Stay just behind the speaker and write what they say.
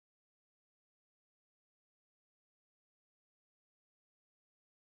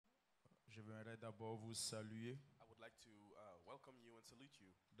voudrais d'abord vous saluer I would like to welcome you and salute you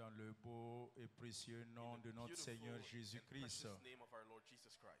dans le beau et précieux nom in the de notre beautiful Seigneur and Jésus-Christ. precious name of our Lord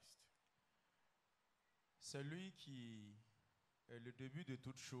Jesus Christ. C'est lui qui est le début de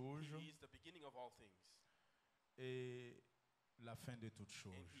toutes choses He is the beginning of all things, et la fin de toutes and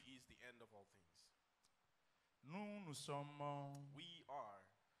choses. He is the end of all things. Nous sommes We are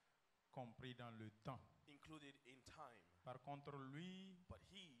compris dans le temps. included in time, Par contre, lui, but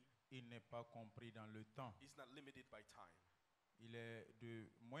He il n'est pas compris dans le temps. is not limited by time. Il est de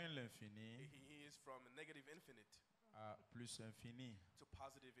moins l'infini He is from negative infinite à plus infini. to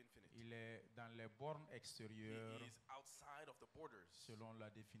positive infinite. Il est dans les bornes extérieures He is outside of the borders selon la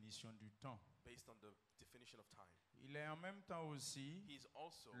définition du temps. based on the definition of time. Il est en même temps aussi He is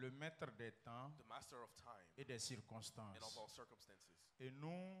also le maître des temps the master of time et des and of circonstances. all circumstances. Et nous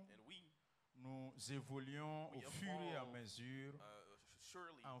And we évoluons au fur et à evolve, mesure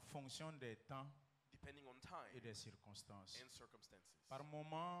surely en fonction des temps depending on et time des circonstances. and circumstances. Par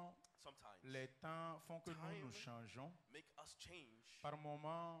moments, Sometimes les temps font que nous changeons. make us change, Par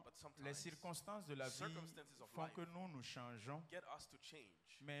moments, but sometimes les circonstances de la vie circumstances of font life que nous changeons. get us to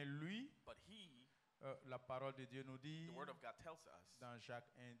change. Mais lui, But He, la parole de Dieu nous dit the Word of God tells us, dans Chaque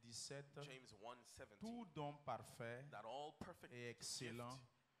 1,17, James 1:17, tout don parfait that all perfect et excellent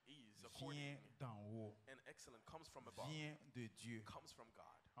gift is vient according d'en haut, and excellent comes from above, vient de Dieu. comes from God,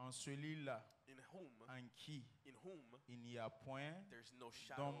 En celui-là, in whom en qui il n'y a point there's no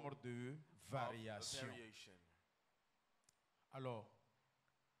shadow d'ombre de of variation. variation. Alors,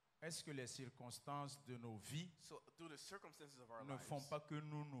 est-ce que les circonstances de nos vies So, do the circumstances of our ne lives, font pas que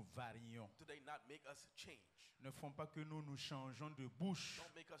nous varions, do they not make us change? ne font pas que nous changeons de bouche,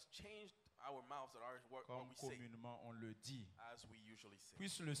 Don't make us change our mouths or what comme we say, communément on le dit? as we usually say.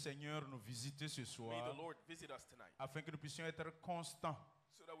 Puisse le Seigneur nous visiter ce May the soir Lord visit us tonight, afin que nous puissions être constants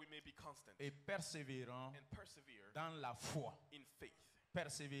so that we may be constant et persévérants and persevere dans la foi, in faith,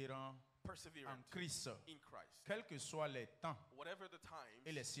 persévérants en perseverant Christ, in Christ. quels que soient les temps Whatever the times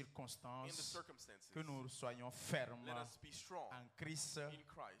et les and the circonstances, circumstances, que nous soyons fermes let us be strong en Christ in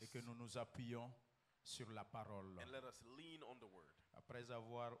Christ et que nous nous appuyons sur la parole. and let us lean on the Word. Après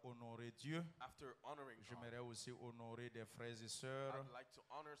avoir honoré Dieu, After honoring God, j'aimerais aussi honorer des frères et sœurs I'd like to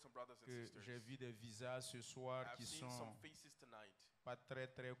honor some brothers and que sisters. j'ai vu des visages ce soir I've qui seen some sont faces tonight pas très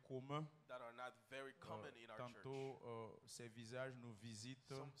communs. that are not very common in our church. Tantôt, ces visages nous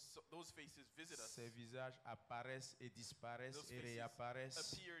visitent. Those faces visit us. Ces visages apparaissent et disparaissent Those et faces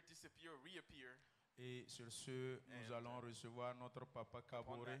réapparaissent. appear, disappear, reappear. Et sur ce, nous And, allons recevoir notre papa Upon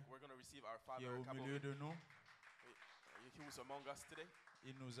Kabore that, we're going to receive our qui est Father au milieu de nous. He was among us today.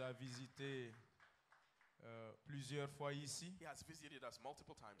 Il nous a visités plusieurs fois ici. He has visited us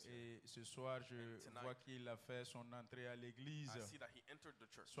multiple times here. Et ce soir, je And tonight, vois qu'il a fait son entrée à l'église. I see that he entered the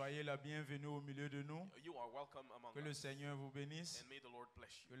church. Soyez la bienvenue au milieu de nous. You are welcome among Que le us. Seigneur vous bénisse. And may the Lord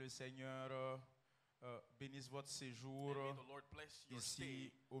bless Que you. le Seigneur bénisse votre séjour And may the Lord bless your ici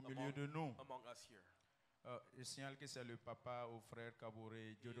stay au milieu de nous. among us here. Je signale que c'est le papa au frère Kabore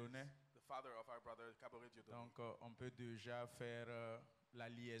He Dieudonné. is the father of our brother Kabore Dieudonné. Donc, on peut déjà faire la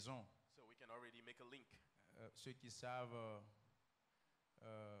liaison. So we can already make a link. Ceux qui savent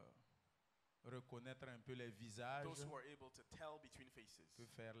reconnaître un peu les visages Those who are able to tell between faces, peuvent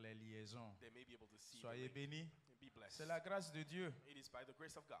faire les liaisons. they may be able to see the Soyez link bénis. and be blessed. C'est la grâce de Dieu. It is by the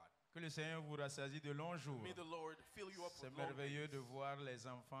grace of God. Que le Seigneur vous rassasie de longs jours. May the Lord fill you up C'est with long merveilleux days. de voir les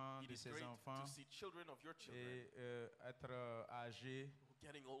enfants It de is ses great enfants to see children of your children et être âgés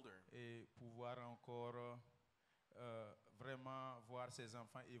getting older et pouvoir encore vraiment voir ses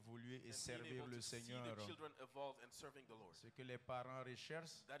enfants évoluer et and being servir able le to see Seigneur. the children evolve and serving the Lord. Ce que les parents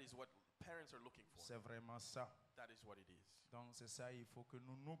recherchent, That is what parents are looking for. c'est vraiment ça. That is what it is. Donc c'est ça, il faut que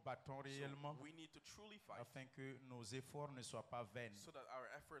nous nous battons So réellement we need to truly fight afin que nos efforts ne soient pas vains. so that our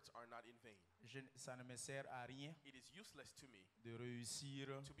efforts are not in vain. Ça ne me sert à rien It is useless to me de réussir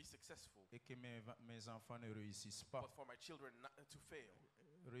to be successful, et que mes enfants ne réussissent pas. but for my children not to fail.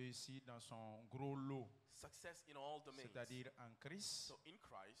 Réussir dans son gros lot, Success in all domains. c'est-à-dire en Christ So in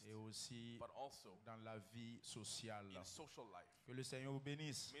Christ, et aussi but also dans la vie sociale. in social life. Que le Seigneur vous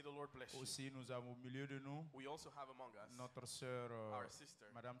bénisse. May the Lord bless you. Aussi, nous avons au milieu de nous We also have among us notre sœur our sister,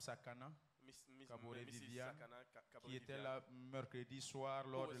 Madame Sakana, Mrs. Viviane, Sakana, qui était là mercredi soir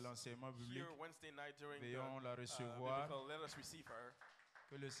lors de l'enseignement biblique. here Wednesday night during Veuillons la the recevoir. biblical. Let us receive her.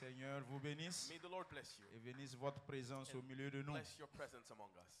 Que le Seigneur vous bénisse May the Lord bless you. et bénisse votre présence au milieu de nous. Bless your presence among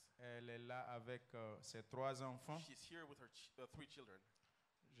us. Elle est là avec ses 3 enfants. She's here with her 3 children.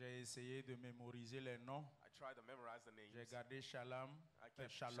 J'ai essayé de mémoriser les noms. I tried to memorize the names. J'ai gardé Shalom. I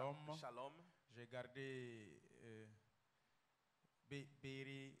kept Shalom. Shalom. J'ai gardé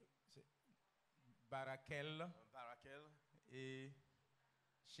Béri. Barakel Barakel, et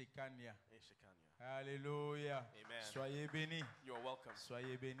Shekania. et Shekania. Alléluia. Amen. Soyez bénis. You are welcome.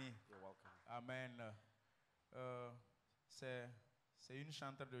 Soyez bénis. You're welcome. Amen. C'est une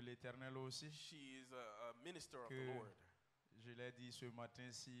chanteuse de l'Éternel aussi. She is a minister of the Que Lord. je l'ai dit ce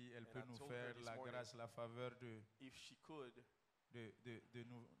matin, si elle And peut I nous told her faire this la morning, grâce, la faveur If she could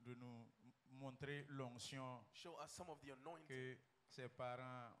de nous montrer l'onction show us some of the anointing que ses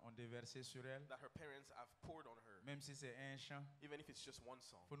parents ont déversé sur elle. that her parents have poured on her, Même si c'est un chant, even if it's just one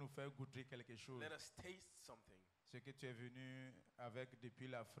song. il faut nous faire goûter quelque chose. Let us taste something Ce que tu es venu avec depuis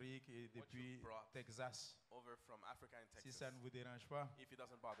l'Afrique et depuis brought. Texas. over from Africa and Si Texas. ça ne vous dérange pas. If it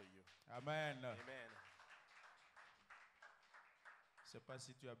doesn't bother you. Amen. Amen. Je ne sais pas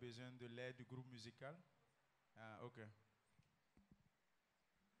si tu as besoin de l'aide du groupe musical. Ah, ok.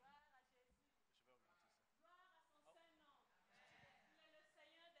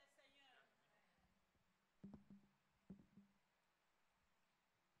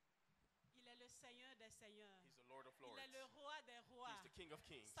 Seigneur des seigneurs. He's the Lord of Il Lords. est le roi des rois. He's the King of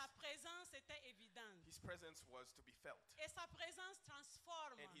Kings. Sa présence était évidente. His presence was to be felt. Et sa présence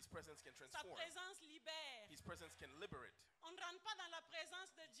transforme. And His presence can Sa transform. présence libère. His presence can liberate. On ne rentre pas dans la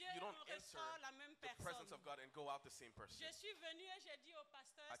présence de Dieu You et don't on enter ressort la même the presence personne. of God and go out the same person. Je suis venue et j'ai dit au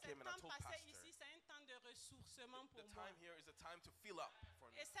pasteur, I ce came and I temps told passé pastor, ici, c'est un temps de ressourcement The pour moi. time here is a time to fill up for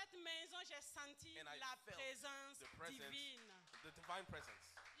me. Et cette maison, j'ai senti And I la felt présence the presence, divine. the divine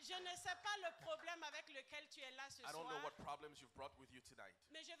presence. Je ne sais pas le problème avec lequel tu es là ce I don't know soir, what problems you've brought with you tonight,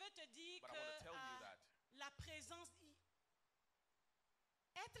 mais je veux te dire but que I want to tell you that la présence,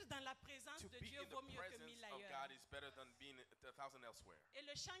 être dans la présence to de be Dieu in the vaut mieux que presence 1000 of ailleurs. God is better than being 1,000 elsewhere. Et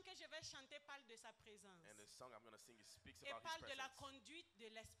le chant que je vais chanter parle de sa présence. And the song I'm going to sing speaks Et about His parle de la presence conduite de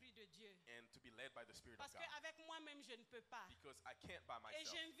l'Esprit de Dieu. and to be led by the Spirit of Parce God. qu'avec moi-même, je ne peux pas. Because I can't by Et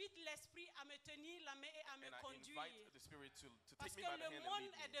myself. j'invite l'Esprit à me tenir la main et à me And I conduire. invite the Spirit to Parce take que me by the le hand monde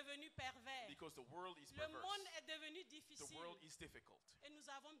and est lead me. devenu pervers. Because the world is Le perverse. monde est devenu The difficile. world is difficult. Et nous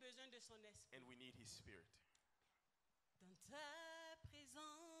avons besoin de son esprit. And we need His Spirit. Dans ta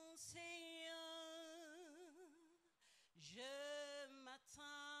présence, Seigneur, je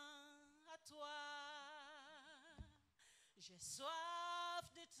m'attends à toi. J'ai soif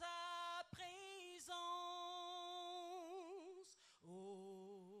de ta présence,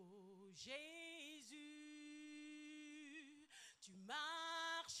 oh Jésus. Tu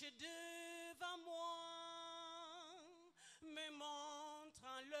marches devant moi, me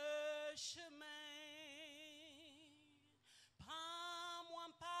montrant le chemin. Prends-moi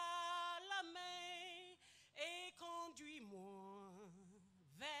par la main et conduis-moi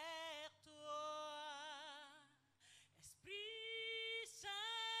vers toi. Esprit Saint,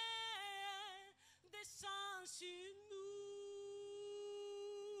 descends sur nous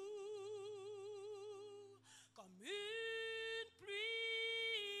comme une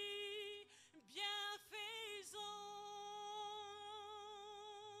pluie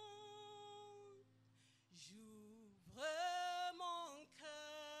bienfaisante. J'ouvre mon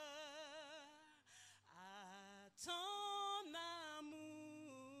cœur à ton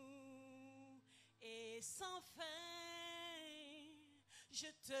amour et sans fin je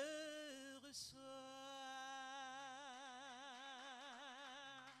te reçois.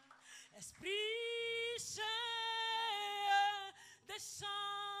 Esprit Saint,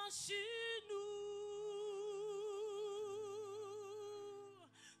 descends sur nous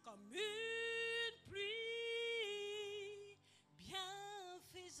comme une pluie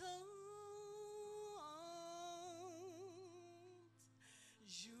bienfaisante.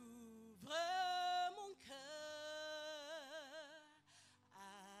 J'ouvre mon cœur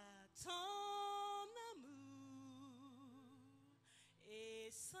à ton amour et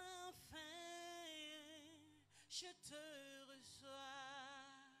sans fin je te reçois.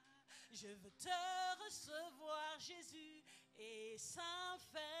 Je veux te recevoir, Jésus, et sans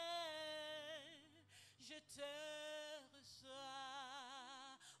fin je te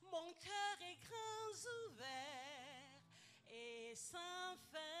reçois. Mon cœur est grand ouvert et sans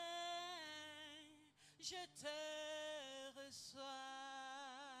fin je te reçois.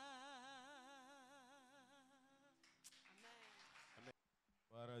 Amen.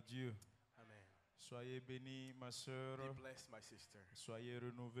 Gloire à Dieu. Amen. Soyez bénis, ma sœur. Be blessed, my sister, Soyez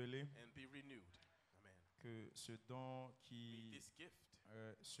renouvelés. and be renewed. Amen. Que ce don May qui this gift,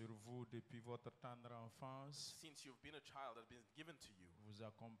 est sur vous depuis votre tendre enfance since you've been a child that has been given to you, vous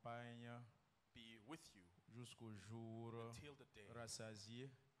accompagne be with you jusqu'au jour until the day rassasié,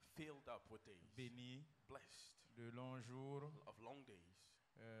 filled up with days, béni blessed de longs jours, of long days,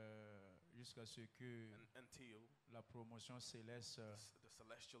 jusqu'à ce que until la promotion céleste the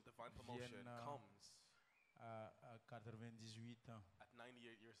celestial divine promotion vienne comes à 98 ans. at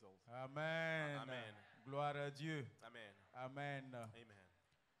 98 years old. Amen. Amen. Gloire à Dieu. Amen. Amen. Amen.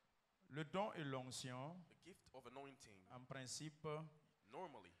 Le don et l'onction, The gift of anointing, en principe,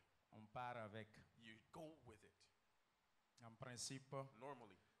 normally, on part avec. you go with it. En principe,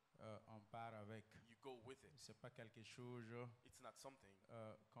 Normally, on part avec. you go with it. C'est pas quelque chose It's not something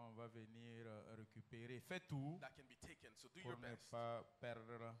qu'on va venir récupérer. Fais tout that can be taken. So do pour your ne best pas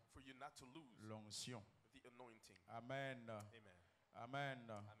perdre for you not to lose l'onction. the anointing. Amen. Amen. Amen.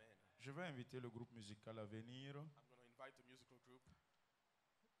 Amen. Je vais inviter le groupe musical à venir I'm going to invite the musical group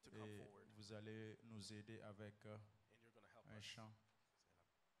to come et forward, vous allez nous aider avec and you're going to help un us. chant.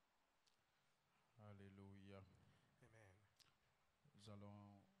 Alléluia. Amen. Nous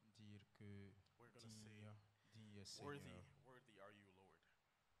allons dire que We're going to say, digne, digne est worthy, Seigneur. worthy are you, Lord.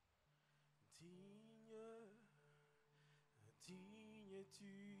 Digne, digne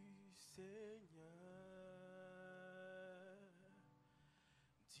es-tu, Seigneur,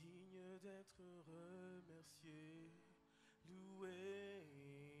 digne d'être remercié, loué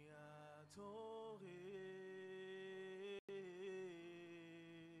et adoré.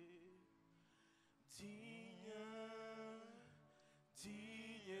 Digne,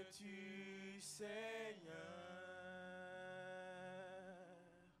 digne es-tu, Seigneur,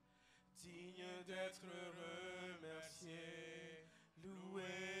 digne d'être remercié, loué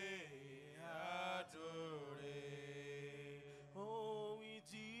et adoré. Oh oui,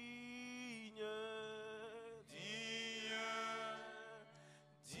 digne, digne,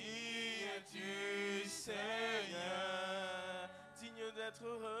 digne es-tu, Seigneur, digne d'être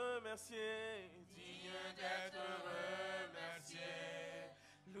remercié, digne d'être remercié,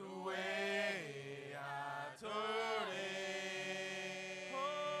 loué et adoré. Oh,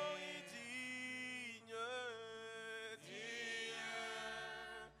 oui, digne, digne,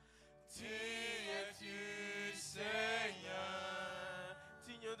 digne es-tu, Seigneur,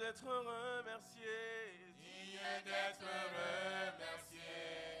 digne d'être remercié, digne d'être remercié,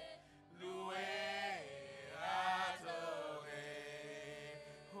 loué et adoré.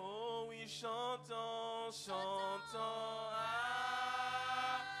 Oh oui, chantons, chantons,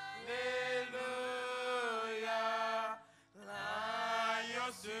 Alléluia,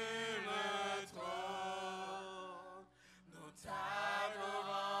 l'agneau sur le trône, nous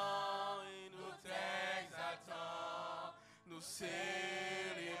t'adorons et nous t'exaltons, nous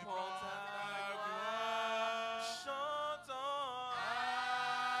célébrons ta gloire, chantons,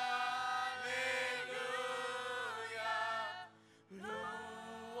 Alléluia,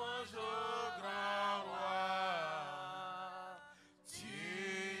 louange au grand roi.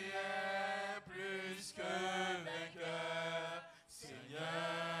 Tu es plus que vainqueur,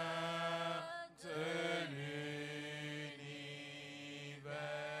 Seigneur de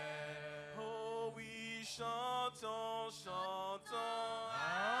l'univers. Oh oui, chantons, chantons,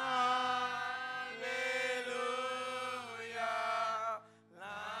 Alléluia,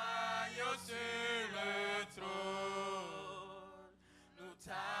 l'agneau sur le trône, nous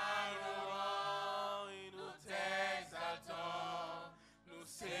t'adorons et nous t'exaltons, nous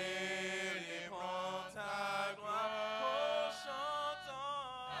célébrons ta gloire. Oh,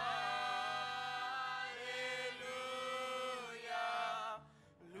 chantons, Alléluia,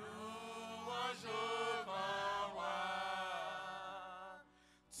 louange au grand roi.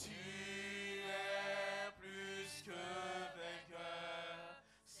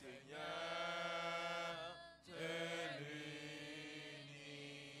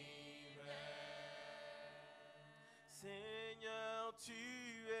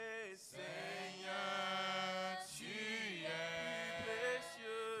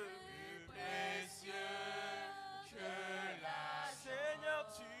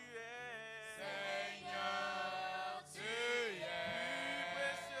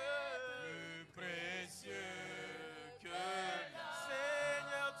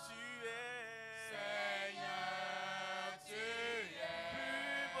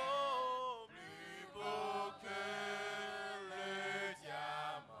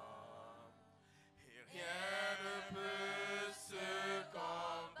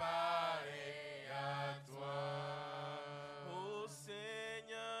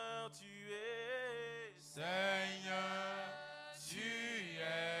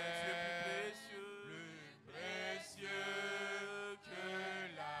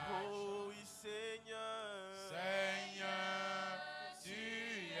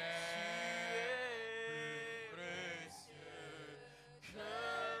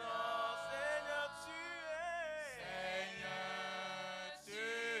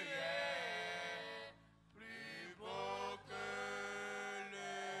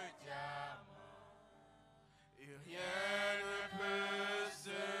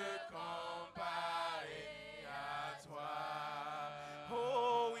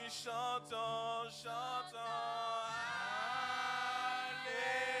 chantons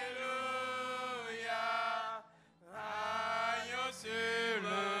Alléluia. Agneau sur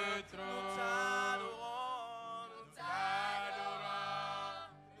le trône. Nous t'adorons,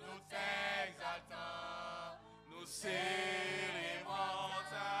 nous t'exaltons, nous célébrons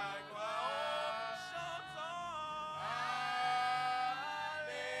ta gloire. Chantons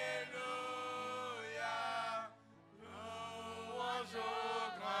Alléluia. Louange au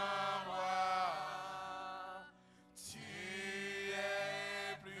grand roi. Tu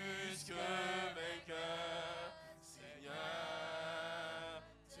es plus que vainqueur, Seigneur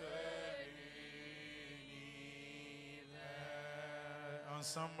de l'univers.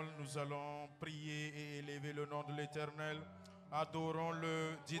 Ensemble, nous allons prier et élever le nom de l'Éternel.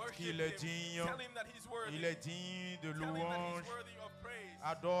 Adorons-le, dites qu'il est digne. Tell him that he's worthy. Il est digne de Tell him that louange. he's worthy of praise.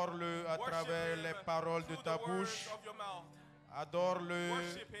 Adore-le à Worship travers him les paroles de through ta the words bouche. of your mouth. Adore-le.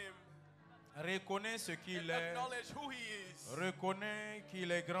 Worship him. Reconnais ce qu'il est. Acknowledge who he is. Reconnais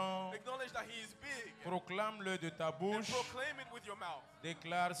qu'il est grand. Acknowledge that he is big. Proclame-le de ta And bouche. proclaim it with your mouth.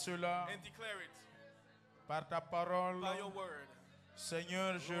 Déclare cela And declare it par ta parole. by your word.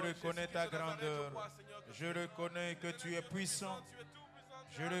 Seigneur, je Lord reconnais Jésus, ta Christ de Nazareth, grandeur. je vois, Seigneur, que Je reconnais que tu es puissant. tu es tout puissant,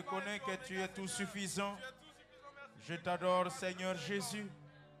 tu Je es reconnais Alpha et que tu es Oméga, tout Seigneur. suffisant. Tu es tout suffisant, merci. Je t'adore, Seigneur Jésus.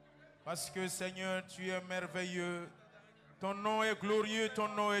 Parce que, Seigneur, tu es merveilleux. Ton nom est glorieux, ton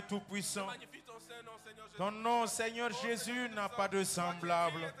nom est tout puissant. Magnifie ton Saint-Nom, Seigneur Jésus. Ton nom, Seigneur Jésus, n'a pas de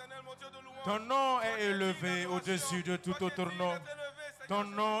semblable. Éternel, mon Dieu de louange. Ton nom est élevé au-dessus de tout autre nom. Ton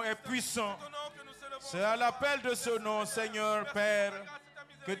nom est puissant. C'est à l'appel de ce nom, Seigneur Père,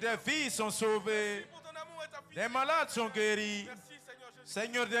 que des vies sont sauvées, des malades sont guéris.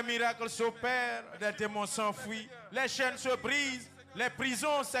 Seigneur, des miracles s'opèrent, des démons s'enfuient, les chaînes se brisent, les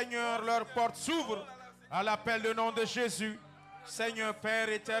prisons, Seigneur, leurs portes s'ouvrent à l'appel du nom de Jésus. Seigneur Père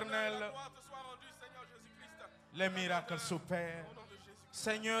éternel, les miracles s'opèrent.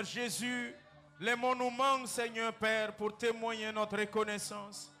 Seigneur Jésus, les mots nous manquent, Seigneur Père, pour témoigner notre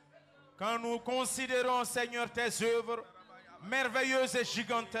reconnaissance. Quand nous considérons, Seigneur, tes œuvres merveilleuses et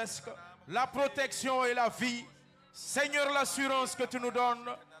gigantesques, la protection et la vie, Seigneur, l'assurance que tu nous donnes,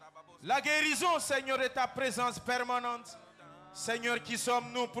 la guérison, Seigneur, et ta présence permanente. Seigneur, qui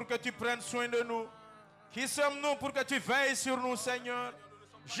sommes-nous pour que tu prennes soin de nous? Qui sommes-nous pour que tu veilles sur nous, Seigneur?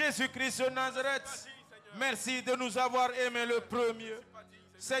 Jésus-Christ de Nazareth, merci de nous avoir aimés le premier.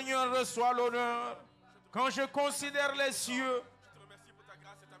 Seigneur, reçois l'honneur. Quand je considère les cieux,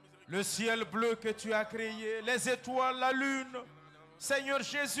 le ciel bleu que tu as créé, les étoiles, la lune, Seigneur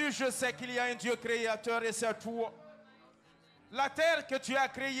Jésus, je sais qu'il y a un Dieu créateur et c'est toi. La terre que tu as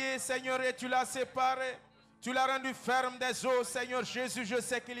créée, Seigneur, et tu l'as séparée, tu l'as rendue ferme des eaux, Seigneur Jésus, je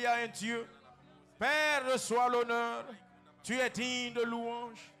sais qu'il y a un Dieu. Père, reçois l'honneur. Tu es digne de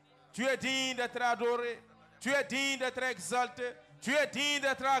louange. Tu es digne d'être adoré. Tu es digne d'être exalté. Tu es digne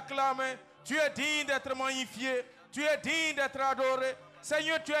d'être acclamé. Tu es digne d'être magnifié. Tu es digne d'être adoré.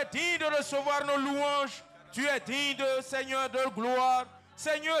 Seigneur, tu es digne de recevoir nos louanges. Tu es digne, de, Seigneur, de gloire.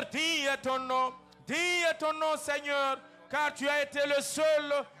 Seigneur, digne est ton nom. Digne est ton nom, Seigneur, car tu as été le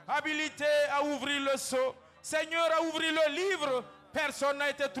seul habilité à ouvrir le sceau. Seigneur, à ouvrir le livre. Personne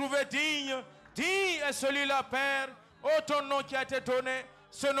n'a été trouvé digne. Digne est celui-là, Père. Ô ton nom qui a été donné,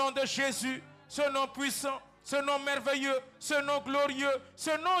 ce nom de Jésus, ce nom puissant, ce nom merveilleux, ce nom glorieux,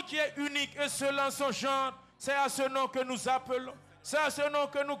 ce nom qui est unique et seul en son genre. C'est à ce nom que nous appelons. C'est à ce nom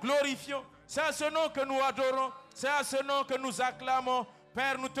que nous glorifions. C'est à ce nom que nous adorons. C'est à ce nom que nous acclamons.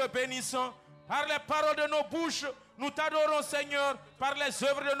 Père, nous te bénissons. Par les paroles de nos bouches, nous t'adorons, Seigneur. Par les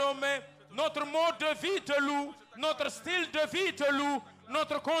œuvres de nos mains, notre mode de vie te loue. Notre style de vie te loue.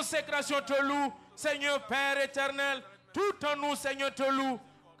 Notre consécration te loue. Seigneur Père éternel, tout en nous, Seigneur, te loue.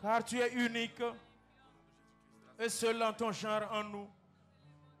 Car tu es unique. Et seul en ton genre en nous.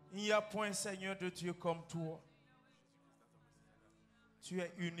 Il n'y a point, Seigneur de Dieu, comme toi. Tu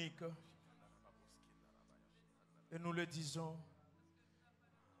es unique. Et nous le disons.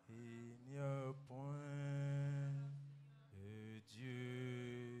 Il n'y a point de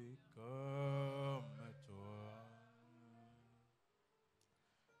Dieu comme toi.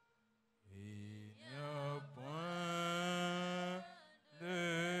 Il n'y a point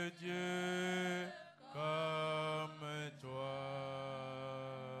de Dieu comme toi.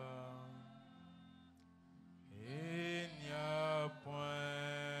 Il n'y a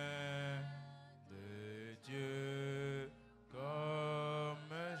point de Dieu comme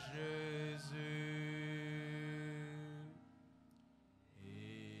Jésus.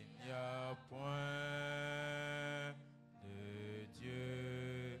 Il n'y a point de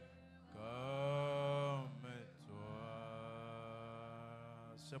Dieu comme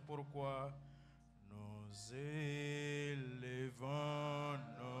toi. C'est pourquoi Nous élevons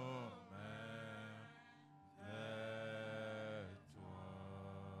nos mains vers toi.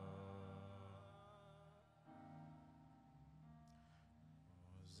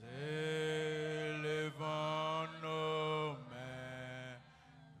 Nous élevons nos mains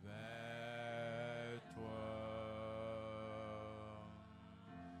vers toi.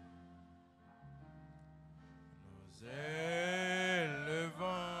 Nous élevons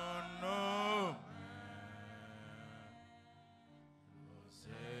nos mains. Nous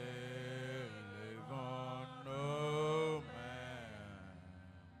élevons nos mains.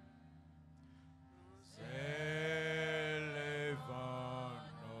 Nous élevons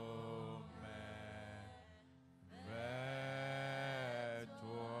nos mains vers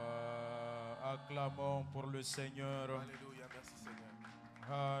toi. Acclamons pour le Seigneur. Alléluia, merci Seigneur.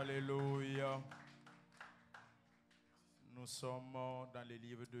 Alléluia. Nous sommes dans le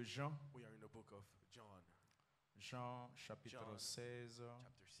livre de Jean. We are in the book of John, Jean chapitre John. 16.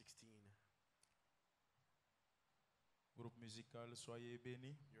 chapter 16. Groupe musical, soyez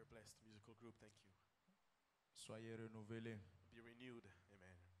bénis, You're blessed, musical group, thank you. soyez renouvelés. Be renewed,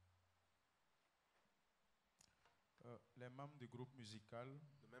 amen. Les membres du groupe musical,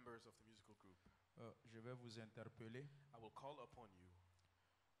 The members of the musical group, je vais vous interpeller, I will call upon you,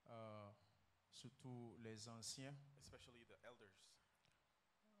 surtout les anciens, especially the elders.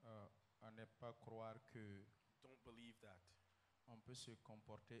 à ne pas croire que Don't believe that on peut se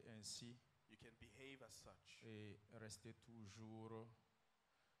comporter ainsi you can behave as such et rester toujours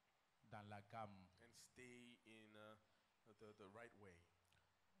dans la gamme. and stay in the right way.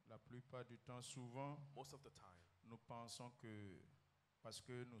 La plupart du temps, souvent, Most of the time, nous pensons que parce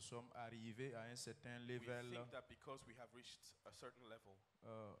que nous sommes arrivés à un certain we level, think that because we have reached a certain level,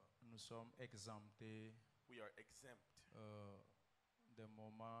 nous sommes exemptés we are exempt des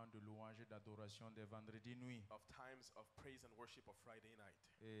moments de louange et d'adoration des vendredis nuit. of times of praise and worship of Friday night.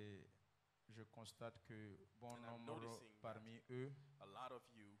 Et je constate que bon And I'm nombre noticing parmi eux, A lot of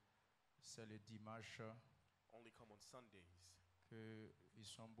you c'est le dimanche only come on Sundays, qu'ils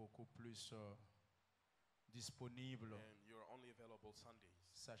sont beaucoup plus disponibles. and you're only available Sundays.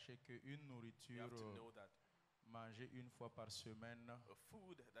 Sachez qu'une You nourriture have to know that mangée une fois par semaine a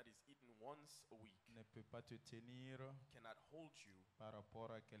food that is eaten once a week ne peut pas te tenir cannot hold you par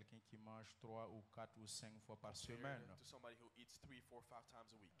rapport à quelqu'un qui mange 3 ou 4 ou 5 fois par compared semaine. to somebody who eats 3, 4, 5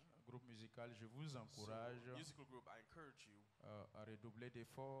 times a week. Groupe musical, je vous So, encourage musical group, I encourage you à redoubler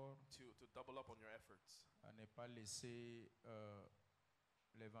d'efforts, to double up on your efforts à ne pas laisser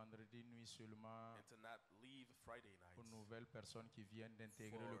les vendredis nuit seulement and to not leave Friday aux nights nouvelles personnes qui viennent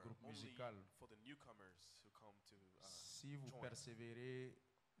d'intégrer le groupe only musical. for the newcomers who come to Si vous join. persévérez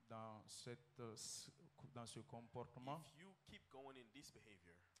dans ce comportement, If you keep going in this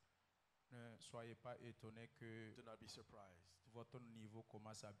behavior, ne soyez pas étonnés que do not be surprised votre niveau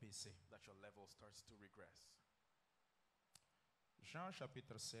commence à baisser. that your level starts to regress. Jean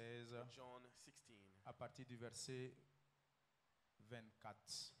chapitre 16, John 16, à partir du verset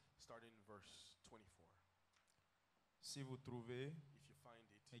 24. starting verse 24. Si vous trouvez If you find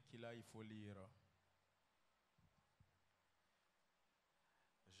it, et qu'il a, il faut lire.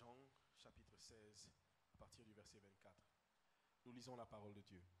 Jean chapitre 16, à partir du verset 24. Nous lisons la parole de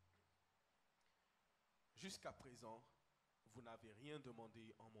Dieu. Jusqu'à présent, vous n'avez rien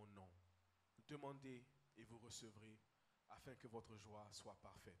demandé en mon nom. Demandez et vous recevrez, afin que votre joie soit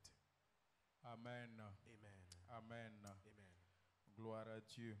parfaite. Amen. Amen. Amen. Amen. Gloire à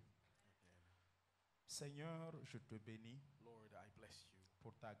Dieu. Amen. Seigneur, je te bénis Lord, I bless you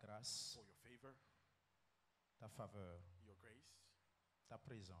pour ta grâce, for your favor, ta faveur, your grace, ta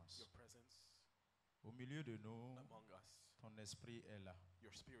présence. your presence Au milieu de nous, among us. ton esprit est là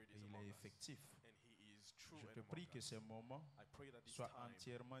Your spirit et is il among est us, effectif. and he is true Je and te among prie que us. ces moments I pray that this soient time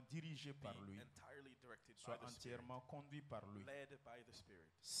entièrement dirigés par be lui, entirely directed by soient the Spirit, entièrement conduits par lui. led by the Spirit.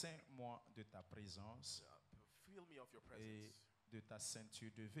 Sains-moi de ta présence Fill me of your et presence de ta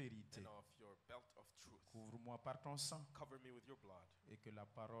ceinture de vérité. and of your belt of truth. Couvre-moi par ton sang Cover me with your blood, et que la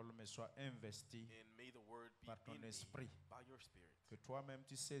parole me soit investie and may the word be par ton in me esprit. by your Spirit. Que toi-même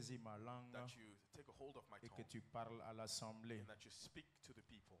tu saisis ma langue That you take a hold of my et que tongue tu parles à l'assemblée. and that you speak to the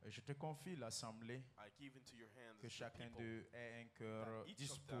people. Et je te confie l'assemblée, I give into your hands que the chacun people, d'eux ait un cœur that each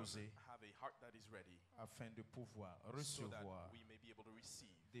of them disposé have a heart that is ready, afin de pouvoir so recevoir, that we may be able to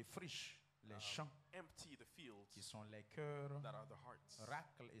receive, défriche les champs empty the qui fields sont les cœurs, that are the hearts,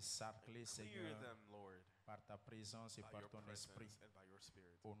 racle et sarclés, clear Seigneur, them, Lord, par ta présence et by par your ton esprit. presence and by your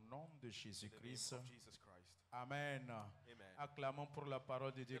Spirit. Au nom de In the name Jésus-Christ. of Jesus Christ. Amen. Amen. Acclamons pour la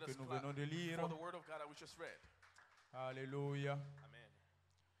parole de Dieu Let que us nous clap venons de lire. for the word of God that we just read. Alléluia. Amen.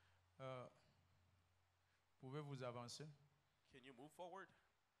 Pouvez vous avancer? Can you move forward?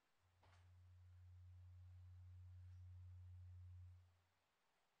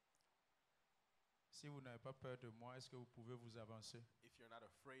 Si vous n'avez pas peur de moi, est-ce que vous pouvez vous avancer? If you're not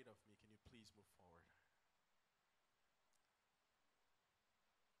afraid of me, can you please move forward?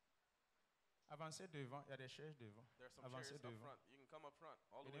 Avancez devant, il y a des chaises devant. There are some Avancez chairs up devant. front. You can come up front,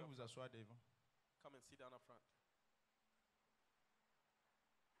 all the way Venez up vous front. asseoir devant. Come and sit down up front.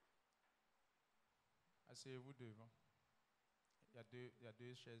 Asseyez-vous devant. Il y a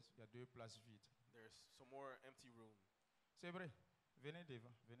deux chaises, il y a deux places vides. There's some more empty room. C'est vrai. Venez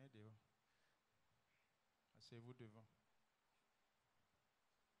devant, venez devant. Asseyez-vous devant.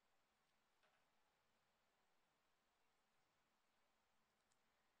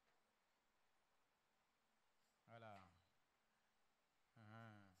 Voilà.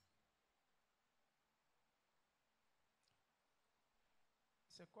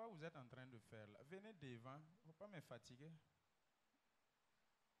 C'est quoi vous êtes en train de faire là? Venez devant. Il ne faut pas me fatiguer.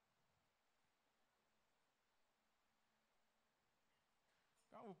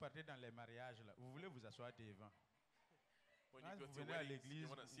 Quand vous partez dans les mariages, là, vous voulez vous asseoir devant. When Quand you go vous to venez à weddings, l'église, you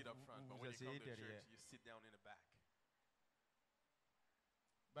want to sit up front, but vous when you come asseyez to derrière. church, you sit down in the back.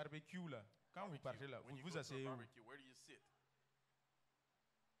 Barbecue, là. Quand vous Barbecue. partez là, When vous you vous go to a asseyez où? barbecue, where do you sit?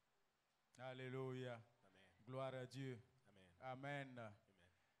 Alléluia. Amen. Gloire à Dieu. Amen. Amen.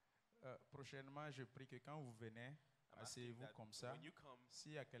 Amen. Prochainement, je prie que quand vous venez, I'm asking asseyez-vous that comme ça. when you come,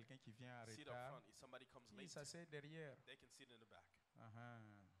 S'il y a quelqu'un qui vient en sit up retard, front. If somebody comes il late, s'assied derrière. they can sit in the back.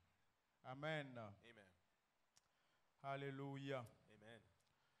 Amen. Amen. Alléluia. Amen.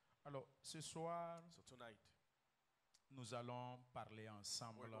 Alors, ce soir, So tonight, nous allons parler we're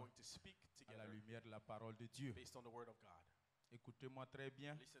ensemble going to speak à la together lumière de la parole de Dieu. based on the word of God. Écoutez-moi très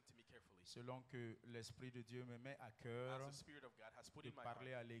bien, Listen to me carefully. selon que l'Esprit de Dieu me met à As cœur the Spirit of God has put de in my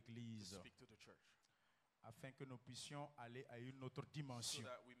parler heart à to l'Église, speak to the church, afin que nous puissions aller à une autre so dimension.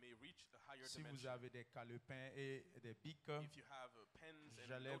 that we may reach the higher Si vous dimension. avez des calepins et des bics, If you have pens and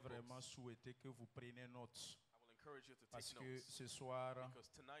j'allais notebooks, vraiment souhaiter que vous preniez note. I will encourage you to take Parce que notes, ce soir, because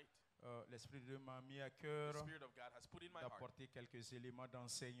tonight l'Esprit de Dieu m'a mis à the cœur Spirit of God has put in my heart d'apporter quelques éléments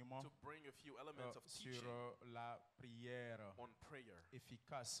d'enseignement to bring a few elements of sur teaching la prière on prayer,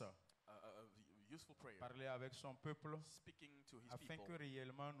 efficace. useful prayer, Parler avec son peuple speaking to His afin que people,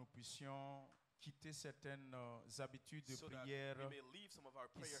 réellement nous puissions quitter certaines habitudes de so that prière we may leave some of our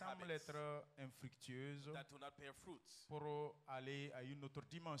qui prayer semblent habits être infructueuses that do not bear fruits, pour aller à une autre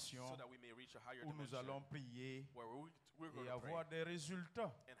dimension so that we may reach a higher où nous dimension allons prier where we're going et to pray avoir des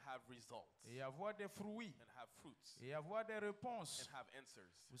résultats and have results et avoir des fruits and have fruits et avoir des réponses. and have answers.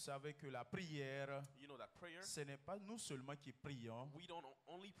 Vous savez que la prière, You know that prayer, ce n'est pas nous seulement qui prions, we don't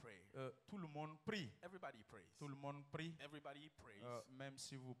only pray. tout le monde prie. Everybody prays. Tout le monde prie, Everybody prays. même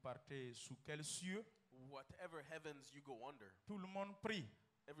si vous partez sous quel cieux, Whatever heavens you go under, tout le monde prie.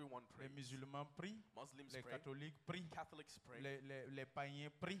 everyone Les prays. musulmans prient, Muslims les pray, catholiques prient, Catholics pray, les païens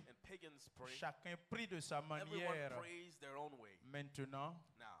prient. and pagans pray. Chacun prie de sa Everyone manière. prays their own way. Maintenant,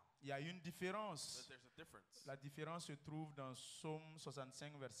 Now, il y a une différence. there's a difference. La différence se trouve dans Psaume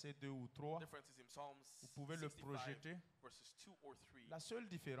 65, verset 2 ou 3. Difference is in Psalms Vous pouvez le 65, projeter. verses 2 or 3. La seule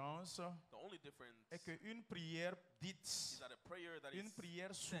différence The only difference est qu'une prière is dite, that a prayer that une is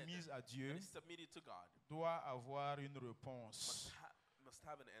prière said, soumise à that Dieu, is submitted to God, doit avoir une réponse, must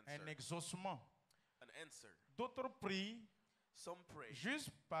have an un answer. exaucement. An answer. D'autres prient Some pray juste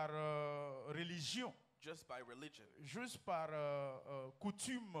par religion, just by religion, juste par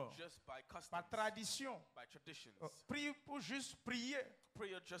coutume, just by par customs, tradition. by traditions. Prient pour juste prier,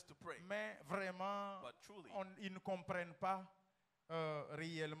 Prayer just to pray. mais vraiment, But truly, ils ne comprennent pas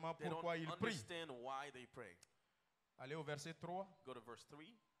réellement they don't pourquoi ils prient. understand why they pray. Allez au verset 3, Go to verse 3.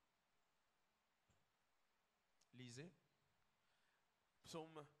 lisez.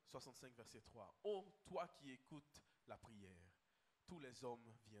 Psaume 65, verset 3. Ô toi qui écoutes la prière, tous les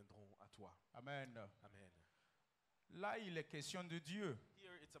hommes viendront à toi. Amen. Amen. Là, il est question de Dieu.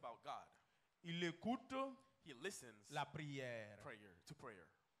 Here it's about God. Il écoute He listens la prière. to prayer.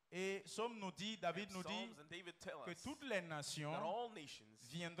 Et Somme nous dit, David And nous dit Psalms and David tell que us toutes les that nations all nations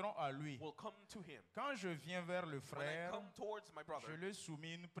viendront à lui. will come to him. Quand je viens vers le When I frère, come towards my brother je lui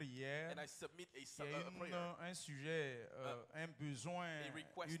soumets une prière and I submit qui est a prayer, un sujet, un besoin, a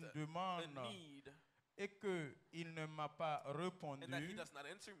request, une a demande, need, et qu'il ne m'a pas and that he répondu, does not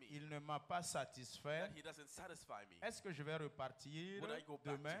answer me, il ne m'a pas satisfait, that he doesn't satisfy me, est-ce que je vais repartir would I go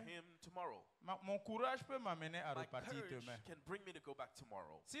back demain? to him tomorrow? Mon courage peut m'amener à My repartir courage demain. can bring me to go back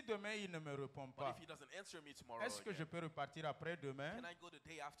tomorrow. Si demain il ne me répond But pas, if he doesn't answer me tomorrow est-ce que je again, peux repartir après-demain? can I go the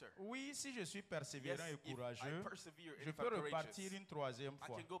day after? Oui, si je suis persévérant Yes, et if I courageux, persevere and je if peux I'm repartir courageous, une troisième I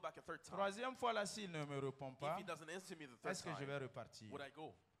fois. can go back a third time. Troisième fois là, s'il ne me répond If pas, he doesn't answer me the third est-ce que je vais time, repartir? would I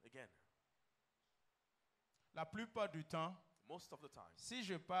go again? La plupart du temps, Most of the time, si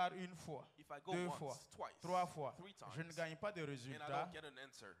je pars une fois, if I go deux once, fois, twice, 3 fois, three times, je ne gagne pas de and I résultat, don't get an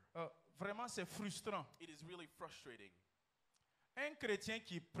answer, vraiment c'est frustrant. it is really frustrating. Un chrétien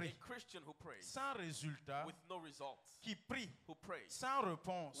qui A prie Christian who prays sans résultat, with no results, qui prie who prays sans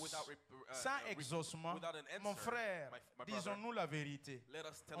réponse, without, sans exaucement, without an answer, mon frère, my brother, disons-nous la vérité. let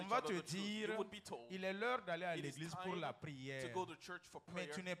us tell On each va other te the truth. dire, You would be told il est l'heure d'aller à it is l'église pour time la to prière, go to church for mais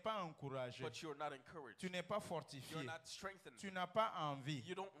prayer, tu n'es pas encouragé, but you're not encouraged. tu n'es pas You're fortifié, not strengthened. tu n'as pas envie.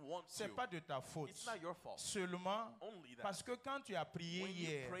 You don't want C'est to. pas de ta faute. It's not your fault. Seulement Only that. parce que quand tu as prié When you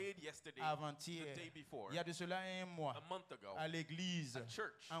hier, prayed yesterday, avant-hier, the day before, il y a de cela un mois, a month ago, à l'église, at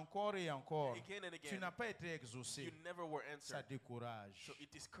church, encore et encore, again and tu again, n'as pas été exaucé. you never were Ça answered. décourage. So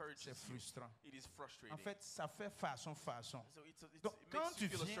it discourages C'est you. frustrant. It is frustrating. En fait, ça fait façon. So it's, Donc, it quand makes you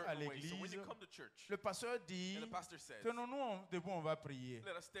tu feel a viens certain à way. So when l'église, you come to church, le pasteur dit, and the pastor says, tenons-nous debout, on va prier.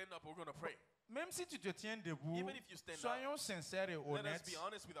 let us stand up, we're going to pray. Même si tu te tiens debout, Even if you stand up, soyons sincères et Let us honnêtes. be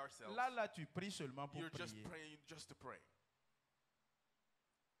honest with ourselves. Là, tu pries seulement pour You're just prier. praying just to pray.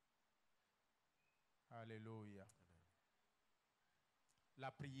 Alléluia.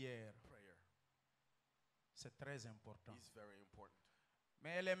 La prière, Prayer c'est très important. is very important.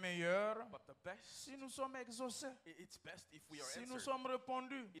 Mais elle est meilleure But the best, si nous sommes exaucés, it's best if we are si nous answered. sommes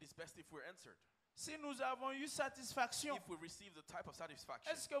répondus, It is best if we're answered. si nous avons eu satisfaction. If we receive the type of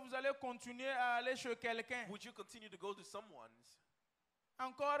satisfaction, Est-ce que vous allez continuer à aller chez quelqu'un would you continue to go to someone's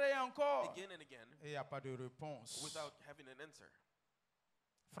encore et encore again and again et il n'y a pas de réponse? without having an answer?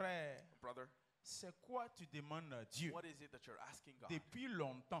 Frère, Brother, c'est quoi tu demandes à Dieu what is it that you're asking God depuis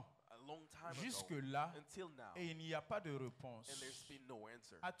longtemps a long time ago jusque-là until now, et il n'y a pas de réponse? and there's been no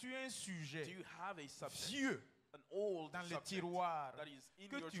answer? As-tu un Do sujet you have a subject, vieux an old dans les subject tiroirs that is in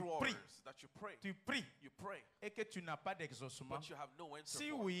que your tu drawers pries, that you pray? tu pries You pray, et que tu n'as pas d'exaucement? but you have no answer Si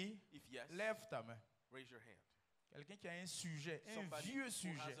for. oui, If yes, lève ta main. raise your hand. Quelqu'un qui a un sujet, un Somebody vieux who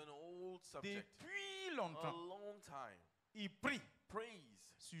sujet, has an old subject, depuis a longtemps, long time, il prie. praise.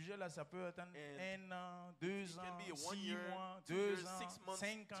 Sujet là, ça peut attendre And 1 an, 2 It can ans, be 1 6 year, mois, 2 2 years, ans, 6 months,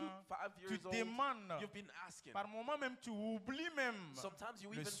 5 5 ans. 5 Tu years old. demandes. You've been asking. Par moment même, tu oublies même Sometimes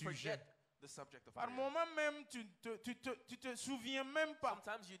you le even sujet. forget the subject of Par prayer. moment même, tu te souviens même pas.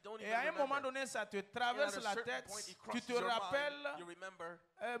 Sometimes you don't Et even à un moment remember. donné, ça te And at traverse a la certain tête. point, it Tu crosses te your mind. rappelles, You remember,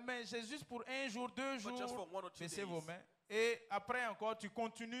 mais c'est juste pour un jour, 2 but just for jours. 1 or 2 Baissez vos days. mains. Et après encore, tu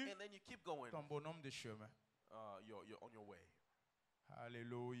continues And then you keep going. ton bonhomme de chemin. You're on your way.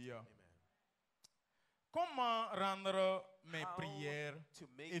 Alléluia. Amen. Comment rendre mes How prières to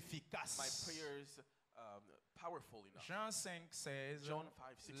make efficaces? my prayers powerful enough. Jean 5, 16. John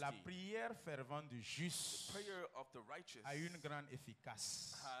 5:16. La prière fervente du juste Prayer of the righteous a une grande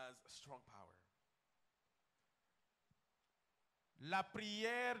efficace. has strong power. La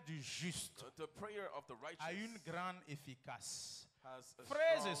prière du juste The prayer of the a une righteous grande efficace. has a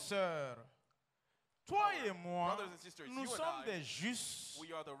Frères et strong sœurs, toi et moi, Brothers and sisters, nous you and sommes I, des justes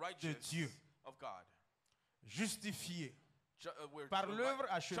we are the righteous Dieu. of God. justifiés We're par l'œuvre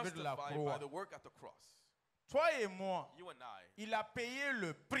achevée de la justified croix. by the work at the cross. Toi et moi, You and I, il a payé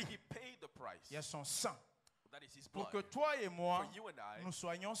le prix. He paid the price. Il y a son sang That is His pour blood. que toi et moi, For you and I nous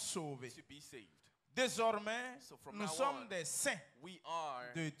soyons sauvés. to be saved. Désormais, So from nous now sommes on, des saints We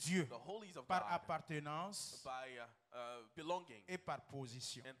are de Dieu the holies of par God appartenance by belonging et par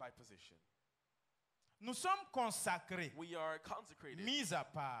position. and by position. Nous sommes consacrés, We are consecrated, mis à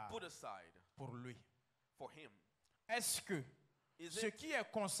part put aside pour lui. for Him. Est-ce que Is ce it qui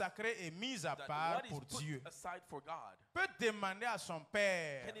est consacré et mis à that part what is pour put Dieu aside for God, peut demander à son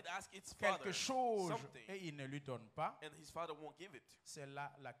Père can it ask its father quelque chose something et il ne lui donne pas? and his father won't give it? C'est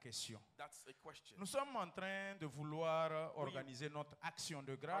là la question. That's a question. Nous sommes en train de vouloir organiser notre action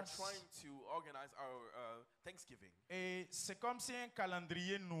de Are grâce. trying to organize our Thanksgiving Et c'est comme si un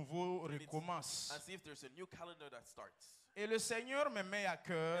calendrier nouveau recommence. as if there's a new calendar that starts. Et le Seigneur me met à And the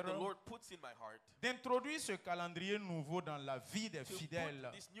cœur Lord puts in my heart d'introduire ce calendrier nouveau dans la vie des to fidèles.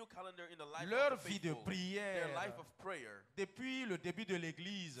 put this new calendar in the life Leur of the vie de faithful, their prière, life of prayer. depuis le début de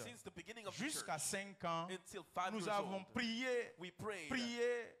l'Église Since the beginning of the jusqu'à church 5 ans, until 5 nous years avons old, prié, we prayed,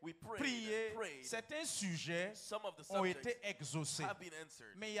 prié, we prayed, prié, prayed, Certains sujets Some of the ont subjects été exaucés, have been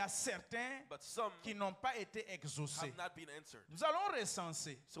answered, mais il y a certains but some qui n'ont pas été exaucés. have not been answered. Nous allons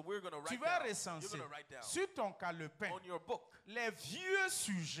recenser. So we're going to Tu write vas down. You're recenser going to write down sur ton calepin on your book les vieux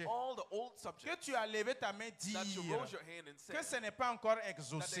sujets all the old que subjects tu as levé ta main that you dire rose your hand and que said ce n'est pas encore that they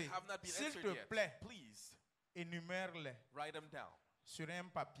exaucé. have not been S'il answered te yet. plaît, Please énumère-les write them down sur un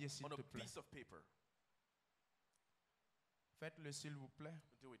papier, s'il on a te plaît. piece of paper. Faites-le, s'il vous plaît.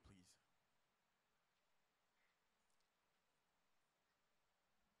 Do it, please.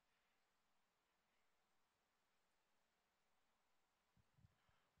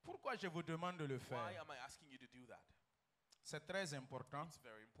 Pourquoi je vous demande de le Why faire? am I asking you to do that? C'est très important. It's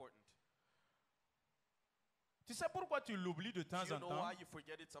very important. Tu sais pourquoi tu l'oublies de Do temps you en know temps? why you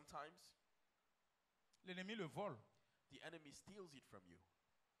forget it sometimes? L'ennemi le vole. The enemy steals it from you.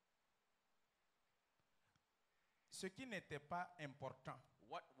 Ce qui n'était pas important,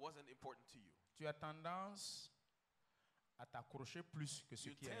 What wasn't important to you? tu as tendance à t'accrocher plus que ce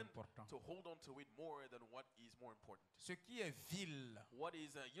You qui est tend important. to hold on to it more than what is more important. Ce qui est vil, What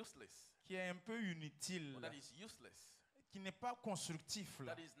is useless? qui est un peu inutile, That is useless. qui n'est pas constructif,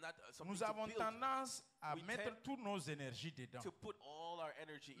 là. That is not something Nous to avons build, tendance à We mettre tend toutes nos énergies dedans. to put all our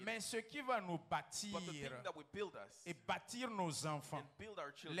energy in Mais it. ce qui va nous bâtir But the thing that will build us et bâtir nos enfants, and build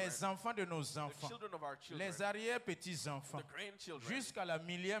our children, les enfants de nos the enfants, children of our children, les arrière-petits-enfants, the grandchildren, jusqu'à la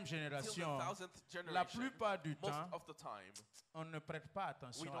millième till the génération, 1000th la generation, plupart du most temps, of the time, on ne prête pas we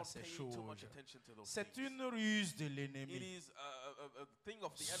attention à don't ces pay too much choses. attention to those C'est things. une ruse de It l'ennemi. is a thing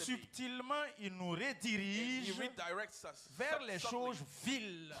of the enemy. Subtilement, il nous And he redirige redirects us vers les subtly choses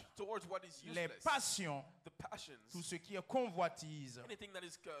viles, towards what is les useless, passions, the passions, tout ce qui est convoitise anything that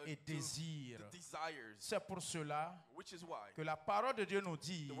is et désir. the desires, C'est pour cela which is why que la parole de Dieu nous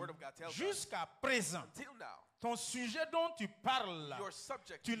dit, the word of God tells us, jusqu'à présent, until now, ton sujet dont tu parles là, your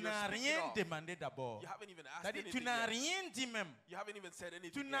subject, tu you're n'as speaking rien of, demandé d'abord. you haven't even asked C'est-à-dire, anything tu n'as yet. rien dit même. You haven't even said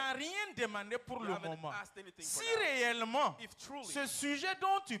anything Tu yet. n'as rien demandé pour You le haven't moment. asked anything Si for now. réellement, If truly ce sujet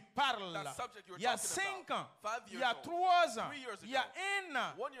dont tu parles that là, subject you're il y a talking 5 about, ans, 5 il y years a old, 3 ans, 3 years il y a ago, 1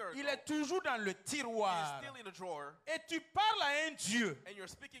 an, 1 year il ago, est toujours dans le it tiroir. is still in a drawer, Et tu parles à un Dieu and you're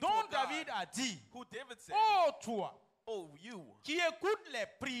speaking to a dont God David a dit, who David said, oh toi, oh you, qui écoute les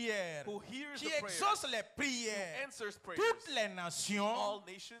prières, who hears qui the prayers, exauce les who prières, answers prayers, toutes les nations all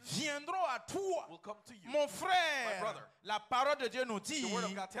nations viendront à toi. will come to you. Mon My frère, brother, la parole de Dieu nous dit, the word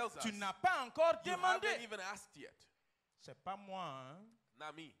of God tells us, tu n'as pas encore you haven't demandé. even asked yet. C'est pas moi, hein.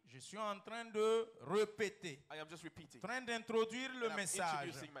 Not me. Je suis en train de répéter, I am just repeating. en train d'introduire le And I'm message,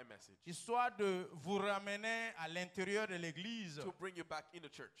 introducing my message histoire de vous ramener à l'intérieur de l'église. to bring you back in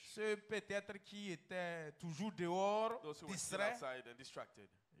the church. Ceux peut-être qui étaient toujours dehors, Those who are still distraits, outside and distracted.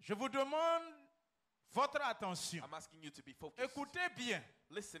 je vous demande votre attention. I'm asking you to be focused. Écoutez bien.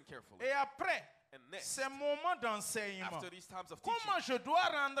 Listen carefully. Et après And next, ces moments d'enseignement, after these times of teaching, comment je dois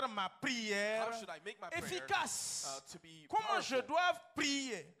rendre ma prière how should I make my prayer efficace? to be Comment je powerful? dois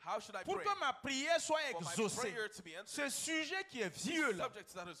prier How should I pour pray que ma prière soit for my exaucée? prayer to be answered? Ce sujet qui est This vieux là,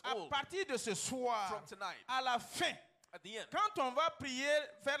 subject that is à old, partir de ce soir, from tonight, à la fin, at the end, quand on va prier,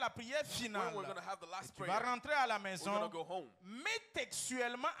 faire la prière when finale, we're going to have the last tu vas prayer, rentrer à la we're going maison, to go home. mets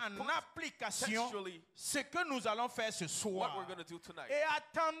textuellement en Put application textually ce que nous allons faire ce what soir. we're going to do tonight. Et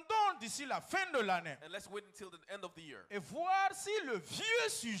attendons d'ici la fin de l'année And let's wait until the end of the year et voir si le vieux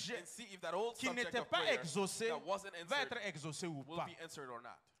sujet and see if that old qui subject n'était of pas prayer exaucé that wasn't va être answered exaucé ou will pas. be answered or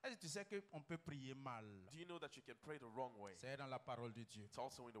not. Est-ce que tu sais qu'on peut prier mal? Do you know that you can pray the wrong way? C'est dans la parole de Dieu. It's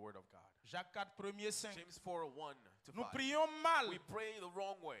also in the Word of God. Jacques 4, 1er 5. James 4:1 to Nous 5. prions mal. We pray the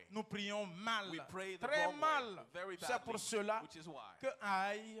wrong way. Nous prions mal. We pray the Très wrong mal. way, very C'est badly, pour cela which is why que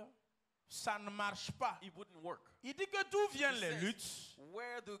aïe, ça ne marche pas. it wouldn't work. Il dit que d'où viennent He les says, luttes?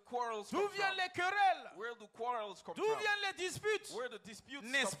 where do quarrels D'où come viennent from? les querelles? Where do quarrels come D'où from? viennent les disputes? Where do disputes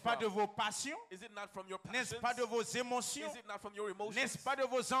N'est-ce come pas de from? vos passions? Is it not from your N'est-ce passions? pas de vos émotions? Is it not from your emotions? N'est-ce pas de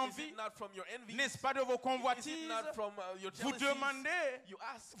vos Is envies? it not from your envy? N'est-ce pas de vos Is it convoitises? not from your Vous jealousies? demandez, You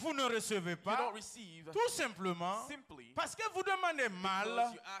ask, vous ne recevez you pas. don't receive, Tout simplement simply parce que vous demandez mal.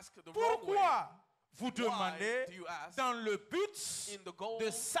 because you ask the wrong way. Pourquoi vous demandez do you ask dans le but in the goal de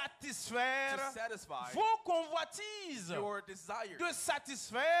to satisfaire satisfy vos convoitises, your desires, de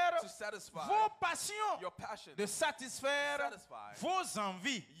satisfaire to satisfy vos passions, your passions, de satisfaire satisfy vos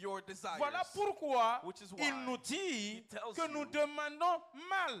envies. your desires, Voilà pourquoi which is il why nous dit he tells que nous you demandons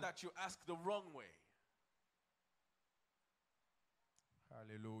mal. that you ask the wrong way.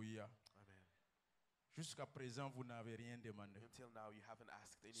 Alléluia. Amen. Jusqu'à présent, vous n'avez rien demandé. Until now, you haven't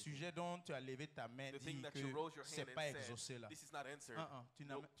asked anything. Sujet dont tu as levé ta main The dit thing that que you rose your c'est hand pas and exaucé là. said, this is not answered.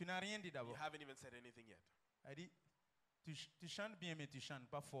 Nope. Tu n'as rien dit You d'abord. haven't even said anything yet. Elle dit, tu chantes bien mais tu chantes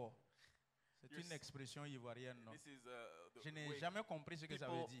pas fort. C'est You're une s- expression ivoirienne, non? This is Je the n'ai way jamais compris ce que ça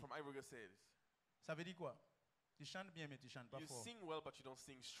veut people dire. from Ivory Coast say this. Ça veut dire quoi? Tu chantes bien, mais tu chantes pas You fort. sing well, but you don't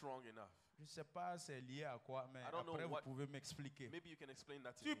sing strong enough. Je ne sais pas c'est lié à quoi, mais I don't know après vous what- pouvez m'expliquer. Maybe you can explain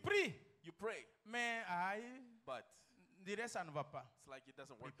that to Tu me. pries, You pray, mais aïe, but on dirait ça ne va pas. it's like it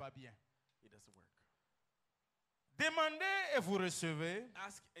doesn't Prie work. pas bien. It doesn't work. Demandez et vous recevez,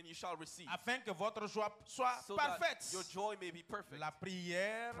 Ask and you shall receive, afin que votre joie soit so parfaite. that your joy may be perfect. La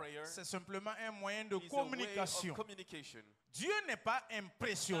prière, Prayer c'est simplement un moyen de It's a way of communication. communication. Dieu n'est pas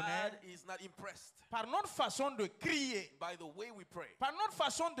impressionné God is not impressed par notre façon de crier, by the way we pray, par notre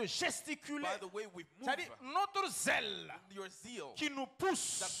façon de gesticuler, by the way we move, c'est-à-dire notre zèle your zeal, qui nous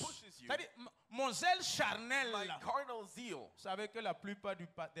pousse. that pushes you. C'est-à-dire mon zèle charnel. My carnal zeal. Vous savez que la plupart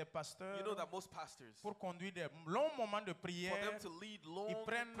des pasteurs, You know that most pastors, pour conduire des longs moments de for prière, them to lead long ils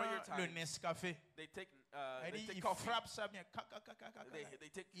prennent prayer le times, Nescafé. they take Ils coffee. frappent ça bien. They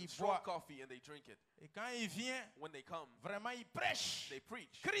take Ils strong boivent. coffee and they drink it. Et quand il vient, When they come, vraiment, il prêche, they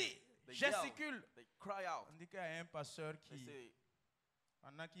preach, crie, they yell, gesticule. they cry out. On dit qu'il y a un pasteur They qui, say,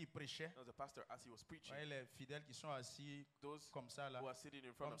 pendant qu'il prêchait, there was a pastor as he was preaching, voyez les fidèles qui sont assis those comme ça, là, who are sitting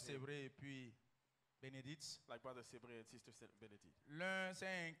in front comme of c'est him, vrai, et puis Bénédicte. like Brother Sebre and Sister Benedict. L'un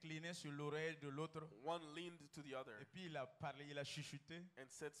s'est incliné sur l'oreille de l'autre, One leaned to the other et puis il a parlé, il a chuchoté. and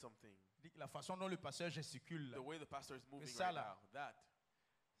said something. Il dit que la façon dont le pasteur gesticule, là, The way the pastor is moving ça, right là. now, that,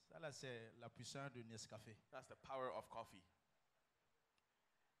 ça là, c'est la puissance de Nescafé. that's the power of coffee.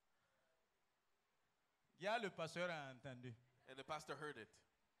 Il y a le pasteur a entendu. And the pastor heard it.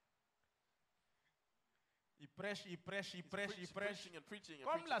 Il prêche, il prêche, il He's prêche, il prêche. preaching and preaching and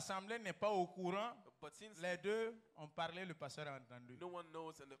Comme preaching. l'assemblée n'est pas au courant, But since les deux ont parlé, le pasteur a entendu. no one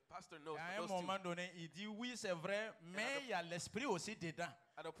knows and the pastor knows, À but un those two, moment donné, il dit oui, c'est vrai, mais il y a l'esprit aussi dedans.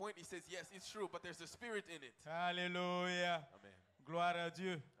 at a point he says, yes, it's true, but there's a spirit in it. Alléluia. Amen. Gloire à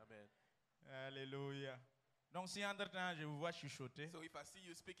Dieu. Amen. Alléluia. Donc si entre-temps je vous vois chuchoter, So if I see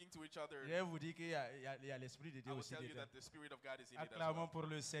you speaking to each other, je vais vous dire qu'il y a l'esprit de I Dieu will aussi tell you dedans. that the spirit of God is in it as Acclamons well. pour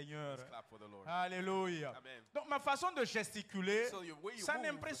le Seigneur. Let's clap for the Lord. Alléluia. Amen. Donc ma façon de gesticuler, So your way you ça move,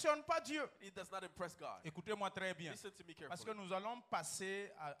 n'impressionne pas Dieu. it does not impress God. Écoutez-moi très bien. Listen to me Parce que carefully. nous allons passer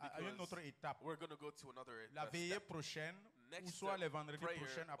à une Because autre étape. We're going to go to another La veillée step. prochaine, ou Next soit le vendredi prayer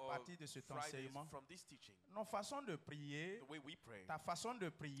prochain à or partir de cet Fridays enseignement. from this teaching. Nos façons de prier, The way we pray, ta façon de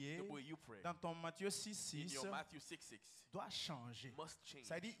prier, the way you pray, dans ton Matthieu in 6:6, your Matthew 6:6, doit changer. must change.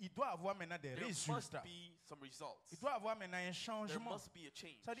 C'est-à-dire, il doit avoir maintenant des There must résultats. be some results. Il doit avoir maintenant un There changement. must be a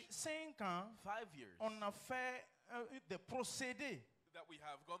change. C'est-à-dire, 5 ans, 5 years on a fait des procédés. that we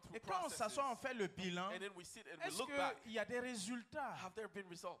have gone through Et quand on processes, s'assoit, on fait le bilan. and then we sit and we Est-ce look back. qu'il y a des résultats? Have there been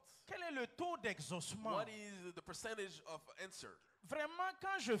results? Quel est le taux d'exaucement? What is the percentage of answered? Vraiment,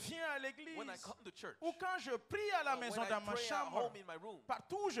 quand je viens à l'église, When I come to church, ou quand je prie à la or maison, when I dans ma pray at chambre, home in my room,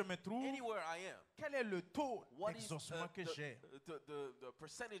 partout où je me trouve, anywhere I am, quel est le taux what is d'exaucement que j'ai? the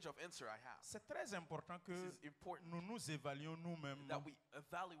percentage of answer I have? C'est très important que This is important nous nous évaluions nous-mêmes that we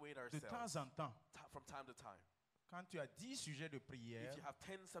evaluate de ourselves temps en temps. from time to time. Quand tu as 10 sujets de prière, If you have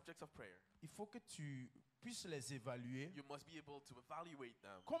 10 subjects of prayer, il faut que tu puisses les évaluer. you must be able to evaluate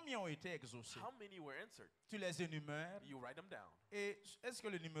them. Combien ont été exaucés? How many were answered? Tu les énumères. You write them down. Et est-ce que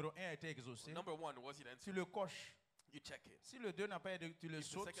le numéro 1 a été exaucé? Number 1, was it Tu answered? le coches. You check it. Si le 2 n'a pas été, tu le If the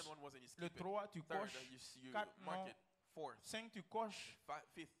sautes. second one wasn't, you Le skip it. 3, tu Third, coches. you 4, mark non. it. Fourth, 5, tu coches.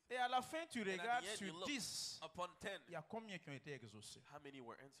 fifth. Et à la fin, tu at the regardes end, sur you look. 10. Upon 10, Il y a combien qui ont été exaucés? how many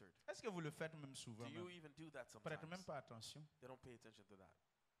were answered? Est-ce que vous le faites même souvent? Do you Même? even do that Prête même sometimes? pas attention. They don't pay attention to that.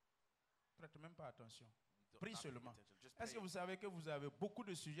 Prête même pas attention. Don't Prie not paying seulement. attention. Just Est-ce que pray. vous savez que vous avez beaucoup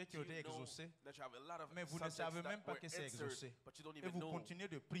de sujets qui Do ont été you know exaucés that you have a lot of mais vous ne subjects savez that même pas were que c'est answered, exaucé. but you don't et even vous know continuez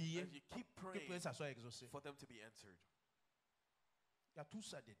de prier that you keep que praying ça soit exaucé? for them to be answered. Il y a tout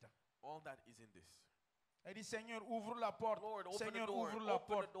ça dedans. All that is in this. Elle dit, Seigneur, ouvre la porte. Lord, open the Seigneur, door. ouvre la Open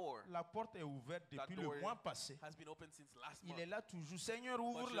the porte. door. La porte est ouverte That depuis door le mois passé. has been open since last Il month. est là toujours. Seigneur, But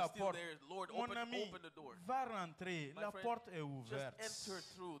ouvre you're la still porte. there. Lord, Mon open, ami, open the door. va rentrer. My La friend, porte est Just ouverte. enter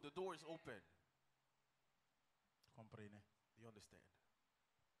through. The door is open. Comprenez? Do you understand?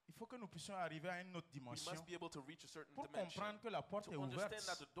 Il faut que nous puissions arriver à une autre We dimension must be able to reach a certain pour dimension comprendre que la porte est to understand ouverte.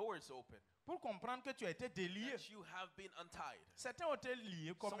 that the door is open. Pour comprendre que tu as été délié. That you have been untied. Certains ont été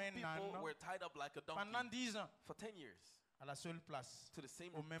liés comme Some un people âne were tied up like a pendant donkey 10 ans for 10 years à la seule place. to the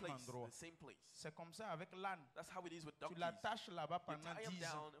same Au même place. endroit. The same place. C'est comme ça avec l'âne. That's how it is with Tu donkeys. l'attaches là-bas You pendant tie them 10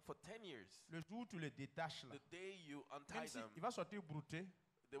 ans. down for 10 years. Le jour où tu le détaches là, The day you même untie si them, il va sortir brouter,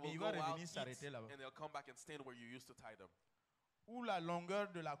 they mais will il go va out, revenir eat, s'arrêter là-bas. and they'll come back and stand where you used to tie them. ou la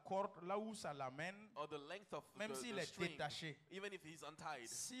longueur de la corde, là où ça l'amène, or the length of même s'il the est string, détaché, even if he's untied,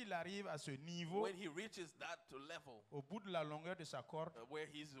 s'il arrive à ce niveau, when he reaches that level au bout de la longueur de sa corde, where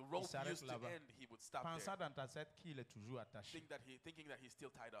his rope s'arrête used to là-bas. end, he would stop pensant there, dans ta tête qu'il est toujours attaché. thinking that he's still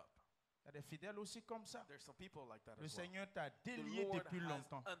tied up. Il y a des fidèles aussi comme ça. There's some people like that Le as well. Seigneur t'a The délié Lord depuis has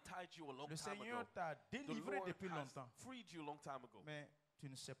longtemps. untied you a long Le time Seigneur ago. t'a The délivré Lord depuis has longtemps. freed you a long time ago, Mais tu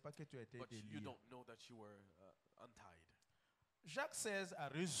ne sais pas que tu as été but you délié. don't know that you were untied. Jacques 16 a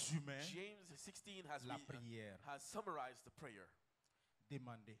résumé James 16 has, la prière. has summarized the prayer.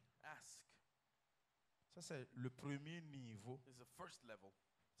 Demander. Ask. Ça, c'est le premier niveau. This is the first level.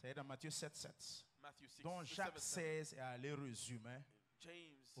 C'est dans Matthieu 7. Matthew 6, Donc Jacques 7. 16 est allé résumer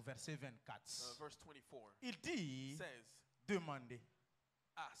James au verset 24. verse 24 Il dit, says, demandez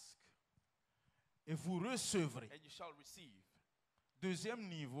ask, et vous recevrez. and you shall receive. Deuxième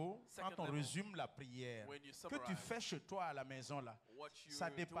niveau, Second quand on level, résume la prière, when you que summarize tu fais chez toi à la maison là, what you ça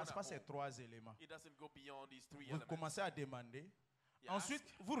ne do dépasse at pas ces home, trois éléments. it doesn't go beyond these three Vous elements. commencez à demander, You ensuite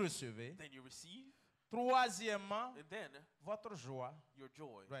ask, vous recevez. then you receive, Troisièmement, and then votre joie your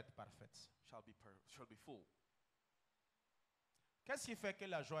joy doit être parfaite. shall be full. Qu'est-ce qui fait que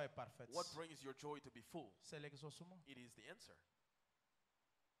la joie est parfaite? What brings your joy to be full? C'est l'exaucement. It is the answer.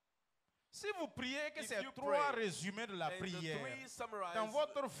 Si vous priez que If ces you trois pray, résumés de la And the prière three summarized dans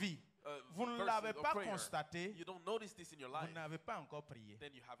votre vie, vous ne verses l'avez of pas prayer, constaté, you don't notice this in your vous life, n'avez pas encore prié.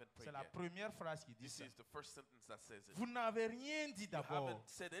 then you haven't prayed C'est la yet. première phrase qui dit This ça. is the first sentence that says it. Vous n'avez rien dit You d'abord. haven't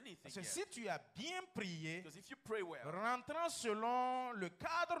said anything Parce que yet. si tu as bien prié, Because if you pray well, rentrant selon le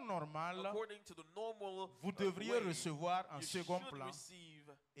cadre normal, according to the normal vous devriez way, recevoir en you second should plan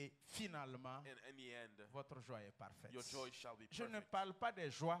receive, et finalement, and in the end, votre joie est parfaite. your joy shall be Je ne perfect. parle pas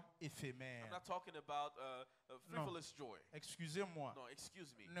des joies I'm éphémères. not talking about frivolous joy. Excusez-moi. No,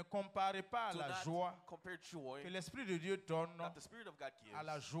 excuse me. Ne comparez pas à Do la not joie compare joy que l'Esprit de Dieu donne that the Spirit of God gives à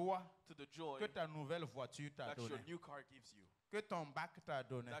la joie to the joy que ta nouvelle voiture t'a that your donnée, new car gives you, que ton bac t'a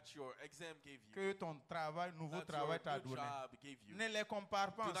donné, that your exam gave you, que ton nouveau that travail your t'a new donné. job gave you. Ne les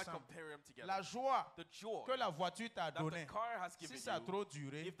compare pas Do not ensemble. compare them together. La joie The joy que la voiture t'a that the donnée, car has si given ça a you, trop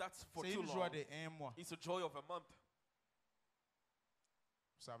duré, if that's for c'est too une joie long, de 1 mois. it's a joy of a month.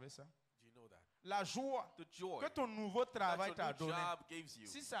 Vous savez ça? Do you know that? La joie The joy que ton nouveau that travail your t'a new donné, job gives you,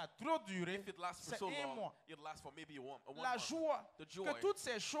 si ça a trop duré, if it lasts for c'est so 1 long, mois. it lasts for maybe one La month. joie The joy que toutes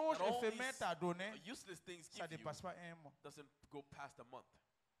ces choses that all éphémères these t'a donné, useless things ça ne give you dépasse pas 1 mois. doesn't go past a month.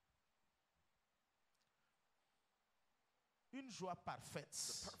 Une joie The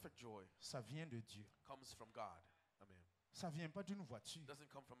parfaite, perfect joy ça vient de Dieu. comes from God. Amen. Ça ne vient pas d'une voiture. It doesn't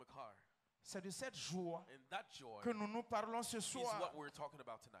come from a car. C'est de cette joie And that joy que nous parlons ce is soir. what we're talking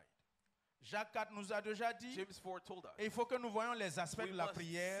about tonight. Jacques 4 nous a déjà dit, James 4 told us et il faut que nous voyions les aspects we de la must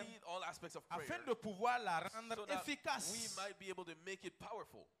prière see all aspects of prayer afin de pouvoir la rendre so that we efficace. might be able to make it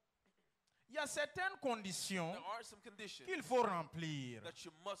powerful. Il y a certaines conditions There are some conditions qu'il faut remplir. that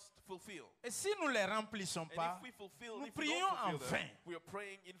you must fulfill. Et si nous ne les remplissons And pas, if we fulfill, nous if we prions don't en fulfill vain. them, we are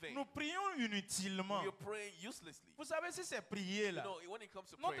praying in vain. nous prions inutilement. We are praying uselessly. Vous savez, si c'est prier You là, know, when it comes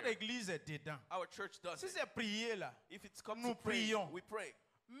to notre prayer, église est dedans. our church does Si it. c'est prier là, If it's come nous to praying, prions. we pray.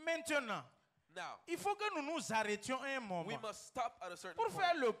 Maintenant, Now, il faut que nous nous arrêtions un we moment must stop at a certain pour point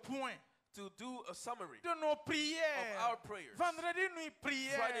faire le point to do a summary de nos of prières. our prayers. Vendredi nuit Friday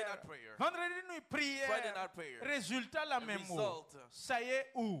prière. night prayer. Vendredi nuit Friday prière. night prayer. Résultat la The même mot. result. Ça y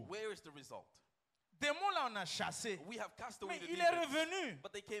est où? Where is the result? Démon là on a chassé. We have cast away Mais the il est demons, revenu.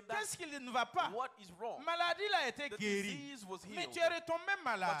 but they came back. Qu'est-ce qu'il ne va pas? What is wrong? Maladie là a été The guérie. disease was Mais healed, tu es retombé but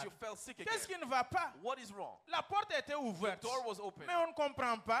malade. you fell sick again. Qu'est-ce qui ne va pas? What is wrong? La porte était The ouverte. door was open, Mais on ne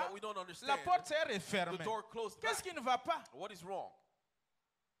comprend pas. but we don't La understand. porte s'est The refermée. door closed Qu'est-ce back. qui ne va pas? What is wrong?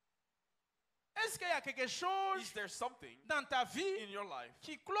 Est-ce qu'il y a quelque chose Is there something dans ta in vie your life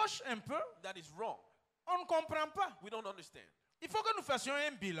qui cloche un peu? that is wrong? On ne comprend pas. We don't understand. Il faut que nous fassions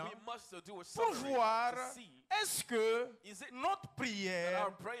un bilan We must do a pour summary voir to see est-ce que is it notre that prière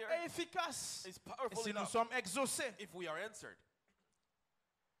our prayer est efficace is et powerful si nous enough sommes exaucés. if we are answered.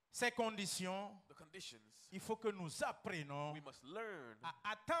 Ces conditions, The conditions, il faut que nous apprenons we must learn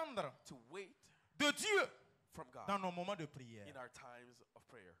à attendre to wait de Dieu from God dans nos moments de prière. in our times of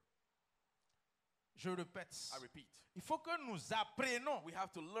prayer. Je répète, I repeat, il faut que nous apprenons we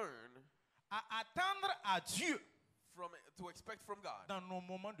have to learn à attendre à Dieu to expect from God dans nos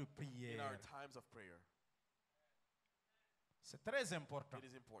moments de in prière. our times of prayer. C'est très important. It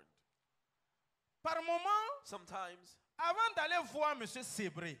is important. Par moment, Sometimes, avant d'aller voir M.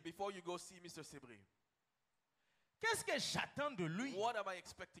 Sébré, before you go see Mr. Sebré, qu'est-ce que j'attends de lui? what am I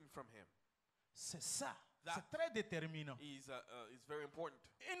expecting from him? C'est ça. That C'est très déterminant. is very important.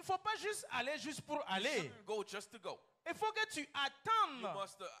 Une ne faut pas juste aller juste pour You aller. shouldn't go just to go. Il faut que tu You attendes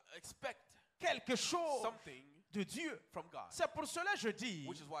must expect quelque chose something de Dieu. from God. C'est pour cela que je dis,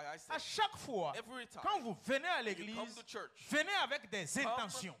 Which is why I say, à chaque fois, every time quand vous venez à you l'église, come to church, venez avec des come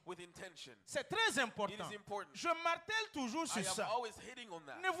intentions. with intention. C'est très It important. is important. Je martèle toujours I sur am ça. always hitting on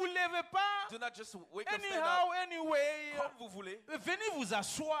that. Ne vous levez pas, Do not just wake up, stand anyhow, up, anyway. comme vous voulez, Venez vous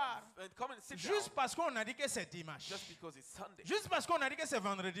asseoir. and come and sit Juste down parce qu'on a dit que c'est dimanche. just because it's Sunday. Juste parce qu'on a dit que c'est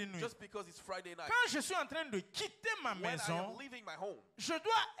vendredi nuit. Just because it's Friday night. Quand je suis en train de quitter ma When I maison, am leaving my home, je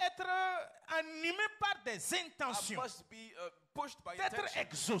dois être animé par des I intentions must be pushed by d'être intention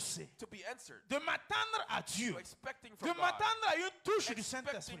exaucé, to be answered, de m'attendre à Dieu, to expecting de from God, m'attendre à une touche du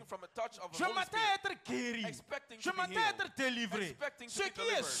Saint-Esprit. expecting from a touch of the Je Holy m'attends à Spirit, être guéri. expecting Je to be m'attends à healed, être délivré. expecting to Ce be qui est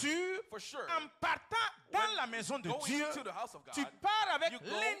delivered. sûr, For sure, en partant dans when la maison de going Dieu, to the house of God, tu pars avec you go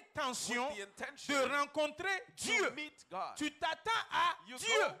l'intention with the intention de rencontrer Dieu. to meet God. Tu t'attends à You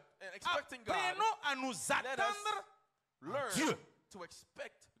Dieu. go and expecting God. Apprenons à nous attendre. Learn Dieu. to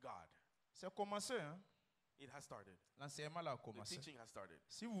expect God. C'est commencé, hein? It has started. L'enseignement là a The commencé. teaching has started.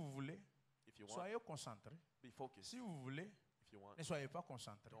 Si vous voulez, If you want, soyez concentrés. be focused. Si vous voulez, If you want, ne soyez pas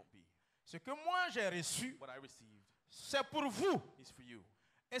concentrés. don't be. Ce que moi j'ai reçu, What I received c'est pour vous. is for you.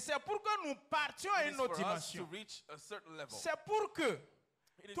 Et c'est pour que nous partions à It is une for autre us to dimension. reach a certain level. C'est pour que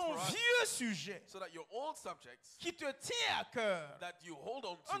It is ton for us vieux sujet so that your old subjects qui te tient à cœur, that you hold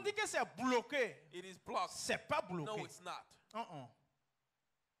on on dit to, que c'est bloqué. it is blocked. C'est pas No, bloqué. it's not.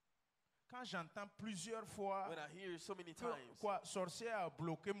 Quand j'entends plusieurs fois When I hear so many que times quoi, sorcier a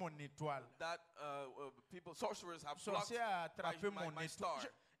bloqué mon étoile, that people, sorcerers have blocked sorcier a attrapé my mon star,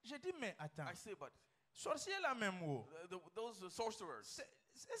 étoile. Je dis mais attends, I say, but sorcier là même où? those sorcerers,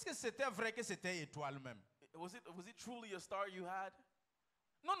 Est-ce que c'était vrai que c'était étoile même? was it truly a star you had?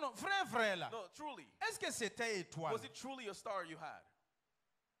 Non, non, vrai là. No, truly. Est-ce que c'était étoile? Was it truly a star you had?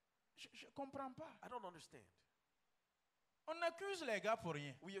 Je comprends pas. I don't understand. On accuse les gars pour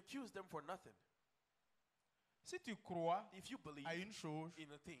rien. We accuse them for nothing. Si tu crois If you believe à une chose,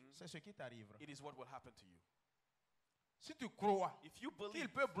 in a thing, c'est ce qui t'arrivera. it is what will happen to you. Si tu crois If you qu'il believe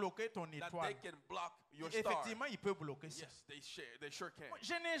peut bloquer ton that they étoile, can block your star, effectivement, il peut bloquer ça. yes, they sure can. Moi,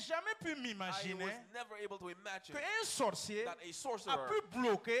 je n'ai jamais pu I was m'imaginer never able to imagine qu'un sorcier that a a sorcerer pu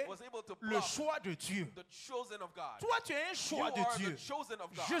bloquer was able to le block choix de Dieu. the chosen of God. Toi, tu es un You choix de are Dieu. the chosen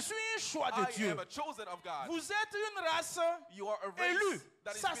of God. Je suis un choix de I Dieu. am a chosen of God. Vous êtes une race You are a race élue,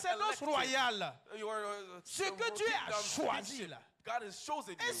 that is been sacerdoce elected. royal. You are Ce que Dieu a choisi là, God has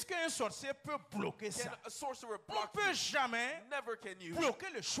chosen you. est-ce qu'un sorcier peut bloquer Can ça? a sorcerer On block ne peut you? jamais Never can you bloquer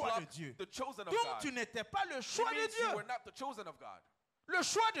le choix de block Dieu. the chosen of Donc God. tu n'étais pas le It choix de means you Dieu. were not the chosen of God. Le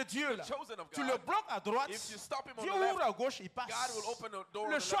choix de Dieu là, chosen of tu God. le bloques à droite, If you stop him on Dieu the left, ouvre à gauche, il passe. God will open a door on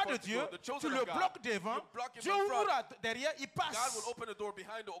Le the choix left de for it to Dieu, go. The tu chosen le of God, bloques devant, you block him Dieu in front. ouvre derrière, il God passe. will open the door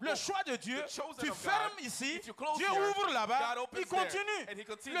behind the Le choix de Dieu, The chosen tu of fermes God, ici, if you close Dieu here, ouvre là-bas, God opens il continue. there, and he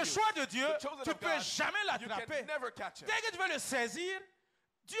continues. Le choix de Dieu, The chosen tu of peux God, jamais you l'attraper. can never catch him. Dès que tu veux le saisir,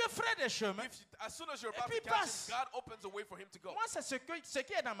 Dieu ferait des chemins. As soon as you're Et about puis to catch passe. him, God opens a way for him to go. Moi, c'est ce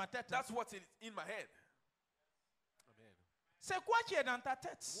qui est dans ma tête. That's what's in my head. Amen. C'est quoi qui est dans ta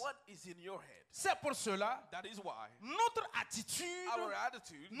tête? What is in your head? C'est pour cela, That is why notre attitude, our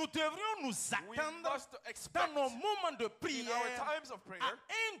attitude, nous devrions nous we attendre must dans expect nos moments de in our prière times of prayer à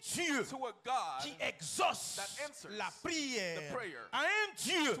un Dieu to a God, qui exauce that answers la prière, the prayer, à un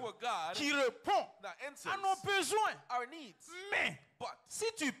Dieu to a God qui répond that answers à nos besoins. our needs. Mais But si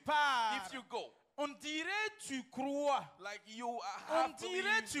tu pars, if you go on dirait tu crois, like you on have dirait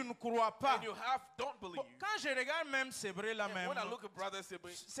believed tu ne crois pas. and you don't believe, Bon, quand je regarde même Sébré là and même, when I look at Brother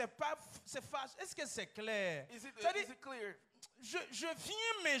Sibri, c'est pas, c'est facile. Est-ce que c'est clair? is C'est-à-dire, it clear? je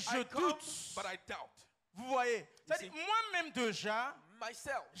viens mais je I come, doute. but I doubt. Vous voyez? C'est-à-dire, moi-même déjà,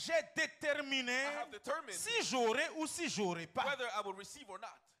 Myself, j'ai déterminé I have determined si j'aurai ou si j'aurai pas. whether I will receive or not.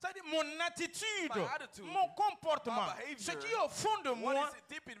 C'est-à-dire mon attitude, My attitude, mon comportement, my behavior, ce qui est au fond de What moi, is it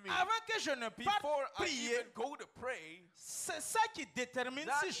deep in me? avant que je ne parte Before I prier, even go to pray, c'est ça qui détermine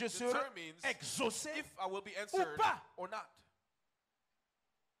that si je serai determines exaucé. if I will be answered pas. or not.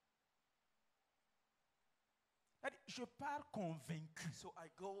 C'est-à-dire, je pars convaincu. So I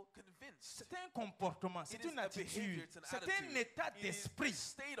go convinced. C'est un comportement, c'est It is une a behavior, attitude, it's an c'est un attitude. état It is a d'esprit.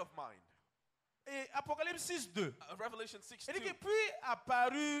 state of mind. Et Apocalypse 6.2. Revelation 6:2. Il dit que puis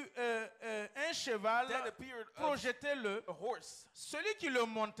apparut un cheval, Then appeared projetez-le. a horse. Celui qui le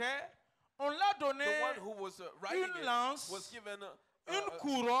montait, on l'a donné The one who was riding une it lance, was given une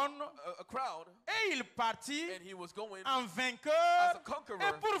couronne, a crown, et il partit and he was going en as vainqueur a conqueror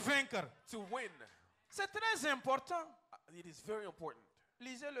et pour vaincre. to win. C'est très important. It is very important.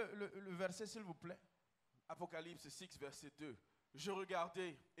 Lisez le verset, s'il vous plaît. Apocalypse 6, verset 2. Je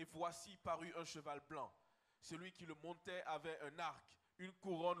regardai, et voici parut un cheval blanc. Celui qui le montait avait un arc. Une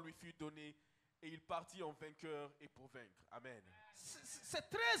couronne lui fut donnée, et il partit en vainqueur et pour vaincre. Amen. C'est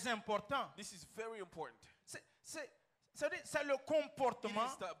très important. This is very important. C'est le comportement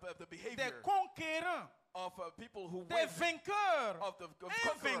It is the des behavior conquérants, of people who des win, vainqueurs. of Un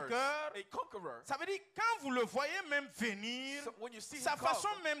conquerors. vainqueur, A conqueror. ça veut dire quand vous le voyez même venir, So when you see sa him come, façon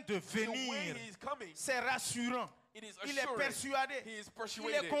même de the way venir, he is coming, c'est rassurant. it is Il est assuring. persuadé. He is Il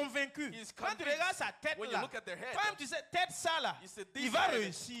persuaded. est convaincu. He is Quand tu convinced. regardes sa tête When you là, look at their head, quand même tu sais, tête ça là, you say, this il va head,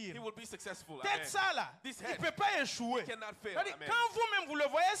 réussir. he will be successful. Tête Amen. ça là, This il ne head, peut pas échouer. he cannot fail. C'est-à-dire, Amen. quand vous-même vous le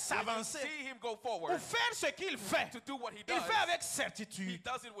voyez When you s'avancer see him go pour forward, faire ce qu'il fait, to do what he il does, fait avec he certitude,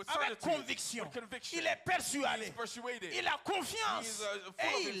 does it with avec certitude, conviction. with conviction. Il est He persuadé. is persuaded. Il a confiance He is, full et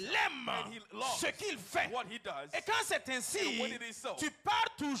of il himself, aime and he loves ce qu'il fait. what he does. Et quand c'est And ainsi, when it is so, tu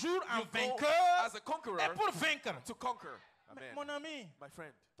pars toujours en you go vainqueur as a conqueror et pour vaincre. to conquer. Mais Amen. mon ami, My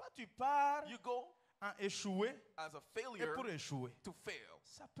friend, toi tu pars you go en échouer as a et failure pour échouer. to fail.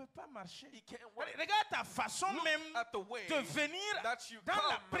 Ça ne peut pas marcher. He can't work. Regarde ta façon Look même at the way de venir that you dans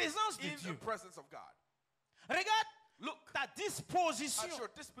la come présence de in Dieu. the presence of God. Regarde Look ta at disposition, your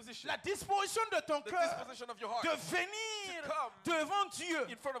disposition, la disposition de ton the cœur disposition of your heart de venir to come devant Dieu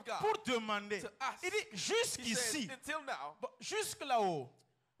in front of God. pour demander. To ask. Il dit He says, jusqu'ici, until now, bon, jusque là-haut.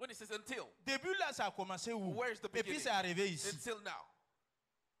 when he says until, Début là, ça a commencé où? where's the Et puis beginning? c'est arrivé ici. Until now.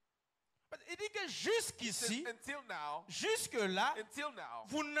 Il dit que He jusqu'ici, says, until now, jusque-là, until now,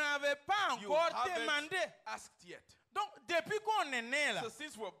 vous n'avez pas you encore haven't demandé. asked yet. Donc, depuis qu'on est né là, So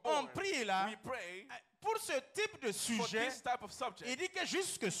since we're on born, prie là, we pray pour ce type de for sujet, this type of subject. il dit que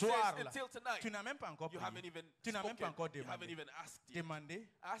jusque He says, soir là, until tonight, tu n'as même pas encore you prié. haven't even Tu n'as même pas spoken, encore you haven't demandé. even asked yet. Demandez,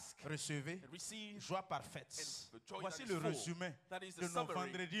 Ask recevez, and receive joie parfaite. and the joy Voici that le is full. résumé That is the de nos summary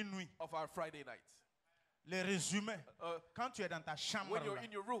vendredis nuit. of our Friday night. Le résumé. Quand tu es dans ta chambre, When you're là,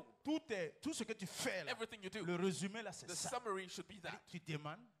 in your room, tout ce que tu fais, là, everything you do, le résumé là, c'est the ça. summary should be that. Tu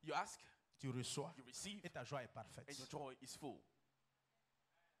demandes, You ask, tu reçois, you receive, et ta joie est parfaite. and your joy is full.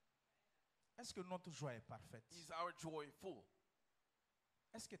 Est-ce que notre joie est parfaite? Is our joy full?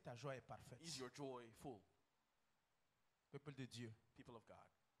 Est-ce que ta joie est parfaite? Is your joy full? Peuple de Dieu, People of God,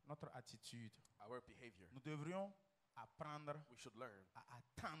 notre attitude, our behavior, nous devrions apprendre we should learn à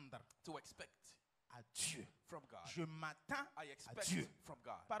attendre to expect à Dieu. from God. Je m'attends I à expect Dieu. from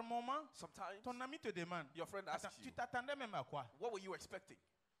God. Par moment, Sometimes ton ami te demande, your friend attends, asks tu you, t'attendais même à quoi? what were you expecting?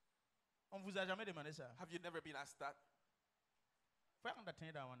 On ne vous a jamais demandé ça. Have you never been asked that? Frère, on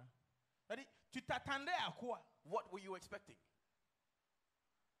t'attendait à Wana. C'est-à-dire, tu t'attendais à quoi? What were you expecting?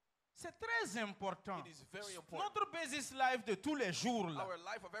 C'est très important. It is very important. Notre business life de tous les jours, là, Our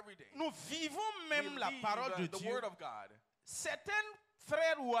life of every day. nous vivons même We la live, parole de the Dieu. word of God. Certains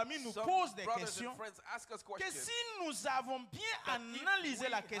frères ou amis nous Some posent des brothers questions and friends ask us que questions. si nous avons bien that if analysé we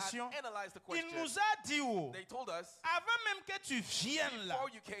la had question, analyzed the il question, nous a dit, oh, they told us, avant même que tu viennes là, Before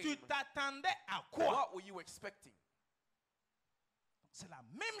you came, tu t'attendais à quoi? what were you expecting? C'est la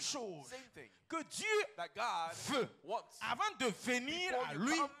même chose Same thing. que Dieu That God veut wants. avant de venir Before à you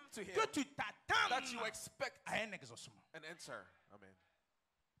lui, come to him, que tu t'attendes That you expect à un exaucement. an answer. Amen.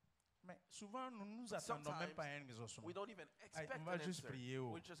 Mais souvent, nous ne nous attendons même pas à un exaucement. We don't even expect on va an juste answer. prier.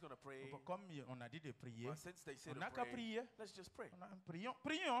 Oh. We're just going to pray. Comme on a dit de prier, Well, since they said on to n'a qu'à pray, prier. let's just pray. Prions.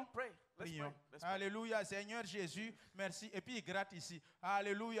 Prions. Pray. Let's Prions. pray. Let's pray. Alléluia, Seigneur Jésus, merci. Et puis il gratte ici.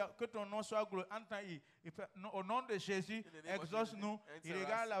 Alléluia, que ton nom soit glorifié. Au nom de Jésus, In the name of exauce-nous. Jesus, Il answer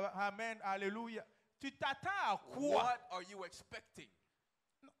regarde us. là-bas. Amen. Alléluia. Tu t'attends à quoi? What are you expecting?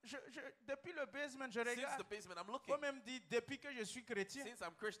 Non, depuis le basement, je Since regarde. the basement, I'm Faut looking. même dire depuis que je suis chrétien. Since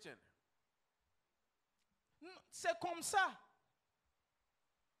I'm Christian, Non, c'est comme ça.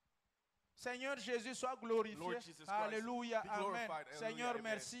 Seigneur Jésus, sois glorifié. Lord Jesus Christ, Alléluia. be Amen. glorified. Hallelujah, Seigneur, amen.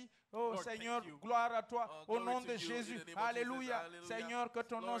 merci. Oh Lord, Seigneur, thank you. gloire à toi. Au glory nom to de you, Jésus. in the name of Jesus. Alléluia. Hallelujah. Seigneur, que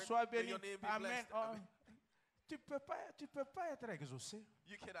ton nom Lord, soit may béni. your name be Amen. blessed. Oh, Amen. tu peux pas être exaucé.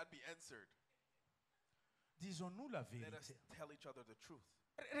 you cannot be answered. Disons-nous la Let us vérité. tell each other the truth.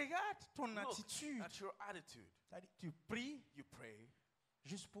 Regarde ton Look attitude. at your attitude. C'est-à-dire, tu pries You pray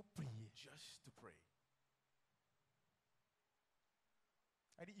juste pour prier. just to pray.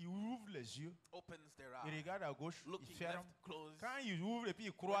 C'est-à-dire, il ouvre les yeux, Opens their il eyes. regarde à gauche, il Looking ferme. left, close. Quand il ouvre et puis il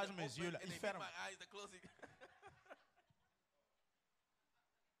When croise they mes open yeux là, and il they meet ferme. my eyes, they're closing.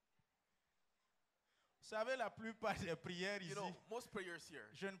 Vous savez, la plupart des prières You ici, know, most prayers here,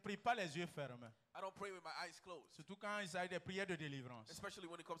 je ne prie pas les yeux fermés. I don't pray with my eyes closed. Surtout quand il s'agit des prières de délivrance. Especially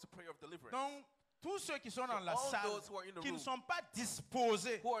when it comes to prayer of deliverance. Donc, tous ceux qui sont So dans la all salle, those who are in the qui ne room, sont pas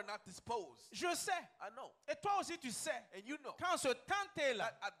disposés, who are not disposed, je sais, I know. et toi aussi tu sais, And you know quand ce temps est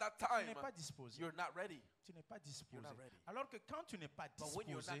là, that at that tu time, n'es pas disposé. you're not ready. Tu n'es pas disposé. not ready. Alors que quand tu n'es pas But when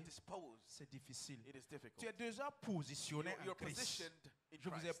you're not disposé, disposed, c'est difficile. it is difficult. Tu es déjà positionné You're en Christ. positioned in Je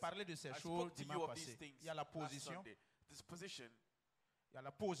vous ai Christ. parlé de ces I choses spoke to you dimanche of these passé. things Il y a la last position, Sunday. This position, il y a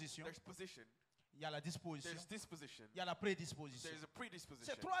la position, there's position, il y a la disposition, there's disposition, il y a la prédisposition. there's a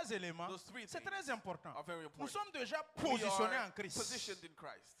predisposition. Ces trois éléments, Those three c'est things très important. are very Nous important. sommes déjà We positionnés are en Christ. positioned in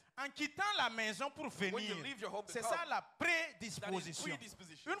Christ. En quittant la maison pour When you venir, leave your home to c'est come, ça la that is prédisposition.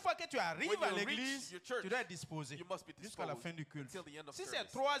 predisposition. Une fois que tu arrives When à you reach l'église, your church, tu dois être disposé you must be jusqu'à la disposed fin du culte. until the end of Si ces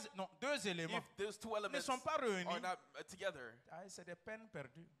service. deux éléments If those two ne elements sont pas are réunis, not together, c'est des peines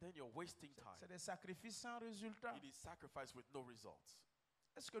perdues. then you're wasting time. C'est des sacrifices sans résultat. It is sacrifice with no results.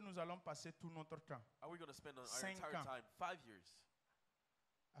 Est-ce que nous allons passer tout notre temps Are we going to spend our 5 entire ans. time, 5 years,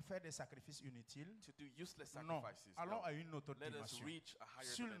 à faire des sacrifices inutiles? to do useless Non. sacrifices? Allons No. à une autre Let us dimension. reach a higher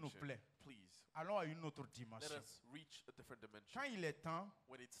S'il nous dimension. plaît. Please. Allons à une autre Let dimension. us reach a different dimension. Quand il est temps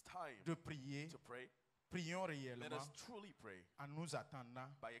When it's time de prier, to pray, prions let réellement us truly pray en nous attendant.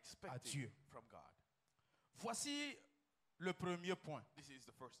 by expecting Dieu. from God. Voici le premier point. This is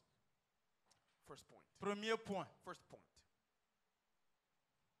the first point. Premier point. First point.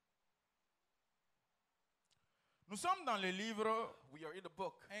 Nous sommes dans le livre, We are in the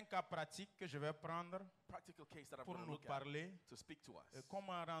book, un cas pratique que je vais prendre practical case that I'm pour going to nous look at parler to speak to us. de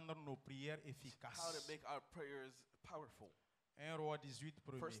comment rendre nos prières How to efficaces. make our prayers powerful. 1 Roi 18,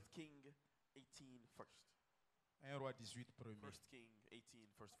 premier. First King 18 first. 1 Roi 18, premier. First King 18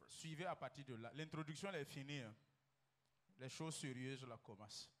 first verse. Suivez à partir de là. L'introduction elle est finie. Hein. Les choses sérieuses là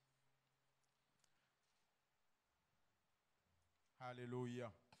commencent.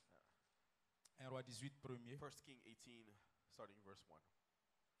 Alléluia. 1 Roi 18, premier. First King 18 starting verse 1.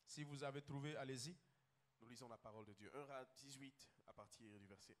 Si vous avez trouvé, allez-y. Nous lisons la parole de Dieu. 1 Roi 18 à partir du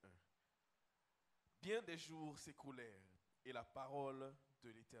verset 1. Bien des jours s'écoulèrent et la parole de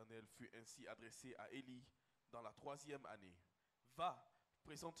l'Éternel fut ainsi adressée à Élie dans la 3e année. Va,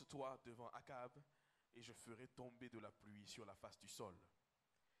 présente-toi devant Akab et je ferai tomber de la pluie sur la face du sol.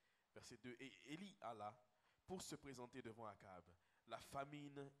 Verset 2. Et Élie alla pour se présenter devant Akab. La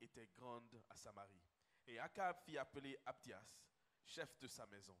famine était grande à Samarie. Et Akab fit appeler Abdias, chef de sa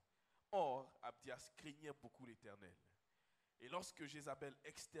maison. Or, Abdias craignait beaucoup l'Éternel. Et lorsque Jézabel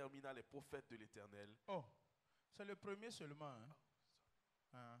extermina les prophètes de l'Éternel, Oh, c'est le premier seulement.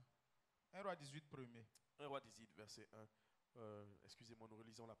 Hein? 1 Roi 18, premier. 1 Roi 18, verset 1. Excusez-moi, nous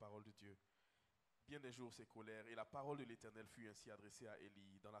relisons la parole de Dieu. Bien des jours s'écoulèrent et la parole de l'Éternel fut ainsi adressée à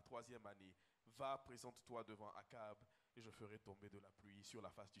Élie dans la 3e année. Va, présente-toi devant Akab et je ferai tomber de la pluie sur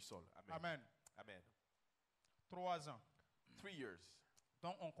la face du sol. Amen. Amen. Amen. 3 ans. 3 years.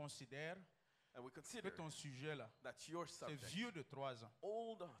 Donc on considère And we que consider ton sujet là, that your c'est subject, vieux de 3 ans.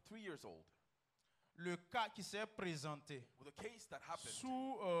 old, 3 years old, Le cas qui s'est présenté with a case that happened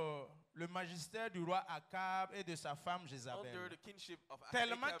sous le magistère du roi Akab et de sa femme under Jézabel. the kinship of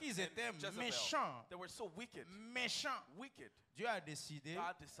Tellement Ahab qu'ils and étaient Jezebel. méchants, They were so wicked, Dieu a décidé, God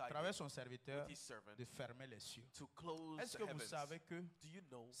à decided travers son serviteur, with his servant de fermer les cieux. to close Est-ce the que vous heavens. savez que Do you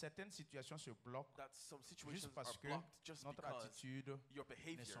know certaines situations se bloquent that some situations juste parce are que blocked just notre because attitude your ne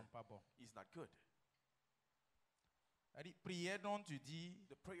behavior sont pas bonnes? is not good? C'est-à-dire, prière dont tu dis,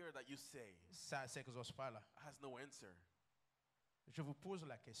 The prayer that you say ça ne s'exauce pas là. has no answer. Je vous pose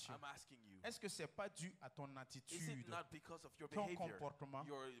la question. I'm asking you, Est-ce que ce n'est pas dû à ton is it attitude, not because of your ton behavior, comportement,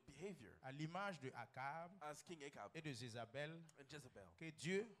 your behavior à l'image de Akab as King Ahab et de Jézabel, and Jezebel? que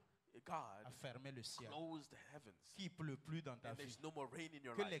Dieu God a fermé le ciel, closed the heavens qu'il ne pleut plus dans ta and vie, there's no more rain in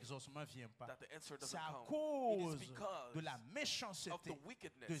your que life, l'exaucement ne vient pas? that the answer C'est doesn't à come. It cause is because de la of the méchanceté de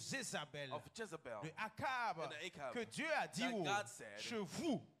wickedness Jézabel, of Jezebel de Akab, and Ahab que Dieu a dit, that oh, God said, chez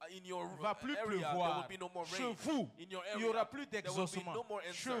vous, in your il ne va plus area there pleuvoir. will be no more Chez rain. vous, In your il n'y area aura plus there will be d'exaucement. no more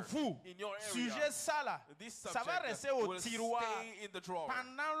Chez answer. vous, In your sujet area, ça là, this ça va subject rester au will tiroir stay in the drawer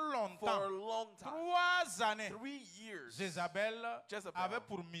pendant for a longtemps. long time. 3 années. 3 years. Jézabel Jezebel, avait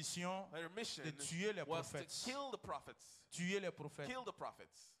pour mission her mission de tuer les was to prophètes. kill the prophets. Tuer les prophètes. Kill the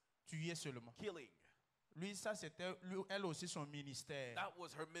prophets. Tuer seulement. Killing. Lui, ça c'était elle aussi son ministère. That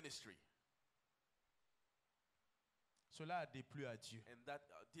was her ministry. Cela a déplu à Dieu. And that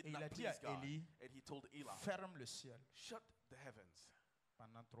did Et il not a dit à please God. Élie, And he told Eli, ferme le ciel shut the heavens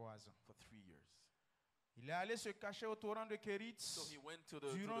pendant 3 ans. for 3 years. Il est allé se cacher au torrent de Kérit So he went to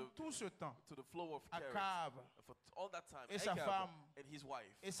the, durant tout ce temps. to the flow of Kerit. Akab For all that time, et sa Ahab femme and his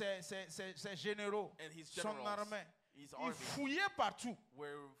wife et ses généraux, and his son generals, armée, his ils army fouillaient partout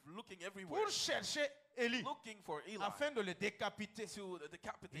were looking everywhere pour chercher Élie looking for Eli afin de le décapiter. to Il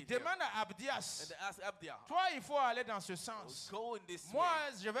decapitate him. demande à And Abdias, they asked Abdiah, toi, il faut aller dans ce sens. go in this Moi,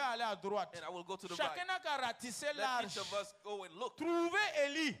 way, je vais aller à droite. and I will go to the Chacun right. n'a qu'à ratisser Let l'arche. each of us go and look. Trouvez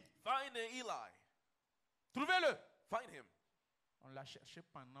Élie. Find Eli. Trouvez-le. Find him. On l'a cherché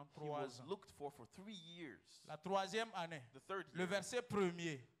pendant He 3 was ans. looked for 3 years. La 3e année. The third Le year, verset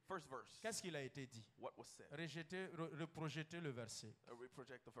 1er. first verse. Qu'est-ce qu'il a été dit? What was said? Reprojetez le verset. We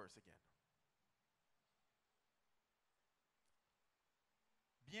project the verse again.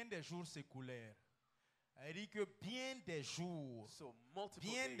 Bien des jours s'écoulèrent. Il dit que bien des jours, So multiple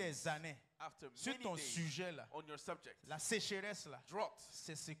bien days des années, after sur many ton days sujet là, on your subject, la sécheresse là, drought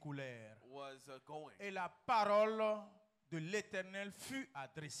s'écoulèrent. was going. Et la parole de l'Éternel fut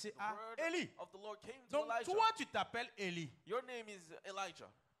adressée The à word Élie. of the Lord came to Donc Elijah. toi, tu t'appelles Élie. Your name is Elijah.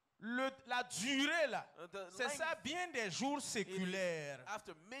 La durée là, The c'est length ça, bien des jours it is s'écoulèrent.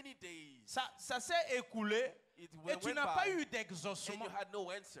 after many days, Ça s'est écoulé it et tu went n'as pas by, eu and d'exaucement. you had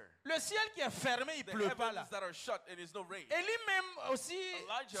no answer. Le ciel qui est fermé, il The ne pleut pas là. heavens that are shut and there's no rain. Élie même aussi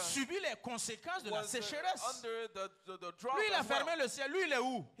Elijah subit les conséquences de la Was sécheresse. under the drought Lui, il a as well. fermé le ciel. Lui, il est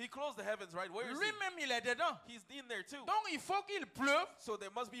où? He closed the heavens, right? Where is he? Lui-même, il est dedans. He's in there too. Donc, il faut qu'il pleuve So there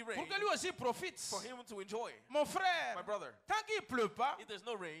must be rain pour que lui aussi profite. for him to enjoy. Mon frère, My brother, tant qu'il ne pleut pas, if there's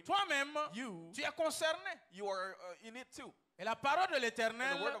no rain, toi-même, you tu es concerné. are in it too. Et la parole de And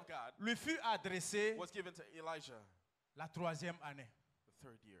l'Éternel the word of God lui fut adressée was given to Elijah la 3e année. the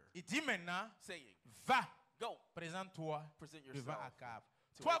third year, Il dit maintenant, saying, va, go, présente-toi present devant yourself. Akab.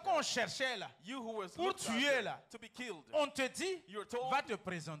 to Toi Ahab. qu'on cherchait là, You who was pour looked tuer after là, to be killed, on te dit, you're told, va te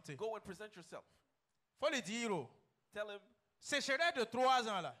présenter. go and present yourself. Faut le dire, oh. Tell him, Sécheresse de 3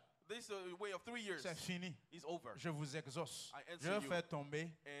 ans là, this way of 3 years c'est fini. is over. Je vous exauce. I answer Je vais you. faire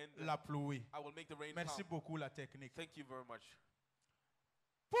tomber And la pluie. I will make the rain Merci come. beaucoup la technique. Thank you very much.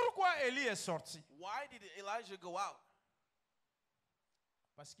 Pourquoi Élie est sorti? Why did Elijah go out?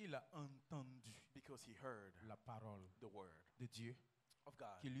 Parce qu'il a entendu Because he heard la parole the word de Dieu of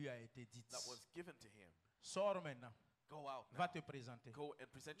God qui lui a été dite. that was given to him. Sors maintenant. Go out now. Va te présenter. Go and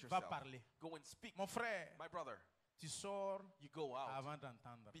present Va yourself. parler. Go and speak. Mon frère, My brother, tu sors you go out avant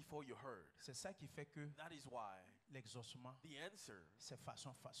d'entendre. before you heard. C'est ça qui fait que That is why l'exaucement, the answer c'est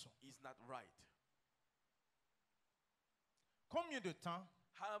façon. is not right. Combien de temps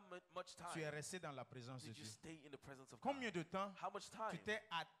How much tu es time resté dans la présence de did you Dieu? stay in the presence of God? Combien de temps How much tu time? t'es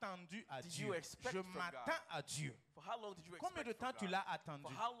attendu à Did Dieu? you expect Je from m'attends God? à Dieu. For how long did you Combien de expect temps from tu God? l'as attendu?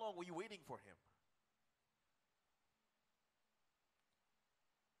 For how long were you waiting for him?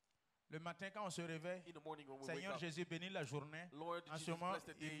 Le matin, quand on se réveille, In the morning when we Seigneur wake up, Jésus bénit la journée. Lord En ce Jesus moment, bless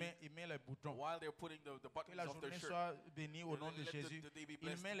the day. il met les boutons. While they're putting the Que buttons la off their journée shirt, soit bénie au and nom let de the Jésus. day be Il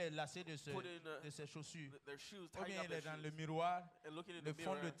blessed. met les lacets de Put in ses chaussures. their shoes, Ou tying bien up il est their dans le shoes, miroir, and looking in le the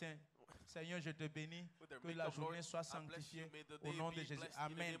fond de mirror teint. Seigneur, je te bénis. with their Que la makeup, Lord. journée soit I bless you. sanctifiée May the au day nom be de Jésus. blessed in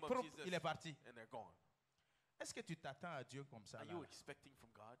the Amen. name of Prop, Jesus. il est parti. And they're gone. Est-ce que tu t'attends à Dieu comme ça? Are là, you là? expecting from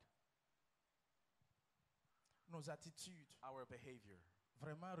God? Nos attitudes, Our behavior.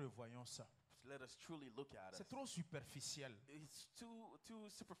 vraiment revoyons ça. Let us truly look at C'est it. trop superficiel. It's too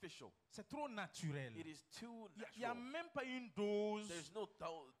superficial. C'est trop naturel. It is too Il n'y a natural. même pas une dose There's no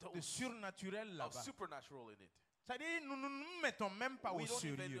de dose surnaturel of là-bas. supernatural in it. C'est-à-dire, nous ne nous mettons même pas au We don't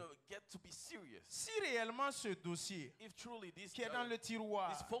even sérieux. get to be serious. Si réellement ce dossier If truly this qui est dans le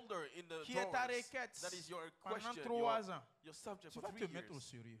tiroir, this folder in the qui est ta drawers, requête that is your pendant question, 3 ans, your subject tu for vas 3 te mettre au years,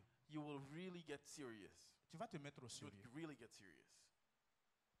 sérieux. you will really get serious. Tu vas te mettre au You would sérieux. really get serious.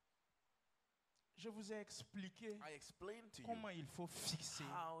 Je vous ai expliqué I explained to you comment il faut fixer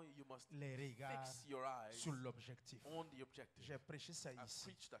how you must les regards fix your eyes sur l'objectif. on the objective. J'ai prêché ça I've ici,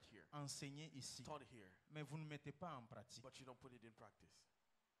 preached that here, enseigné ici, taught here, mais vous ne mettez pas en pratique. but you don't put it in practice.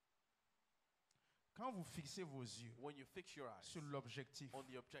 Quand vous fixez vos yeux When you fix your eyes sur l'objectif, on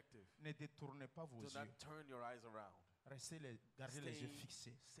the objective, ne détournez pas vos do not yeux. turn your eyes around. Gardez les yeux Stay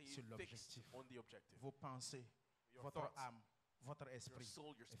fixés Stay sur fixed l'objectif. on the objective. Vos pensées, Your votre thoughts, âme, votre your esprit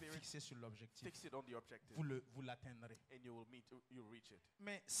soul, your est spirit, fixé sur l'objectif. fix it on the objective, Vous l'atteindrez. and you will reach it.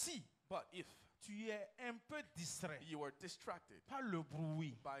 Mais si But if tu es un peu distrait you are distracted par le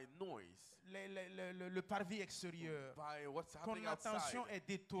bruit, by noise, le parvis extérieur, by what's ton happening attention outside, est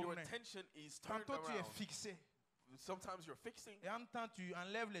your détournée. attention is turned Tantôt tu es around. fixé. Sometimes you're fixing, Et en temps tu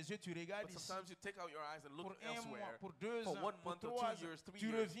enlèves les yeux, tu regardes but ici. sometimes you take out your eyes and Pour look 1 mois, elsewhere. pour 2 For ans, 1 pour month or 3 2 ans. years, 3 Tu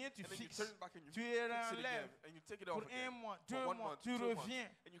years, reviens, tu and then you fixes. turn back and you Tu fix it again, enlèves. and you take it Pour off 1 again. mois, For 2 1 mois, month, tu 2 months, reviens.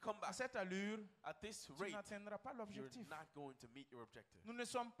 and you come À back. cette allure, At this tu rate, n'atteindras pas you're l'objectif. not going to meet your objective. Nous ne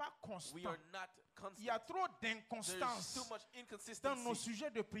sommes pas We constants. are not Il y a constant. trop There's d'inconstance too much dans nos inconsistency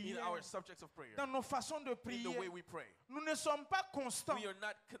sujets de in prière, our subjects of prayer, dans nos façons de in the way prier. we pray. Nous ne sommes pas constants. We are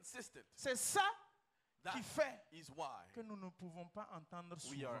not consistent. C'est ça That qui fait is why que nous ne pouvons pas entendre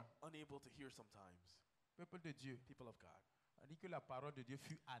we are souvent. unable to hear sometimes. Peuple de Dieu, People of God. a dit que la parole de Dieu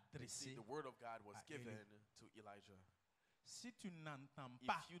fut They say adressée. the word of God was à given Élie. to Elijah. Si tu n'entends If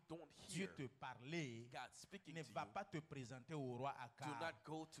pas you don't Dieu hear te parler, God speaking ne to va you, pas te présenter au roi do Akab. not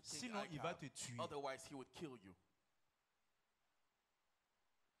go to King Sinon, il va Ahab. te tuer. Otherwise, he would kill you.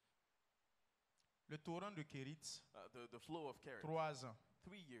 Le torrent de Kérit, The flow of Kerith. 3 ans.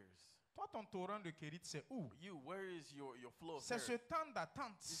 3 years. Toi, ton torrent de Kérit, c'est où? You, where is your flow of C'est ce Kerith? temps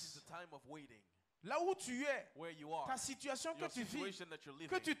d'attente. This is the time of waiting. Là où tu es, Where you are. ta situation que Your tu vis, situation that you're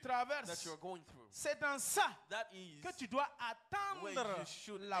que living. tu That traverses, you're going through. c'est dans ça That is que tu dois where attendre you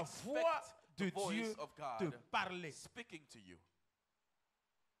should la expect voix de the voice Dieu of te God parler. speaking to you.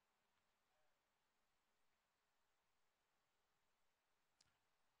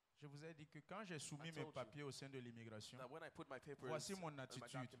 Je vous ai dit que quand j'ai soumis I mes told you papiers au sein de l'immigration, That when I put my papers voici mon and my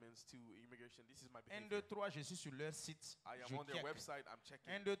attitude. documents to immigration, this is my 1, behavior. 2, 3, je suis sur leur site. I am Je on their check. website, I'm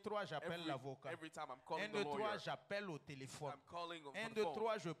checking. 1, 2, 3, j'appelle l'avocat. Every time I'm 1, calling the 2, 3, lawyer. j'appelle au téléphone. I'm calling on 1, the 2, phone.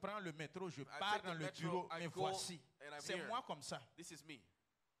 3, je prends le métro, je pars take the dans le metro, bureau, I mais go, voici. and I'm C'est here. moi comme ça. This is me.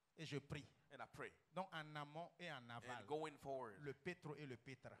 Et je prie. And I pray. Donc en amont et en aval. And going forward. Le pétro et le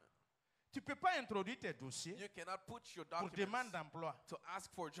pétra. Tu ne peux pas introduire tes dossiers You cannot put your pour documents demande d'emploi. to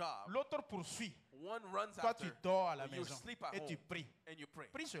ask for a job. L'autre poursuit. One runs Toi, after. tu dors à la but you maison sleep at et tu home pries. and you pray.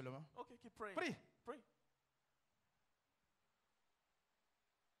 Prie seulement. Okay, keep praying. Prie. Pray.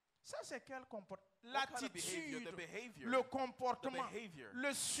 Ça, c'est quel comportement? What kind of behavior? L'attitude, The behavior. le The comportement, behavior.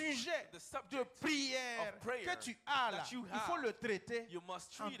 le sujet The de subject prière of prayer que tu as là, that you il faut have. le traiter You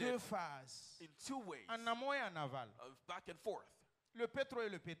must en treat 2 it phases. in 2 ways. En amont et en aval. Back and forth. Le pétro et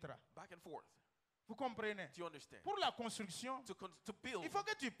le pétra. Back and forth. Vous comprenez? Do you understand? Pour la construction, To build, il faut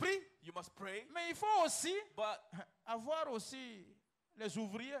que tu pries, you must pray, mais il faut aussi but avoir aussi les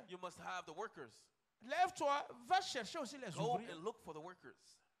ouvriers. you must have the workers. Lève-toi, va chercher aussi les Go ouvriers. and look for the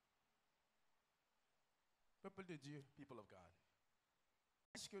workers. Peuple de Dieu, People of God.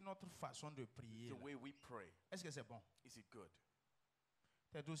 est-ce que notre façon de prier, The là, way we pray, est-ce que c'est bon? is it good?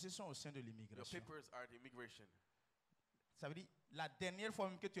 Tes dossiers sont au sein de Your l'immigration. papers are the immigration. Ça veut dire, la dernière fois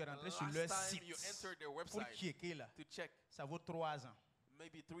même que tu es rentré sur Last leur time site you entered their pour website checker là, to check, ça vaut 3 ans.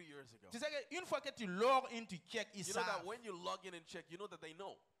 maybe 3 years ago. Tu sais qu'une fois que tu log in, tu check, ils You know that savent. when you log in and check, you know that they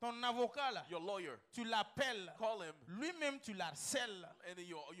know. Ton avocat là, Your lawyer, tu l'appelles, call him, lui-même tu l'harcèles. and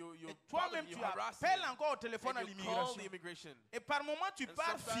you Et toi-même you tu harass appelles him, encore au téléphone à and you call l'immigration. the immigration. Et par moment tu And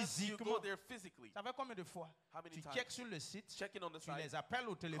pars sometimes you physiquement. go there physically. Ça fait combien de fois? How many Tu times? checkes sur le site, Checking on the tu site, les appelles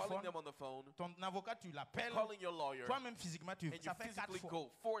au calling téléphone, them on the phone, ton avocat tu l'appelles, calling your lawyer, toi-même physiquement tu and you ça fait 4 physically fois.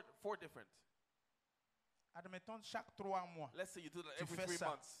 go. Four different. Admettons chaque 3 mois. Let's say you do that Tu every fais 3 ça.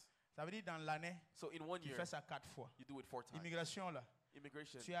 months. Ça veut dire dans l'année, So in 1 tu year, fais ça 4 fois. you do it 4 times. Immigration là,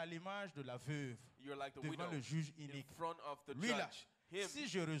 Immigration, tu es à l'image de la veuve you're like the devant widow le juge in unique. front of the Lui là, judge. Him, si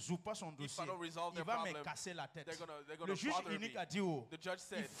je ne résous pas son if dossier, I don't resolve il their va me problem, casser la tête. they're Le gonna juge bother unique me. a dit, oh, The judge il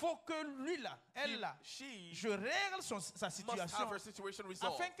said, faut que lui là, elle là, she je règle sa must have situation her situation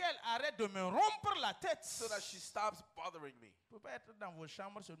resolved afin qu'elle arrête de me rompre la tête. so that she stops bothering me. Vous ne pouvez pas être dans vos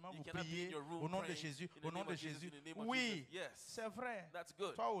chambres seulement, You vous cannot be in priez your room au nom de praying Jésus, in the au nom name de of Jesus, Jésus. in the name of Oui, Jesus. Yes, c'est vrai. that's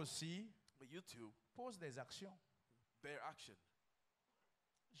good. Toi aussi, But you too, pose des actions. bear action.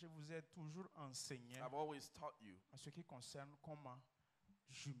 Je vous ai toujours enseigné I've always taught you en ce qui concerne comment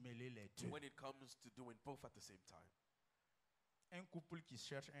jumeler les deux. when it comes to doing both at the same time. Un couple qui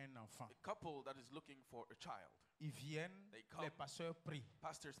cherche un enfant, A couple that is looking for a child, ils viennent, They come. les pasteurs prient.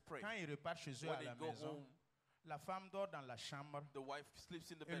 pastors pray. Quand ils repartent chez eux When à they la go maison, home, la femme dort dans la chambre the wife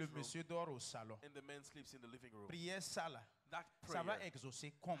sleeps in the et le bedroom monsieur dort au salon. and the man sleeps in the living room. Prière ça là, That ça va prayer,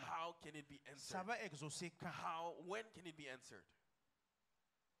 exaucer comment? how can it be Ça answered? va exaucer quand? When can it be answered?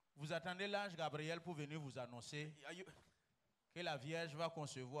 Vous attendez l'ange Gabriel pour venir vous annoncer Are you, que la Vierge va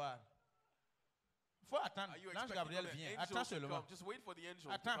concevoir. Il faut attendre. are you L'ange expecting Gabriel for the vient. angel Attends to seulement. come? Just wait for the angel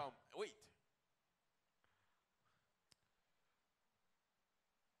to Attends. come. Wait.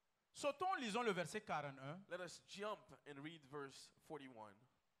 Sautons, lisons le verset 41. Let us jump and read verse 41.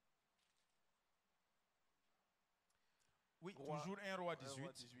 Oui, Roi- toujours 1 roi 1 18.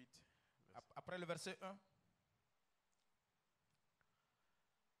 Roi 18. Après le verset 1.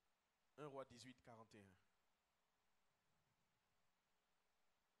 1 Roi 18, 41.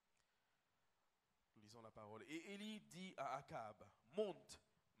 Lisons la parole. Et Élie dit à Akab, monte,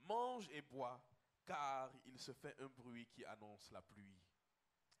 mange et bois, car il se fait un bruit qui annonce la pluie.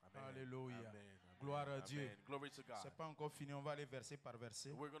 Amen. Alléluia. Amen. Amen. Gloire à Amen. Dieu. Glory to God. C'est pas encore fini, on va aller verset par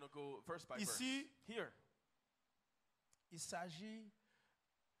verset. We're going to go verse by Ici, verse. Here, il s'agit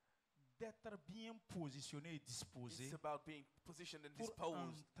d'être bien positionné et disposé it's about being positioned and pour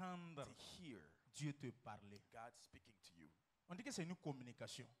disposed entendre to hear Dieu te parler. God speaking to you. On dit que c'est une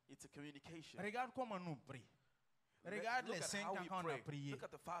communication. It's a communication. Regarde comment nous prions. Regarde Look les at 5 how ans we qu'on a pray. prié. Look at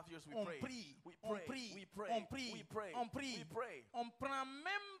the 5 years we On prayed. prie, We on pray, prie, we pray, on prie, we pray, on prie. we pray. On prend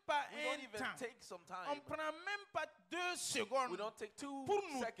même pas We don't un even temps. take some On time. prend même pas 2 We secondes don't take 2 pour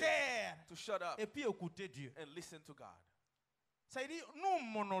nous seconds taire to shut up et puis écouter Dieu. and listen to God. Ça veut dire, nous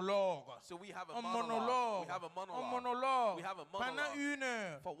monologue. So we have a On monologue. monologue. We have a On monologue. monologue. We have a Pendant monologue 1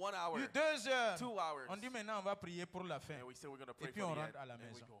 heure. for 1 hour, 2 heures. 2 hours. On dit maintenant on va prier pour la fin. And we say we're going to pray Et puis for on the rentre end, à la and we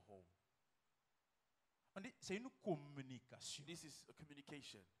maison. go home. On dit c'est une communication. This is a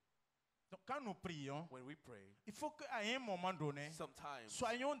communication. Donc quand nous prions, When we pray, il faut qu'à un moment donné, sometimes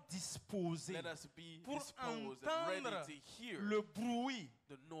soyons disposés let us be pour disposed and ready entendre to hear le bruit.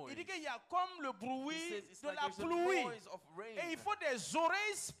 the noise. Il dit qu'il y a comme le He bruit says it's de like la there's a pluie. noise of rain. Et il faut des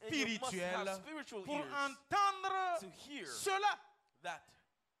oreilles And you must spirituelles have spiritual pour ears entendre to hear cela. that.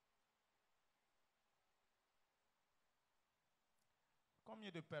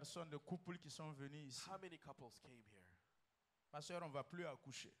 Combien de personnes, de couples qui sont venus ici? How many couples came here? Pasteur, on ne va plus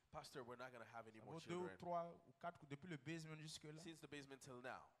accoucher. Pastor, we're not going to have any more 2 ou children. 3 ou 4, depuis le basement jusque-là. Since the basement till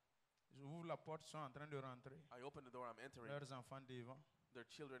now, Je ouvre la porte, ils sont en train de rentrer. I open the door, I'm entering, Leurs enfants devant. their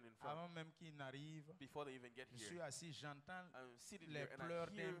children in front. Avant même qu'ils n'arrivent, Before they even get je suis here, assis, j'entends I'm seated les here and I pleurs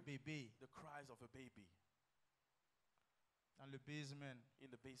d'un hear bébé the cries of a baby dans le basement. in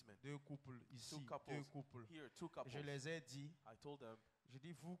the basement. 2 couples ici, 2 couples 2 couples. here, 2 couples. Je les ai dit, I told them, je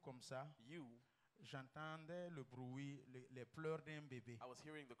dis vous comme ça, you, j'entendais le bruit, les pleurs d'un bébé. I was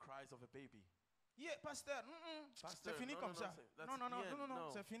hearing the cries of a baby. Yeah, pasteur, Pastor, c'est fini no, comme no, ça. that's Non, non, non, the non, end. non,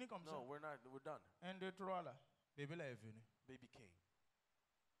 No. c'est fini comme ça. No, we're done. 1, 2, 3 là. Bébé là est venu. Baby came.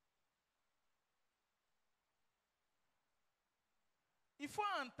 Il faut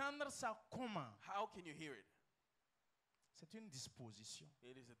entendre ça comment? How can you hear it? C'est une disposition.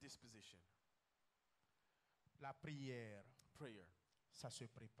 It is a disposition. La prière, Prayer ça se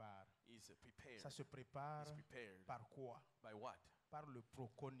prépare. is prepared. Ça se prépare It's prepared par quoi? by what? Par le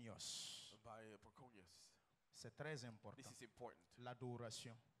proconios. By Proconius. C'est très important. This is important.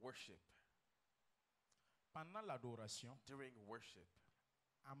 L'adoration. Worship. Pendant l'adoration, During worship,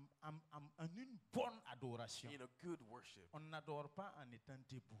 en une bonne adoration, in a good worship, on n'adore pas en étant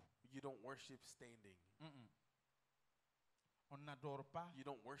debout. you don't worship standing. On n'adore pas You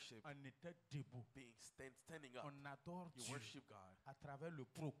don't worship en étant debout. being standing up. On adore You Dieu worship God à travers le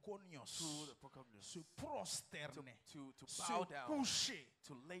proconios. through the Proconius. Se prosterner, To bow se down, coucher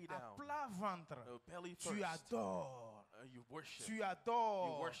to lay à down, plat ventre. belly Tu first. adores. You worship. Tu You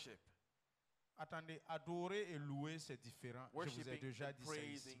adores. worship. Attendez, adorer et louer, c'est différent. Je vous ai Worshiping déjà and dit ça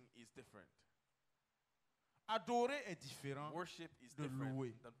ici. praising is different. Adorer est différent Worship is de different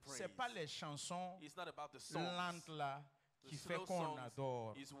louer. than praise. C'est pas les chansons It's not about the songs. lentes là The qui fait slow qu'on songs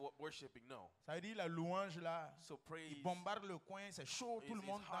adore. is worshiping. No. Ça veut dire la louange là, So praise il bombarde le coin, c'est chaud, tout le is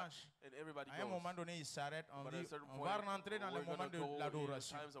monde hot danse. and everybody À un moment goes. donné, ils s'arrêtent, on But at a dit, certain on point, va rentrer dans le we're moment gonna de go in the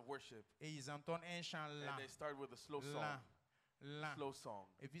l'adoration. times of worship. Et ils entendent un chant And lent, they start with a slow lent, song. lent. Slow song.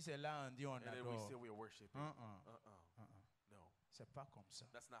 Et puis c'est là on dit on And then we adore. say we are worshiping. No. C'est pas comme ça.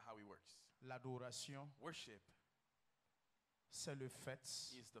 That's not how it works. L'adoration, Worship c'est le fait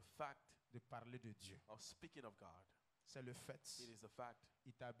is the fact de parler de Dieu. of speaking of God. C'est le fait. It is the fact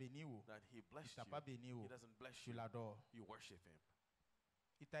Il t'a béni ou that He il blessed t'a pas béni you. ou He doesn't bless tu you. l'adores. You worship Him.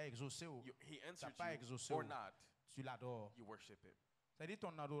 Il t'a exaucé ou He answered pas you exaucé or ou not. tu l'adores. You worship Him. C'est-à-dire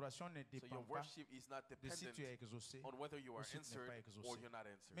ton adoration ne So dépend your pas worship is not de si dependent tu es exaucé on whether you ou are si tu n'es answered pas or exaucé. you're not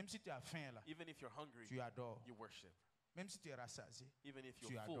answered. Même si tu as faim là, Even if you're hungry, tu adores. you worship. Même si tu es rassasié, Even if tu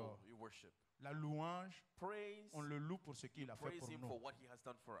you're full, adores. you worship. La louange, Praise, on le loue pour ce qu'il a fait praise pour Him for nous. what He has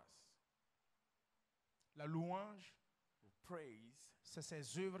done for us. La louange, Praise, c'est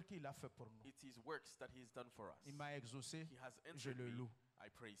ses œuvres qu'il a fait pour nous. it's His works that He's done for us. Il m'a exaucé, He has je answered le me. loue. I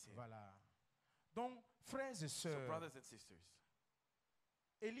praise Him. Voilà. Donc, frères et So sœurs, brothers and sisters,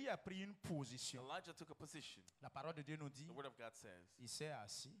 Élie a pris une position. Elijah took a position. La parole de Dieu nous dit, The Word of God says, il s'est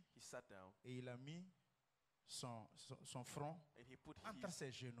assis he sat down et il a mis son front and he put entre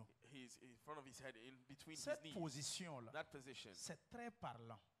ses genoux. his in front of his head, in between his Cette knees. position-là, That position c'est très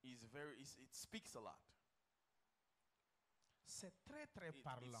parlant. it speaks a lot. C'est très, très It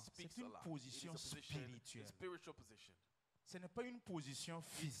parlant. speaks C'est a une lot. It is position a position, a spirituelle. spiritual position. Ce n'est pas une position It's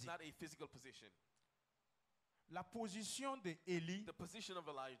physique. not a physical position. La position d'Élie The position of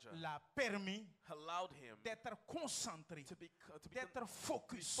Elijah l'a permis allowed him d'être concentré, to d'être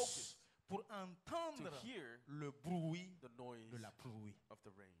focus focused, pour to entendre hear le bruit the noise de la pluie. of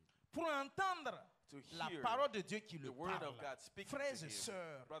the rain, Pour entendre to la hear parole de Dieu qui the le word of parle. God speaking Frères to et him.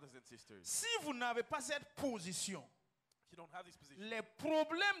 sœurs, Brothers and sisters, si vous n'avez pas cette position, you don't have these positions, les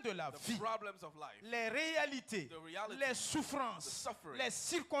problèmes de la the vie, problems of life, les réalités, the reality, les the souffrances, suffering, les the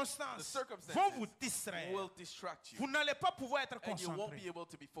circonstances circumstances vont vous distraire. will distract you. Vous n'allez pas pouvoir être And you won't concentré. be able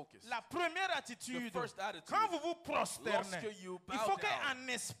to be focused. La première attitude, The first attitude, quand vous vous prosternez, lorsque you bow il faut down, qu'en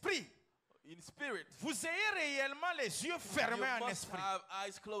esprit, in spirit, vous ayez réellement les yeux fermés you en must esprit. have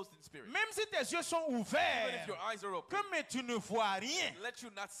eyes closed in spirit. Même si tes yeux sont Even ouverts, if your eyes are open, que mais tu ne vois rien, let you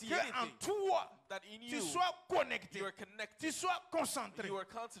not see que en anything, toi, that in tu you, sois connecté, you are tu connected, sois concentré you are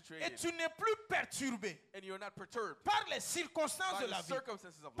et concentrated, tu n'es plus perturbé and you are not perturbed par les circonstances by de the la vie,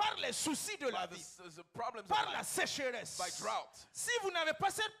 circumstances of par life, les soucis de la by vie, the problems of par la life, sécheresse. by drought. Si vous n'avez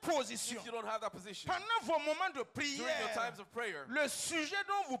pas cette position, If you don't have that position, pendant vos moments de during your prière, times of prayer, le sujet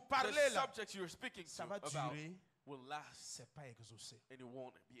dont vous the parlez là, subject you're speaking ça to va about durer, will last c'est pas exaucé. and it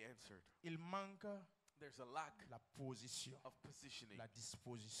won't be answered. Il manque There's a lack la position, of positioning la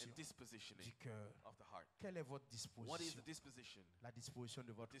disposition and dispositioning du cœur. of the heart. Quelle est votre What is disposition? the disposition? La disposition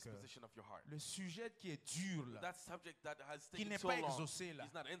de votre cœur. Disposition of your heart. Le sujet qui est dur là, That subject that has qui taken n'est so pas long exaucé là.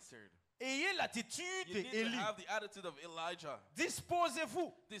 is not answered. Ayez l'attitude You need to d'Élie. have the attitude of Elijah.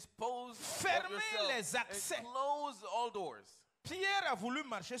 Disposez-vous. Dispose of Fermez yourself les accès. and close all doors. Pierre a voulu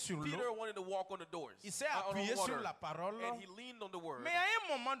marcher sur Peter l'eau. wanted to walk on the doors. Il s'est on appuyé sur water, la parole. and he leaned on the word. Mais à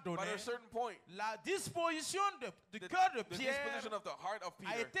un moment But donné, at a certain point, la disposition du the, cœur de the Pierre disposition of the heart of a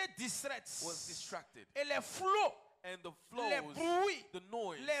Peter été distraite. was distracted. Et les flots, And the les flows, bruits, the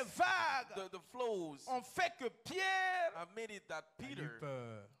noise, les vagues the flows ont fait que Pierre have made it that a eu Peter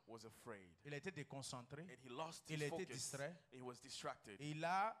peur. was afraid. Il a été déconcentré. And he lost Il his a été focus. distrait. He was distracted. Et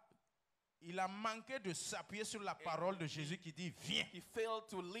il a manqué de s'appuyer sur la parole de Jésus qui dit viens. He failed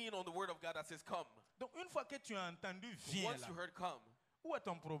to lean on the word of God that says come. Donc une fois que tu as entendu viens Once là, you heard come, où est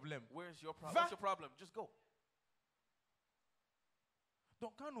ton problème? where's your problem? Va. What's your problem? Just go.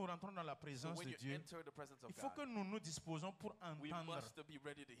 Donc quand nous rentrons dans la So présence when de you Dieu, enter the presence of il faut que God, nous nous disposons pour we entendre. must be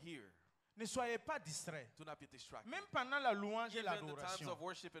ready to hear. Ne soyez pas distraits. Do not be distracted. Même pendant la louange et Even the times l'adoration, of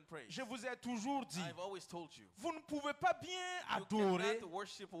worship and praise, je vous ai toujours dit, I've always told you, vous ne pouvez pas bien you adorer cannot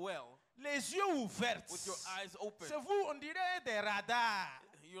worship well les yeux ouverts. with your eyes open. C'est vous, on dirait des radars.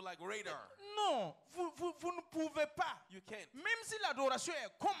 You're like radar. Non, vous ne pouvez pas. You can't. Même si l'adoration est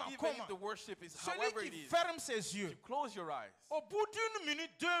comment, Even if the worship is celui however it qui is, ferme ses yeux, you close your eyes. au bout d'une minute,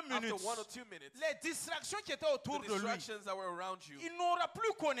 2 After minutes, 1 or 2 minutes, les distractions qui étaient the autour de lui, distractions that were around you, il n'aura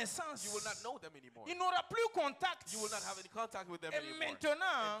plus connaissance. you will not know them anymore. Il n'aura plus contact. You will not have any contact with them Et anymore.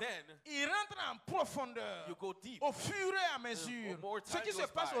 maintenant, And then il rentre en profondeur. you go deep. Au fur et à mesure, more ce time qui se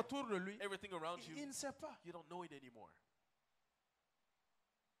goes passe by, autour de lui, Everything around il you, ne sait pas. you don't know it anymore.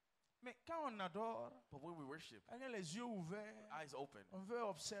 Mais quand on adore, But when we worship, avec les yeux ouverts, eyes open, on veut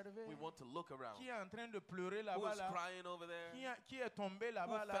observer we want to look around. qui est en train de pleurer Who là-bas, is là, crying over there? qui est tombé Who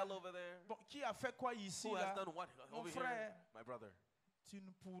là-bas, là, fell over there? bon, qui a fait quoi ici, Who has là. done what Mon over frère, here? My brother, tu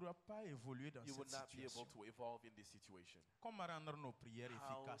ne pourras pas évoluer dans you will cette not be able situation. to evolve in this situation. Comment rendre nos prières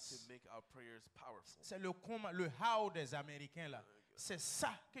How to efficaces? make our prayers powerful. C'est le how des Américains, là. C'est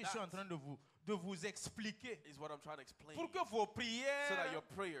ça que je suis en train de vous expliquer. Is what I'm trying to explain. Pour que vos So that prières your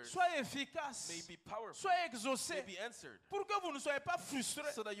prayers soient efficaces, may be powerful, soient may exaucées, be answered, pour que vous ne soyez pas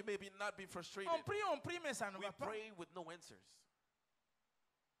frustrés. so that you may be not be frustrated. On prie, mais ça ne We va pas. pray with no answers.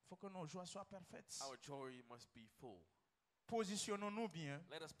 Il faut que nos joies soient parfaites. Our joy must be full. Positionnons-nous bien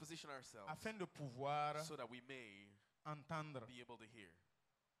Let us position ourselves afin de pouvoir so that we may entendre. be able to hear.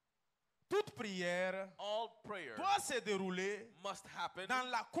 Toute prière All prayer doit se dérouler must happen dans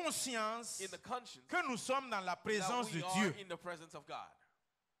la conscience in the conscience que nous sommes dans la that présence we de are Dieu. in the presence of God.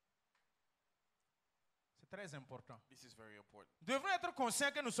 C'est très important. This is very important. Nous devons être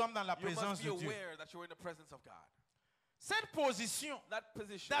conscients que nous sommes dans la You présence must be de Dieu. aware that you're in the presence of God. Cette position That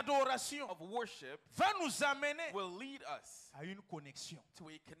position d'adoration of worship va nous amener will lead us à une connexion to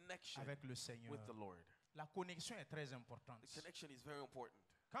a connection avec le Seigneur. with the Lord. La connexion est très importante. The connection is very important.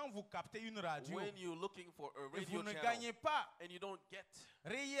 Quand vous captez une radio When you're looking for a et radio vous ne channel gagnez pas and you don't get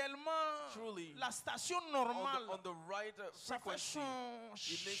réellement truly la station on normale, the right ça fait frequency, son...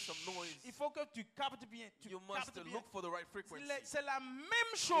 it makes some noise. Il faut que tu captes bien. Tu You must captes bien. look for the right frequency. C'est la même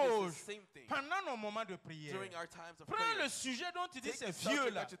It is chose the same thing pendant nos moments de prière. during our times of Prends prayer. le sujet dont tu dis Take c'est the vieux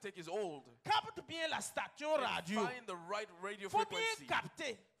subject là. that you take is old. Capte bien la station And radio. find the right radio Il faut bien frequency.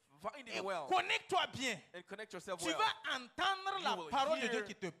 capter. Find Et it well connecte-toi bien. and connect yourself Tu well. vas entendre You la will parole de hear Dieu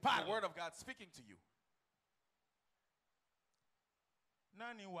qui te the parle. word of God speaking to you.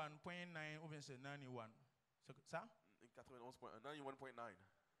 91.9 ou bien c'est 91. C'est ça? 91.9.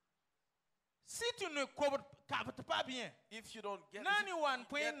 Si tu ne captes pas bien, If you don't get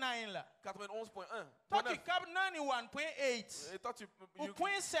 91.9 là, 91.1, toi tu captes 91.8 I thought ou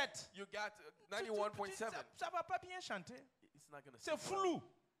point 7, you got ça 91.7. ne va pas bien chanter. It's not gonna C'est sing well. flou.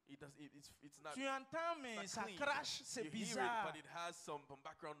 It's not, Tu entends, mais not ça clean. crache, c'est You hear bizarre. it, but it has some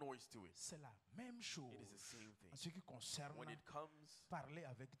background noise to it. C'est la même It is the chose same thing. en ce qui concerne When it comes parler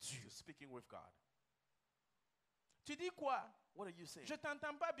avec Dieu. to speaking with God, Tu dis quoi? what are you saying? Je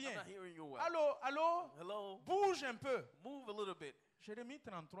t'entends pas I'm bien. not hearing you well. Allô, allô? Hello? Bouge un peu. Move a little bit. Jérémie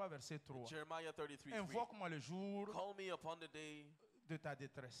 33, verset 3. Jeremiah 33:3. Invoque-moi le jour Call me upon the day de ta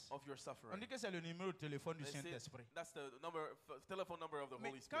détresse. of your On suffering. dit que c'est le numéro de téléphone du They say Saint-Esprit. that's the telephone number of the Mais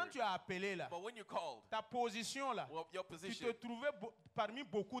Holy quand Spirit. tu as appelé là, But when you called, ta position là, well, your tu te position, trouvais parmi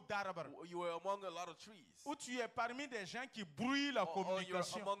beaucoup d'arbres. you were among a lot of trees. Ou tu es parmi des gens qui brouillent la Or you're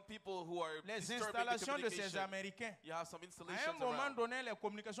communication. among people who are Les disturbing the installations de ces communication. Américains. You have some À un installations moment around. donné, les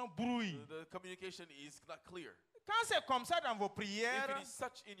communications brouillent. The communication is not clear. Quand c'est comme ça dans vos If prières, it is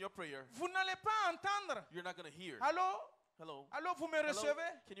such in your prayer, vous n'allez pas entendre. you're not going to hear. Allô? Hello? Allô, vous me Hello?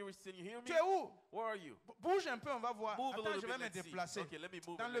 recevez? Can you hear me? Tu es où? Where are you? Bouge un peu, on va voir. Move a Attends, little je vais bit, me let's see. déplacer. Okay, let me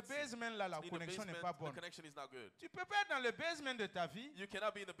move Dans and le let's see. basement, là, la In the connexion n'est basement, pas the bonne. connection is not good. Tu peux pas être dans le basement de ta vie You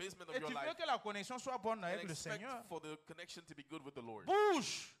cannot be in the basement of et your tu veux life que la connexion soit bonne and avec le expect Seigneur. for the connection to be good with the Lord.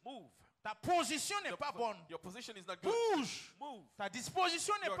 Bouge. Move. Ta position n'est Your- pas bonne. Your position is not good. Bouge. Move. Ta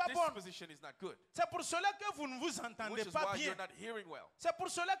disposition n'est Your pas bonne. disposition is not good. C'est pour cela que vous ne vous entendez Which is pas why bien. you're not hearing well. C'est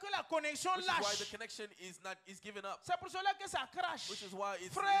pour cela que la connexion Which is why the lâche. connection is given up. C'est pour cela que ça crache. Which is why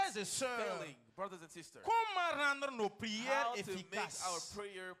it's Frères et sœurs, failing, brothers and sisters. comment rendre nos prières How to make our efficaces?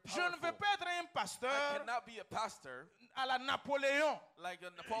 prayer Je ne veux powerful. pas être un I pasteur cannot be a pastor à la Napoléon. like a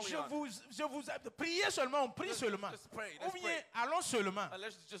Je Napoleon. vous priez seulement, on prie seulement. Just pray, Ou let's bien, pray. allons seulement.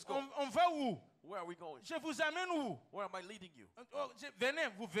 Let's just go. On va où? Where are we going? Je vous amène où? Where am I leading you? Venez,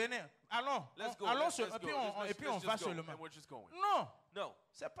 vous venez. Allons. Let's go. Allons Let's seulement. go. Et puis on Let's va just go. seulement. And we're just going. Non, No,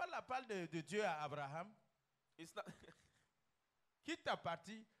 c'est pas la parole de Dieu à Abraham. it's not. Quitte ta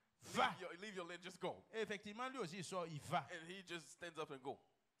partie, va. Leave your lane, just go. Et effectivement, lui aussi, il sort, il va. And he just stands up and go.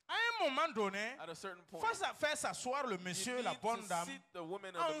 À un moment donné, At a certain point, face à faire s'asseoir le you monsieur, need la bonne to dame, sit the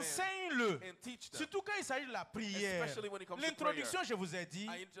woman or the man enseigne-le. and teach them. Surtout quand il s'agit de la prière. Especially when it comes to L'introduction, prayer. je vous ai dit,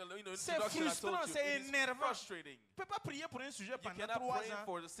 c'est C'est frustrant, c'est énervant. frustrating. Tu ne peux pas prier pour un sujet You pendant cannot 3 pray ans.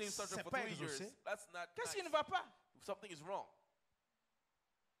 for the same subject C'est for pas 3 years. exaucé. That's not Qu'est-ce qui nice. ne va pas? Something is wrong.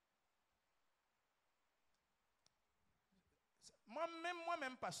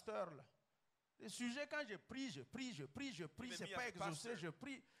 Moi-même, pasteur, là, le sujet, quand je prie, Even c'est me pas as exaucé, pastor, je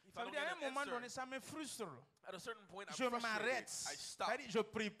prie. if Ça I veut don't dire, à get un an moment answer, donné, ça me frustre. Là. At a certain point, I'm Je frustrated. m'arrête. I stop. C'est-à-dire, je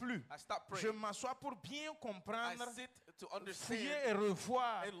prie plus. I stop Je praying. m'assois pour bien I comprendre, sit to fouiller understand et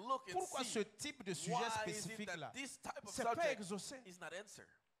revoir and look and pourquoi see ce type de sujet why is it spécifique-là, that this type of c'est pas subject exaucé. is not answered.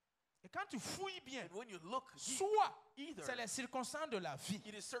 Et quand tu fouilles bien, And when you look, soit either c'est les circonstances de la vie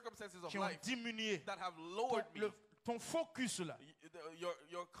it is circumstances of qui ont life diminué that have lowered me. ton focus là. Your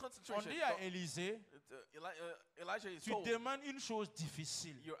On concentration. dit à Élisée, Elijah is tu told, demandes une chose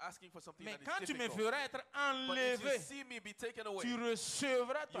difficile. you're asking for something Mais that quand is tu me difficult. feras être But if you enlevé, see me be taken away, tu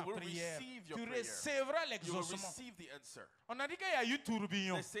recevras ta you will prière. receive your Tu prayer. recevras you will l'exaucement. receive the answer. On a dit qu'il y a eu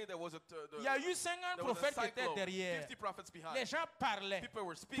tourbillon. They say there was Il y a eu 50 there was a prophètes qui étaient cyclone, derrière. 50 prophets behind. Les gens parlaient. People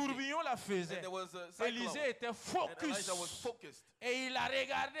were speaking. Tourbillon la And faisait. there was a cyclone. Élisée était And focus. Elijah was focused. Et il a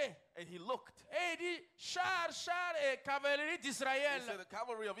regardé. And he looked. Et il dit, char et cavalerie He d'Israël. said, the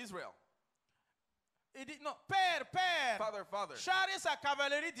cavalry of Israel. Il dit, non, père, Father. char et sa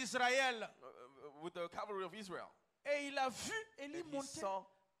cavalerie d'Israël. With the cavalry of Israel. Et il a vu Élie And he monter. saw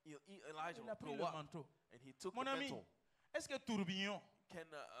Elijah Il a pris go le up. manteau. And he took Mon the ami, mantle. est-ce que tourbillon Can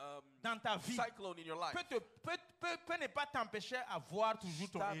dans ta vie cyclone in your life peut ne pas t'empêcher à voir toujours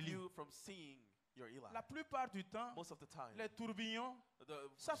ton stop Élie? you from seeing your Eli? La plupart du temps, Most of the time, les tourbillons, the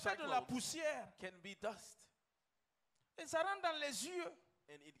ça fait de la cyclones poussière. can be dust. Et ça rentre dans les yeux.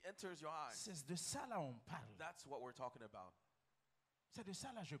 And it enters your eyes. C'est de ça là on parle. That's what we're talking about. C'est de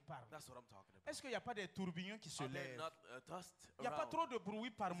ça là je parle. That's what I'm talking about. Est-ce qu'il n'y a pas des tourbillons qui se Are there lèvent? not dust Il n'y a pas around? trop de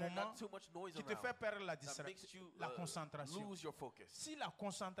bruit par Is there moment not too much noise qui te around fait perdre la, that makes you la concentration. lose your focus? Si la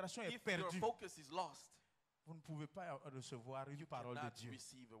concentration est If your perdue, focus is lost, vous ne pouvez pas recevoir une you parole de cannot Dieu.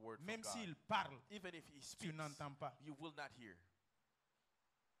 receive a word from Même God. s'il parle, Even if he tu speaks, n'entends pas. you will not hear.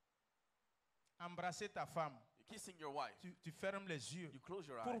 Embrasser ta femme. kissing your wife, tu fermes les yeux. you close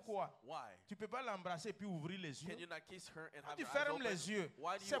your eyes. Pourquoi? Why? Tu ne peux pas l'embrasser puis ouvrir les yeux. Can you not kiss her and Quand have tu your eyes fermes open? les yeux,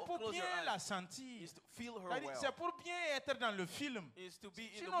 Why do you c'est pour close your bien eyes? la sentir. Is to feel her C'est-à-dire, well. c'est pour bien être dans le film. Is to be in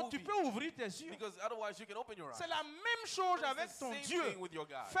the Sinon, tu movie. peux ouvrir tes yeux. Because otherwise you can open your eyes. C'est la même chose It's avec the ton same Dieu. thing with your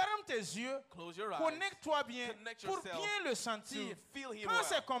God. Ferme tes yeux, Close your eyes. connecte-toi bien Connect pour yourself bien le sentir. to feel him Quand well.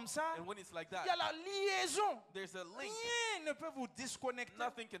 c'est comme ça, And when it's like il y a that, la liaison. there's a link. Rien ne peut vous disconnecter.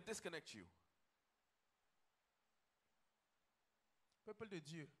 Nothing can disconnect you. Peuple de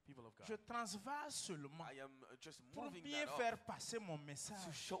Dieu, People of God. je transvase seulement I am just pour moving bien that faire up passer mon to message.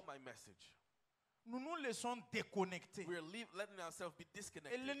 show my message. Nous nous laissons déconnecter. We're letting ourselves be Et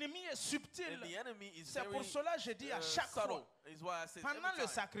disconnected. l'ennemi est And subtil. the enemy is C'est very pour cela que je dis à chaque subtle. fois, Is why I say pendant every le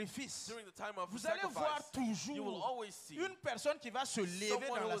time, sacrifice, during the time of vous allez voir sacrifice, you will toujours always see une personne qui va se lever someone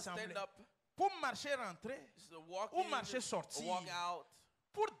dans who will stand l'assemblée up, pour marcher, rentrer, walk ou in, marcher, sortir, walk out,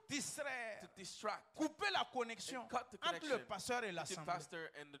 pour distraire, to distract, couper la connexion and cut the entre connection le pasteur et between l'assemblée. pastor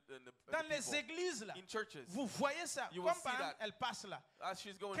and the Dans les people. églises, là, In churches, vous voyez ça, You will comme par see exemple, that. elle passe là. as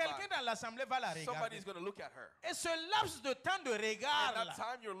she's going Quelqu'un by, dans l'assemblée va la regarder. somebody's going to look at her. Et ce laps de temps de And regard, that là,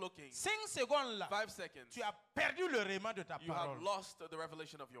 time you're looking, 5 secondes là, 5 seconds, tu as perdu le réman de ta you have parole. lost the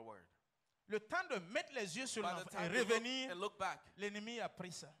revelation of your word. Le temps de mettre les yeux sur By the l'enfant et time you look revenir, and look back, l'ennemi a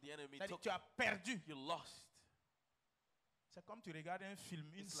pris ça. the enemy C'est-à-dire, took, tu as perdu. you lost. C'est comme tu regardes un film,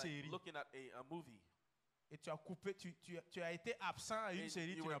 une It's série, like looking at a movie. et tu as coupé, tu as été absent à une And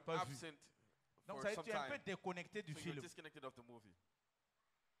série, you tu were n'as pas vu. absent Donc for ça veut dire some que tu es un peu time. déconnecté du So you're film. disconnected of the movie.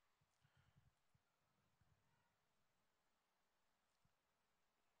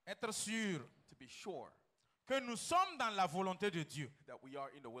 Être sûr To be sure que nous sommes dans la volonté de Dieu. that we are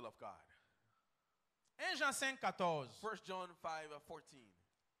in the will of God. 1 Jean 5, 14. 1 John 5:14.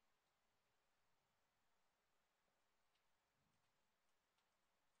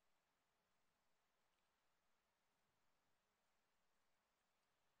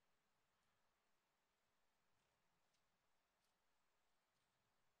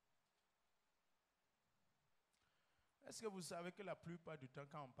 Est-ce que vous savez que la plupart du temps,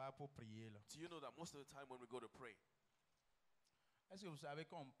 quand on part pour prier, là, Do you know that most of the time when we go to pray, est-ce que vous savez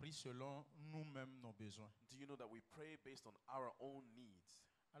qu'on prie selon nous-mêmes nos besoins? do you know that we pray based on our own needs?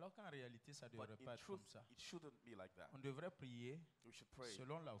 Alors qu'en réalité, ça ne But devrait in pas être comme truth, ça. it shouldn't be like that. On devrait prier We should pray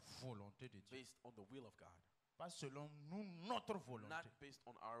selon la volonté de Dieu. based on the will of God, Pas selon nous, notre volonté. not based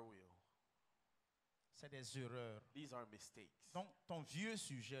on our will. C'est des erreurs. These are mistakes. Donc, ton vieux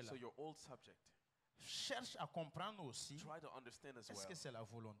sujet, là, So your old subject, cherche à comprendre aussi, try to understand as est-ce que well. c'est la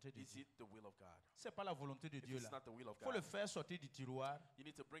volonté de Is Dieu? it the will of God? Ce n'est pas la volonté de If Dieu, it's là. not the will of Il faut le God, faire sortir du tiroir. you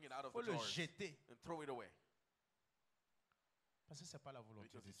need to bring it out Il of faut the le drawers jeter. and throw it away Parce que ce n'est pas la volonté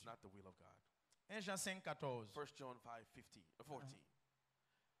because de it's Dieu. not the will of God. 1 Jean 5, 14. 1 John 5:14.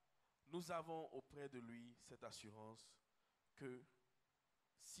 Nous avons auprès de lui cette assurance que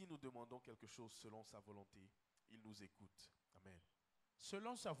si nous demandons quelque chose selon sa volonté, il nous écoute. Amen.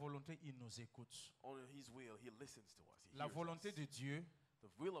 Selon sa volonté, il nous écoute. On his will, he listens to us. He La hears volonté us. de Dieu, The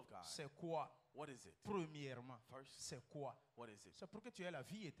will of God. c'est quoi? What is it? Premièrement, First, c'est quoi? what is it? C'est pour que tu aies la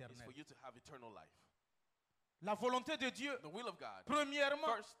vie It's éternelle. for you to have eternal life. La volonté de Dieu, The will of God.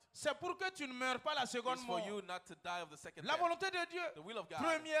 premièrement, First, c'est pour que tu ne meurs pas la seconde is for mort. you not to die of the second La death. volonté de Dieu, The will of God.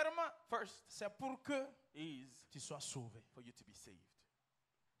 premièrement, First c'est pour que is tu sois sauvé. for you to be saved.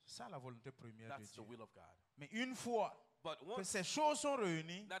 C'est ça la volonté première de That's the Dieu. will of God. Mais une fois But que once ces choses sont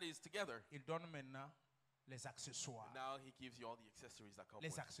réunies, that is together, il donne maintenant les accessoires. now he gives you all the accessories that come Les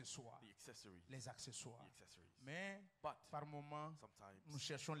with it. accessoires. The accessories. Les The accessoires. accessories. Mais But par moments, sometimes nous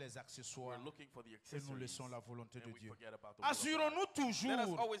cherchons les we're accessoires looking for the et nous accessories laissons la volonté and de we Dieu. forget about the will of Assurons-nous God. toujours Let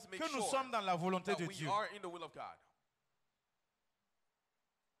us always make que nous sure sommes dans la volonté that de we Dieu. are in the will of God.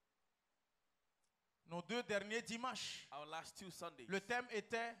 Nos 2 derniers dimanches, Our last 2 Sundays, le thème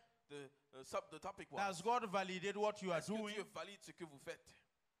était the topic was, Does God validate what you are est-ce que doing? Dieu valide ce que vous faites?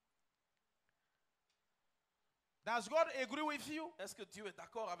 Does God agree with you? Est-ce que Dieu est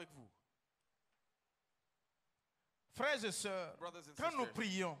d'accord avec vous? Frères et sœurs, Brothers and quand nous sisters,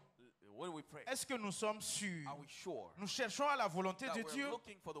 prions, when we pray, est-ce que nous sommes sûrs? are we sure Nous cherchons à la volonté that de we're Dieu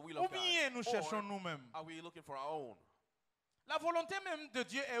looking for the will ou of God? bien nous cherchons Or nous-mêmes? are we looking for our own? La volonté même de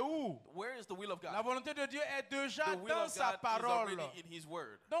Dieu est où? Where is the will of God? La volonté de Dieu est déjà The will dans of sa God is parole. already in His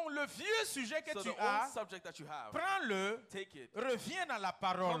Word. Donc le vieux sujet que So tu the old as, subject that you have, prends-le, take it, reviens dans la come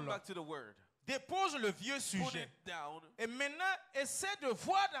parole, back to the Word, dépose le vieux put sujet. it down, Et maintenant, essaie de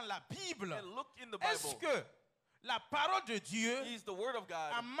voir dans la Bible, and look in the est-ce Bible. que la parole de Dieu Is the Word of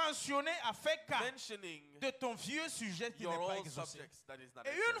a God mentionné, a fait cas mentioning de ton vieux sujet qui n'est your pas old exaucé. subjects that is not Et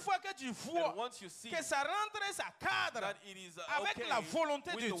answered? une fois que tu And vois once you see que ça rentre, ça cadre that it is avec okay la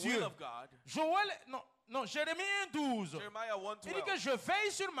volonté with de the Dieu. will of God, Joël, non, Non, Jérémie 1:12. Jeremiah Il dit que 1:12. je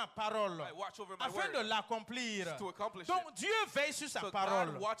veille sur ma parole I watch over my afin de word l'accomplir. to accomplish Donc it. Dieu veille sur sa So God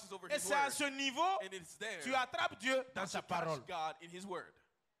parole. watches over Et his c'est à word. ce niveau And it's there tu attrapes Dieu dans that sa you catch parole. God in his word.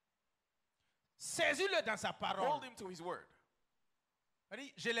 Saisis-le dans sa parole. Hold him to his word. Il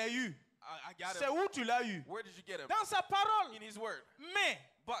dit, je l'ai eu. I got C'est him. où tu l'as eu? Where did you get him? Dans sa parole. In his word. Mais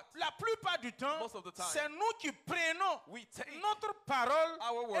But la plupart du temps, most of the time, c'est nous qui prenons we take notre parole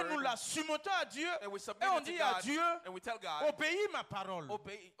our et word nous la soumettons à Dieu and we et submit on it to dit à God Dieu, and we tell God, obéis ma parole.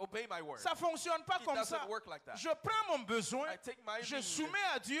 obey my word. Ça ne fonctionne pas It comme doesn't ça. work like that. Je prends mon besoin, I take my je need, soumets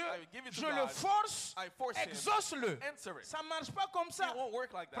à Dieu, I give it to je God, le force, I force him, exauce-le. answer it. Ça ne marche pas comme ça. It won't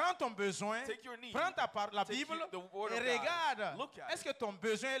work like that. Prends ton besoin, Take your need, prends la take Bible the word et of God. regarde. Look at Est-ce it. que ton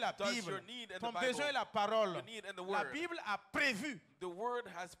besoin est la Does Bible? your need and Ton the Bible, besoin est la parole. your need and the La word. Bible a prévu The word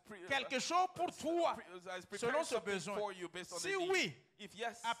has quelque chose pour toi has prepared selon ce something besoin. for you based on Si the need. oui, If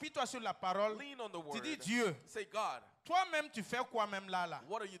yes, appuie-toi sur la parole. lean on the Tu word. dis Dieu, Say, God, toi-même tu fais quoi même là?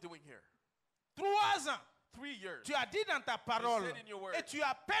 what are you doing here? 3 ans. 3 years. Tu as dit dans ta parole said in your word, et tu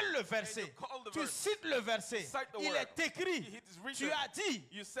appelles le and verset. you call the Tu verse, cites le verset. cite the Il word. est écrit. It is written. Tu as dit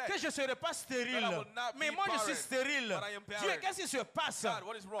You said que je ne serai pas stérile. that I will not Mais be moi je suis barren, stérile. but I am Dieu, barren. qu'est-ce qui se passe? God,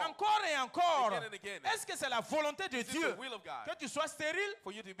 what is wrong? Encore et encore. Again and again. Est-ce que c'est la volonté de Is it Dieu the will of God que tu sois stérile?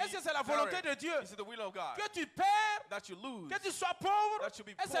 for you to be Est-ce que c'est la volonté barren? de Dieu Is it the will of God que tu perds? that you lose? Que tu sois pauvre? That you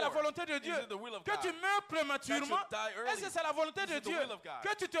be Est-ce que c'est la poor? volonté de Dieu? Is it the will of Que God tu meurs prématurément? that you die early? Est-ce que c'est la volonté Is de it the Dieu? will of God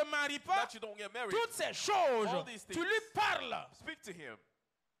Que tu te maries pas? that you don't get married? Toutes ces choses, All these tu things. lui parles. Speak to him.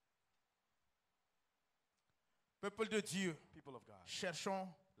 Peuple de Dieu, People of God, cherchons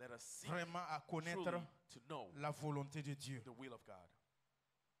let us seek vraiment à connaître truly to know la volonté de Dieu. the will of God.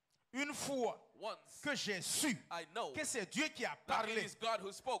 Une fois Once que j'ai su I know que c'est Dieu qui a that it parlé, is God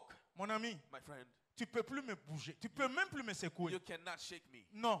who spoke, mon ami, my friend, tu ne peux plus me bouger. Tu ne peux même plus me secouer. you cannot shake me.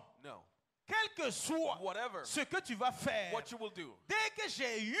 Non. No. Quel que soit Whatever ce que tu vas faire, what you will do, dès que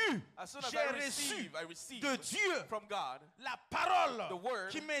j'ai eu, as soon as j'ai I reçu receive de Dieu from God la parole the word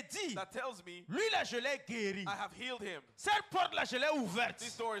qui me dit, that tells me lui là je l'ai guéri. I have healed him. Cette porte là je l'ai ouverte.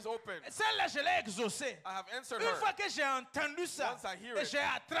 This door is open. Celle-là je l'ai exaucée. I have answered Une her. fois que j'ai entendu ça Once I hear et it, j'ai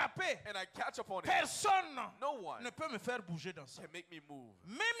attrapé, and I catch up on it, personne no one ne peut me faire bouger dans ça. can make me move.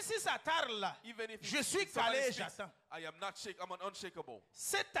 Même si ça tarde là, Even if je suis somebody calé et speaks, j'attends. I am not shake. I'm unshakable.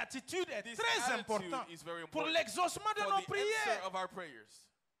 Cette attitude est This très attitude importante is very pour important l'exaucement de for nos the answer prières. of our prayers.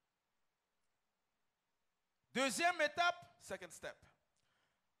 Deuxième étape, Second step,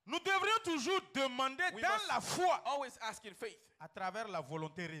 nous devrions toujours demander we dans must la foi always ask in faith à travers la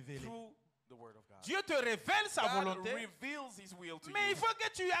volonté révélée. through the word of God. Dieu te révèle sa God volonté, reveals His will to mais you, il faut que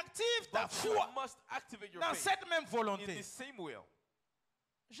tu actives ta but you foi must activate your dans faith cette même in volonté. the same will.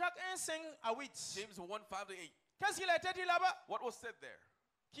 Jacques 1, 5 à 8. James 1:5-8. Qu'est-ce qu'il a été dit là-bas? What was said there?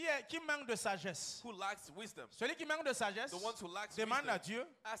 Qui manque de sagesse? Who lacks wisdom? Celui qui manque de sagesse, The ones who lacks demande à wisdom. Dieu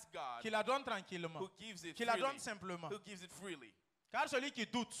Ask God, qu'il la donne tranquillement, who gives it qu'il la freely. donne simplement. Who gives it freely. Car celui qui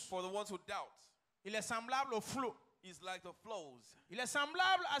doute, For the ones who doubt, il est semblable au flot. is like the flows. Il est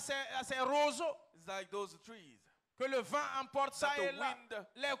semblable à ces roseaux It's like those trees que le vent emporte ça that et the là. wind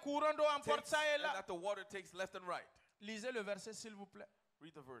Les courants d'eau emportent takes ça et and là. that the water takes left and right. Lisez le verset s'il vous plaît.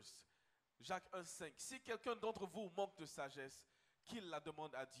 Read the verse. Jacques 1:5. Si quelqu'un d'entre vous manque de sagesse, qu'il la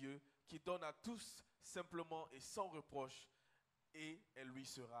demande à Dieu, qui donne à tous simplement et sans reproche, et elle lui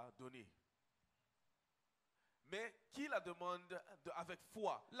sera donnée. Mais qui la demande avec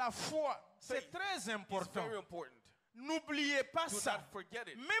foi. La foi, c'est Faith très It's important. very important. N'oubliez pas Do ça. not forget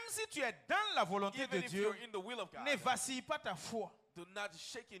it. Même si tu es dans la volonté de Even if Dieu, you're in the will of God, ne vacille pas ta foi. do not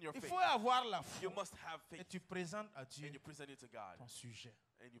shake in your Il faith. faut avoir la You foi. must have Et faith. tu présentes à Dieu And you present it to God. ton sujet.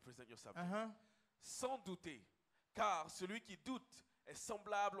 And you present your subject. Uh-huh. Sans douter, car celui qui doute est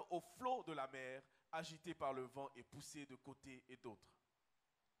semblable au flot de la mer, agité par le vent et poussé de côté et d'autre.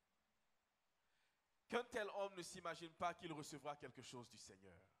 Qu'un tel homme ne s'imagine pas qu'il recevra quelque chose du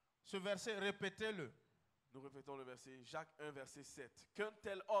Seigneur. Ce verset, répétez-le. Nous répétons le verset, Jacques 1, verset 7. Qu'un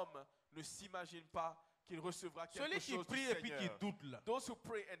tel homme ne s'imagine pas qu'il recevra quelque Celui qui chose du prie et puis qui Seigneur. doute là. Those who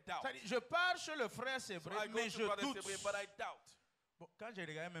pray and doubt. C'est-à-dire, je pars chez le frère So Sébré, I go mais to je Brother doute. Sébré, but I doubt. Bon, quand j'ai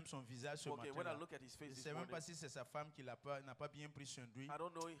regardé même son visage ce Okay, when I matin, look at his je face ne this sais même morning, pas si c'est sa femme qui n'a pas bien pris son deuil, I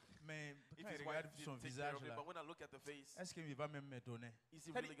don't know mais if quand his je wife regarde did son take care visage of it, là, but when I look at the face, est-ce qu'il va même me donner? is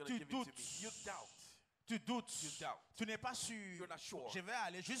he C'est-à-dire, really going to tu give it to doutes. me? You doubt. Tu doutes. You doubt. Tu n'es pas sûr. You're not sure. Je vais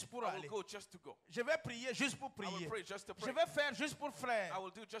aller juste pour I will aller. go just to go. Je vais prier juste pour I will prier. pray just to Je pray. vais faire juste pour faire. I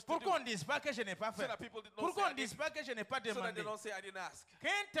will do just to Pour do. qu'on ne dise pas que je n'ai pas So fait. that people did not Pour say qu'on I ne dise didn't, pas que je n'ai pas so that demandé. they don't say I didn't ask.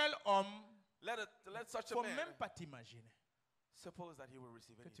 Qu'un tel homme, Let such il ne a faut même man pas t'imaginer suppose that he will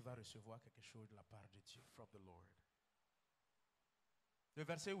receive que tu anything vas recevoir quelque chose de la part de Dieu. from the Lord. Le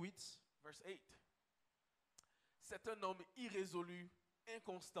verset 8. Verse 8. C'est un homme irrésolu,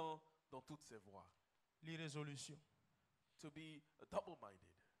 inconstant dans toutes ses voies. L'irrésolution. To be double-minded.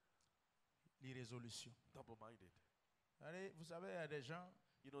 L'irrésolution. Double-minded. Allez, vous savez, il y a des gens.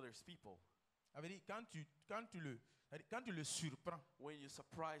 You know, there's people. Quand tu le surprends When you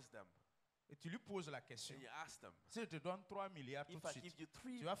surprise them et tu lui poses la question, and you ask them, si je te donne 3 milliards tout if de I suite, give you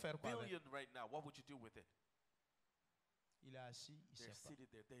 3 tu vas faire quoi avec? billion right now, what would you do with it? Il est assis, il They're ne sait pas. seated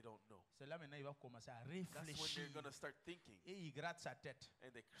there, they don't know. C'est là maintenant il va commencer à That's when réfléchir they're going to start thinking et il gratte sa tête.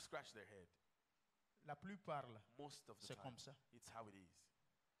 and they scratch their head. La plupart là, Most of the c'est time, comme ça. it's how it is.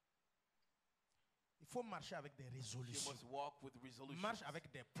 Il faut marcher avec des You résolutions. must walk with resolutions. Marche avec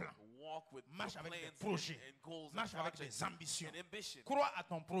des plans. Walk with Marche avec des plans projets. and goals Marche and avec projects des ambitions. and ambition. Crois à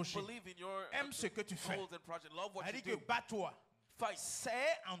ton projet. Believe in your Aime ce que tu fais. goals and projects. Love what you C'est-à-dire do. que bats-toi. Fight.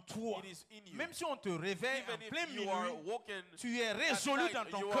 C'est en toi. It is in you. Même si on te réveille en Even plein if you are minuit, woken tu es résolu night, dans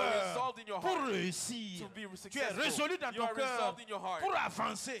ton you are cœur resolved in your pour heart réussir. to be Tu es successful. résolu dans You ton are cœur resolved in your heart pour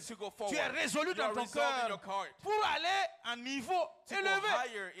avancer. to go Tu forward. es résolu You dans are ton resolved in cœur your heart pour aller à un niveau to go élevé.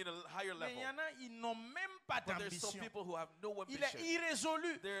 higher in a higher Mais il y level. en a, ils n'ont même pas But there's some d'ambition. people who have no Il est ambition.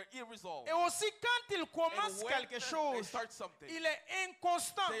 irrésolu. They're irresolved. Et aussi, quand il And commence when quelque they chose, start something, il est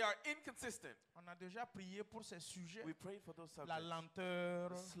inconstant. they are inconsistent. On a déjà prié pour ces sujets. We pray for those La subjects. lenteur,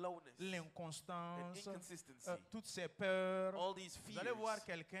 The slowness and l'inconstance, inconsistency. toutes ces peurs. All these Vous allez voir fears.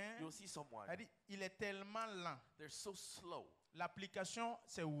 quelqu'un, You'll see someone. il est tellement lent. They're so slow. L'application,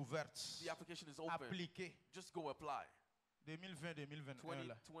 c'est ouverte. The application is open. Appliqué. Just go apply. 2020-2021,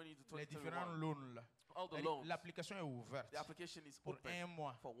 là. 2020 to Les différents 2021. loans, là. All the loans. L'application est ouverte. The application is Pour open un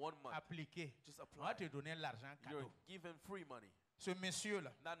mois. for 1 month. Appliqué. Just On va apply. te donner l'argent You're cadeau. given free money. Ce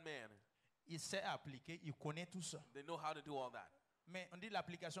monsieur-là, That man, il sait appliquer, il connaît tout ça. they know how to do all that. Mais on dit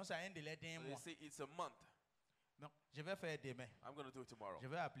l'application, ça a un délai d'un They mois. say it's a month. Non, je vais faire demain. I'm going to do it tomorrow. Je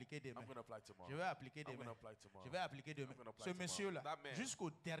vais appliquer demain. I'm going to apply tomorrow. Je vais appliquer I'm going demain. to apply tomorrow. Je vais appliquer demain. I'm gonna apply Ce tomorrow. monsieur-là, That man, jusqu'au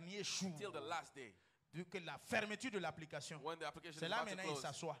dernier jour Till the last day, que la fermeture de l'application, when the application c'est is là about to maintenant il close,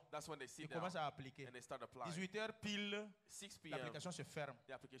 s'assoit. that's when they sit Il down commence à appliquer. and they start applying. 18h pile, 6 p.m., l'application se ferme.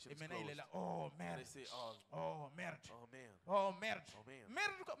 the application Et is maintenant il est closed. là. Oh And merde. they say, oh, Oh merde. oh man. Oh merde. Oh man.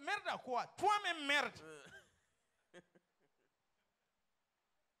 Merde, merde à quoi? Toi-même merde.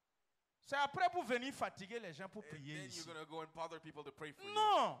 C'est après pour venir fatiguer les gens pour And prier then ici. you're going to go and bother people to pray for you.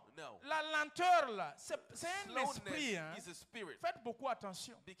 Non. No. La lenteur là, c'est un Slowness esprit. Hein. is a spirit. Faites beaucoup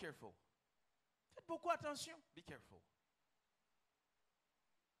attention. Be careful. Faites beaucoup attention. Be careful.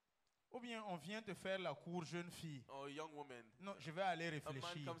 Ou bien on vient te faire la cour jeune fille. Oh, a young woman. Non, je vais aller A man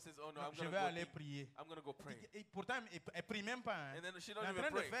réfléchir. comes and says, oh no, Non, I'm je going to vais go aller think. prier. I'm going to go pray. Et pourtant, elle ne prie même pas. Hein. And then she Elle don't est en even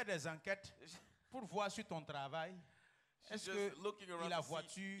train de pray. faire des enquêtes pour voir sur ton travail. She's Est-ce just que looking around il a to see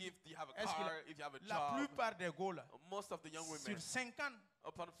voiture? if you have a Est-ce qu'il a- car, if you have a La job. plupart des gars là, Most of the young sur women, 50,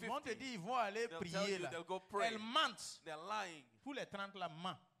 upon ils vont te 50, dire ils vont aller they'll tell prier you là. they'll go pray. Elles mentent. They're lying. Tous les 30 là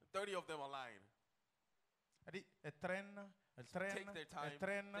mentent. 30 of them are lying. Elle traîne, elle traîne, Take their time, elle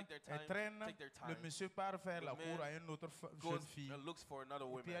traîne, take their elle time, traîne. take their time. Le monsieur part faire The la man cour à une autre Goes jeune fille. and looks for another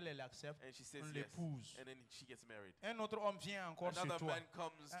Et puis elle, woman. elle accepte. And she says On yes. l'épouse. And then she gets married. Un autre homme vient encore sur Another toi. man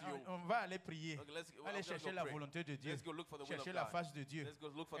comes to you. On va aller prier. Okay, let's, well, Aller I'm gonna chercher go la pray. volonté de Dieu. Let's go look for the will of Chercher la God. face de Dieu. Let's go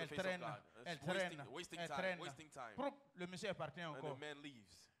look for the Elle face of traîne, God. elle It's traîne, wasting elle time, traîne. wasting time. Le monsieur est parti And the encore. man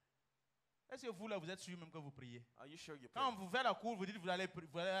leaves. Est-ce que vous là, vous êtes sûr même que vous priez? Are you sure you pray? Quand on vous fait la cour, vous dites que vous allez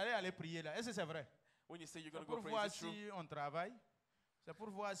aller prier là. Est-ce que c'est vrai? When you say you're C'est going to pour go pray, voir is it true? si on travaille. C'est pour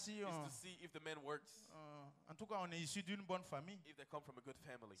voir si It's on... to see if the man works, En tout cas, on est issu d'une bonne famille. if they come from a good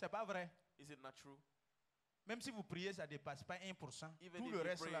family. C'est pas vrai. Is it not true? Même si vous priez, ça ne dépasse pas 1%. Even Tout if le you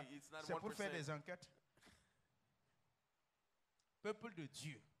reste pray, là, it's not c'est pour faire 1%. des enquêtes. Peuple de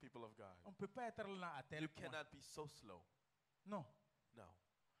Dieu, People of God. on ne peut pas être là à tel You point. cannot be so slow. Non. No.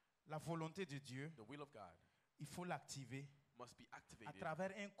 La volonté de Dieu, The will of God il faut l'activer must be à activated.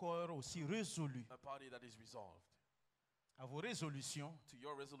 travers un corps aussi résolu. A body that is resolved. À vos résolutions, To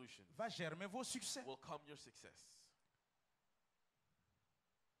your resolution va germer vos succès. will come your success.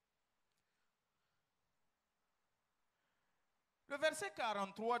 Le verset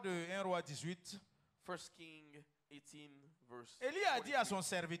 43 de 1 Roi 18, 1 King 18 verse Élie a dit à 43. son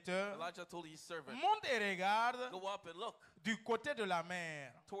serviteur, Elijah told his servant, monte et regarde go up and look du côté de la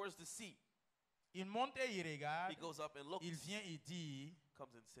mer. towards the sea. Il monte et il regarde, He goes up and looks. il vient et dit,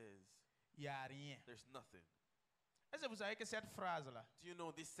 Comes and says, il n'y a rien. there's nothing. Est-ce que vous savez que cette phrase-là, Do you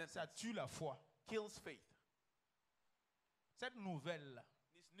know this ça sentence tue la foi? kills faith? Cette nouvelle-là,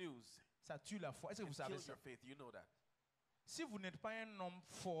 This news ça tue la foi. Est-ce que can vous savez kill ça? your faith. You know that. Si vous n'êtes pas un homme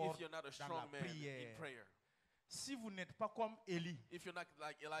fort If you're not a dans la strong man in prière, prayer, si vous n'êtes pas comme Élie, if you're not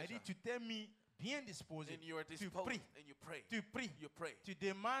like elle dit, Elijah, tu t'es mis bien disposé, and you are tu disposed, pries, and you pray, tu pries, you pray, tu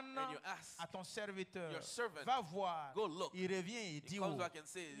demandes and you ask à ton serviteur, your servant, va voir, go look. il revient et He dit, comes oh, back and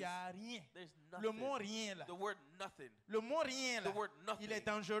says, il n'y a rien. there's Le mot nothing. rien là, The word nothing. le mot rien The là, word nothing il est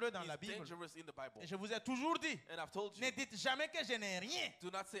dangereux dans la is Bible. dangerous in the Bible. Et je vous ai toujours dit, And I've told you, ne dites jamais que je n'ai rien. do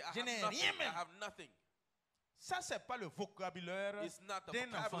not say I Je have n'ai nothing. rien I même. have nothing. Ça, c'est pas le vocabulaire It's not the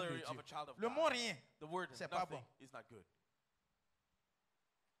d'un enfant de vocabulary Dieu. of a child of Le God. mot rien, The word c'est pas nothing bon. is not good.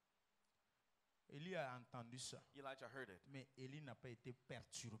 Élie a entendu ça, Elijah heard it, mais Élie n'a pas été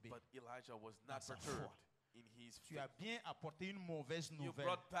perturbé. but Elijah was Dans not sa perturbed foi. in his Tu as faith. bien apporté une mauvaise You nouvelle.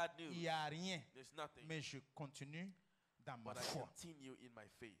 brought bad Il news. n'y a rien, There's nothing. mais je continue dans ma But I foi. continue in my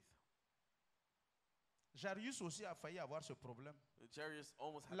faith. Jarius aussi a failli avoir ce problème. Jairus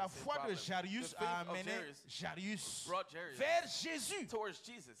almost had La the same foi de problem. Jarius The faith a of amené Jairus Jarius brought Jairus vers Jésus. towards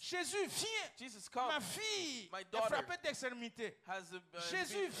Jesus. Jésus, viens. Jesus come, Ma fille My est daughter frappée d'extrémité. has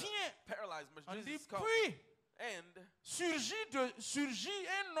Jésus, been viens. paralyzed. But On dit, Jesus come. puis, And surgit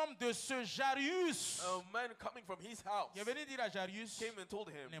un homme de ce Jarius. a man coming from his house Il est venu dire à Jarius, came and told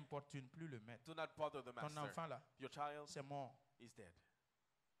him, n'importune plus le maître. do not bother the Ton master. enfant là, Your child c'est mort. is dead.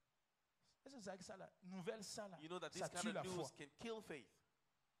 Est-ce que c'est ça là? Nouvelle ça là. You know that this Ça kind tue of la news foi. can kill faith.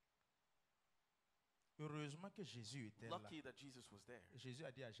 Heureusement que Jésus était là. Lucky that Jesus was there. Jésus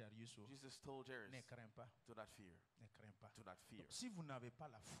a dit à Jarius, oh, Jesus told Jairus, ne crains pas, do not fear. ne crains pas. Do not fear. Donc, si vous n'avez pas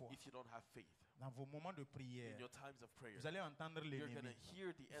la foi, If you don't have faith dans vos moments de in prière, your times of prayer, vous allez entendre you're going to l'ennemi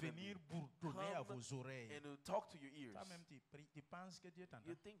hear the enemy venir bourdonner à come vos oreilles. and talk to your ears. Toi-même, tu pries, tu penses que Dieu t'entend.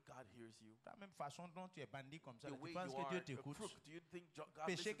 You think God hears you? La même façon dont tu es bandit comme ça, The là, tu way penses you que are Dieu a t'écoute. crook, do you think God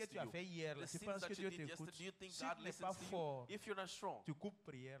Péché que listens tu to as you? fait hier, là, The tu sins penses that que you Dieu did t'écoute. yesterday, do you think Si God tu n'es listens pas to you? fort, If you're not strong, tu coupes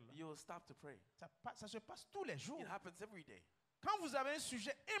prière. Là. you will stop to pray. Ça se passe tous les jours. It happens every day. Quand vous avez un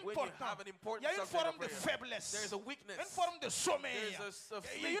sujet When you important, have an important il y a une subject of forme de prayer, faiblesse, there is a weakness, une forme de sommeil, there's a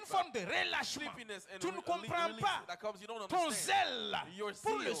il y a une sleep, forme de relâchement. sleepiness, and Tu ne a comprends release pas. that comes. You don't Ton understand. zèle là, Your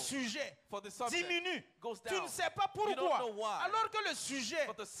pour le zeal sujet for the subject diminue. goes Tu down. ne sais pas You don't pourquoi. know why. Alors que le sujet,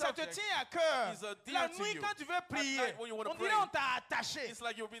 But the ça te subject tient à cœur. is, dear La to nuit, you. quand tu veux prier, night when you wanna on dirait pray, on t'a attaché. It's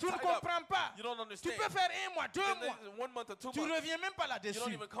like you've been Tu ne tied up. comprends pas. You don't Tu understand. peux faire 1 mois, 2 And mois. then 1 month or 2 Tu months, reviens même pas you là-dessus.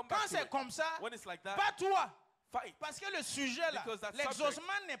 don't even come Quand back to c'est it. comme ça, When it's like that, bats-toi. fight. Parce que le sujet là, Because that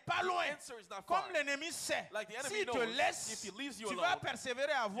l'exaucement n'est pas loin. The answer is not far. Comme l'ennemi sait, Like the enemy s'il te knows, laisse, if he leaves you tu alone, vas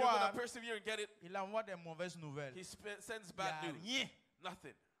persévérer à You're going voir. to persevere and get it. Il envoie des mauvaises nouvelles. He sends Il bad n'y a news. rien.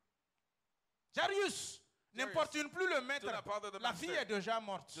 Nothing. Jarius, n'importune plus le maître. Do not bother the La master. fille est déjà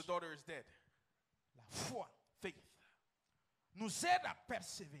morte. The daughter is dead. La foi Faith. nous aide à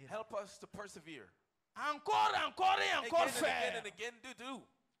persévérer. Help us to persevere. Encore et encore Again faire. and again, do.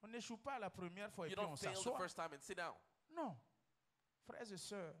 On n'échoue pas la première fois et You puis on don't fail the s'assoit. first time and sit down. Non. Frères et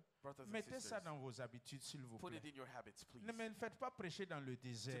sœurs, Brothers and mettez ça sisters, dans vos habitudes, s'il vous put plaît. it in your habits, please. Ne me faites pas prêcher dans le Do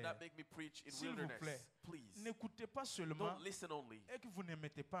désert. not make me preach in S'il vous wilderness. plaît. Please. N'écoutez pas seulement Don't listen only et que vous ne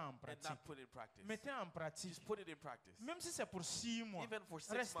mettez pas en and pratique. not put it in practice. Mettez en pratique. Just put it in practice. Même si c'est pour 6 mois, Even for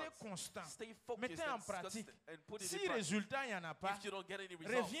 6 restez months. constant. Stay focused Mettez en and pratique. put it Si in practice. résultat, il n'y en a pas, If you don't get any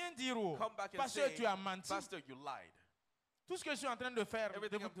results, reviens dire au come back and pasteur, say, tu as menti. Pastor, you lied. Tout ce que je suis en train de faire, de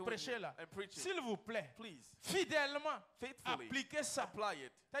Everything vous I'm doing prêcher là, and preaching, s'il vous plaît, please, fidèlement, faithfully, appliquez ça. apply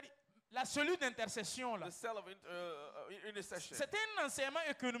it. C'est-à-dire, la cellule d'intercession là, The cell of intercession. c'est un enseignement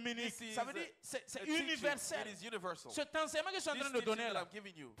économique. This is Ça veut dire, a c'est teaching. universel. It is universal. Cet enseignement que je suis en This train de teaching donner that là, I'm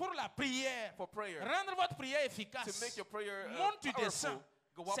giving you pour la prière, for prayer, rendre votre prière to efficace, make your prayer monte, tu descends. powerful,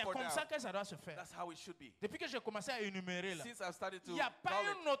 go up C'est or comme down. ça que ça doit se faire. That's how it should be. Depuis que j'ai commencé à énumérer là, Since I've started to il n'y a pas call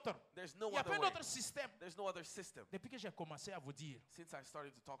un it, autre. there's Il no n'y a other pas un way. autre système. There's no other system. Depuis que j'ai commencé à vous dire, Since I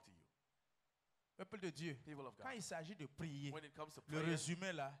started to talk to you, peuple de Dieu, people of quand God, il s'agit de prier, when it comes to le prayer,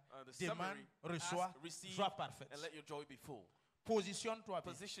 résumé là, the demande, summary, reçois, ask, receive, joie parfaite. and let your joy be full. Positionne-toi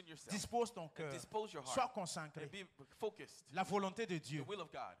bien. Position yourself. Dispose ton cœur. Dispose your heart. Sois concentré. And be focused. La volonté de Dieu. The will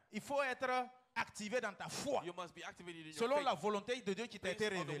of God. Il faut être activé dans ta foi, You must be activated in your selon faith. la volonté de Dieu qui t'a Based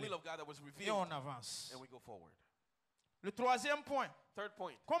été on the révélée. will of God that was Et revealed. on avance. And we go forward. Le troisième point, Third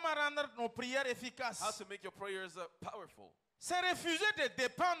point. comment rendre nos prières How efficaces? to make your prayers powerful. C'est refuser de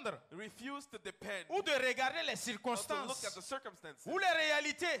dépendre Refuse to depend ou de regarder les or to look at circonstances the circumstances ou les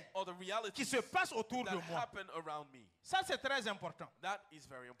réalités or the qui realities se passent autour de that moi. happen around me. Ça, c'est très important. That is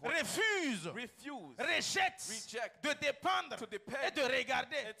very important. Refuse, Refuse rejette Reject. de dépendre To depend et de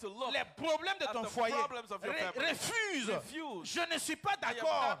regarder and to look les problèmes de at ton the foyer. problems of your family. Refuse. Refuse. Je ne suis pas I am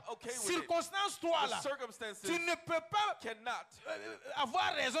d'accord. not okay with it. Circonstance, toi The là, circumstances tu ne peux pas cannot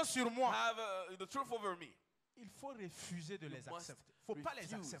avoir raison sur moi. have the truth over me. Il faut refuser de les You must accepter. Il ne faut pas les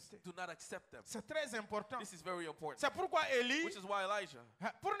refuse. accepter. Do not accept them. C'est très important. This is very important. C'est pourquoi Élie, Which is why Elijah,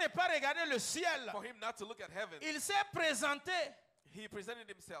 pour ne pas regarder le ciel, for him not to look at heaven, il s'est présenté he presented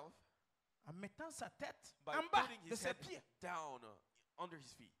himself en mettant sa tête by en bas putting de his ses head pieds. down under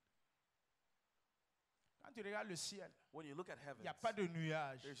his feet. Quand tu regardes le ciel, When you look at il heavens, n'y a pas de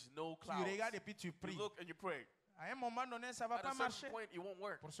nuages. there's no Tu clouds. regardes et puis tu You pries. look and you pray. À un moment donné, ça ne va At pas a certain marcher. point, it won't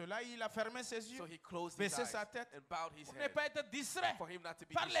work. Pour cela, il a fermé ses So yeux, he closed his baissé eyes sa tête, and bowed his pour ne head pas être distrait for him not to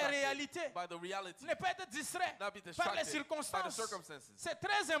be par les distracted réalités, by the reality, pour ne pas être distrait not be par les distracted by the circonstances. circumstances. C'est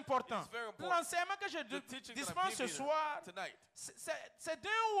très important. It's very important. L'enseignement que je The teaching that dispense ce I'm giving soir, tonight, c'est d'un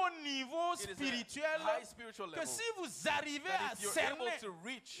haut niveau it is a spirituel high spiritual que level si vous arrivez that à if you're cerner able to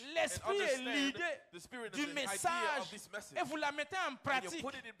reach and l'esprit et understand l'idée the spirit and du the idea message of this message, et vous la mettez en and you pratique,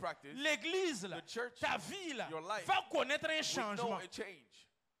 put it in practice, l'église, là, the church, ta vie, là, your life, va connaître un will know changement. a change.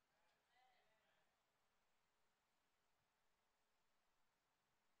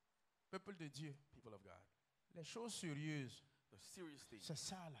 Peuple de Dieu, People of God, les choses sérieuses, the serious thing, c'est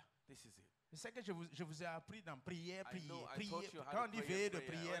ça là. this is it. Je sais que je vous ai appris dans prière, I know I prier. taught you how Quand on to dit pray veillée and de pray.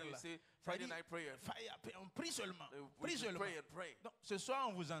 prière, When you là, say ça Friday dit, night prayer, on prie seulement. we Prie just seulement. pray and pray. Donc, ce soir,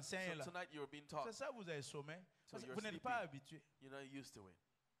 on vous enseigne So là. tonight you're being taught. C'est ça, vous avez sommeil. So Parce que you're vous n'êtes sleeping. pas habitué. You're not used to it.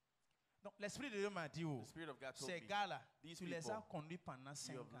 Donc, l'Esprit de Dieu m'a dit, oh, The Spirit of God told ces me, gars-là, these tu les as people, conduits pendant you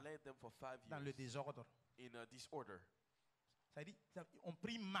 5 have ans led them for 5 dans le years désordre. in a disorder. Ça dit, on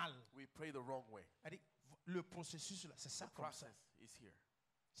prie mal. We pray the wrong way. Ça dit, le processus là, c'est ça The comme ça. process is here.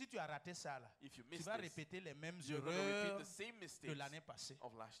 Si tu as raté ça là, If you tu miss vas this, répéter les mêmes you're going to repeat erreurs the same de mistakes l'année passée.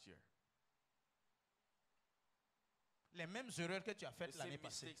 of last year. Les mêmes erreurs que tu as The faites same l'année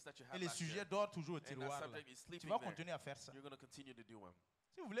passée. mistakes that you Et had le last sujet year. dort toujours au And that tiroir là. subject is Tu sleeping vas there. continuer à faire ça. You're going to continue to do them.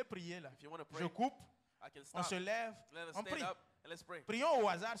 Si vous voulez prier là, If you want to je pray, coupe, I can on stop. se lève, Let us on stand prie. up and let's pray Prions au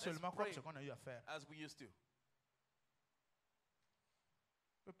hasard Let's seulement comme pray. ce qu'on a eu à faire. as we used to.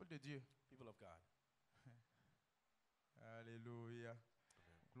 Peuple de Dieu. People of God. Alléluia.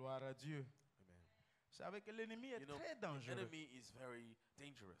 Gloire à Dieu. Amen. Vous savez que l'ennemi est You know, très the dangereux. enemy is very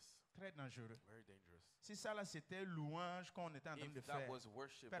dangerous. Très dangereux. Very dangerous. Si ça là c'était louange qu'on était en train de If that faire, was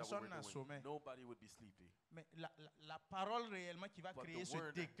worship that we personne were n'a doing, sommeil. nobody would be sleepy. mais la parole réellement qui va But créer the ce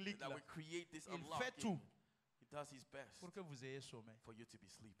word déclic that là, will create this il fait tout unlocking, he does his best pour que vous ayez sommeil. for you to be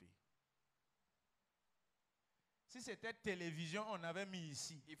sleepy. Si c'était télévision, on avait mis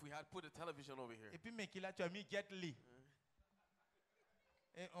ici. If we had put a television over here, Et puis Mekila, tu as mis Get Lee.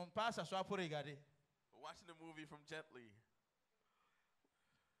 Et on passe s'asseoir pour regarder. watching a movie from Jet Li,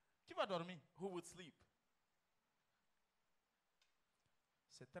 Qui va dormir? who would sleep?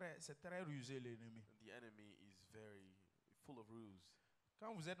 C'est très rusé l'ennemi. And the enemy is very full of ruse.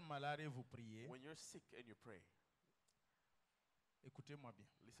 Quand vous êtes malade et vous priez, When you're sick and you pray, écoutez-moi bien.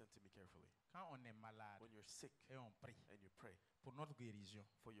 listen to me carefully. Quand on est malade When you're sick et on prie and you pray pour notre guérison,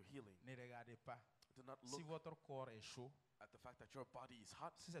 for your healing, ne regardez pas do not si look votre corps est chaud, at the fact that your body is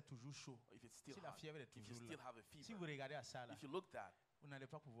hot, si c'est toujours chaud, or if it's still si la hot, fièvre est if you toujours still là. have a Si fever. vous regardez à ça là, If you look that, vous n'allez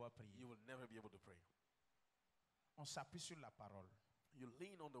pas pouvoir prier. you will never be able to pray. On s'appuie sur la parole. You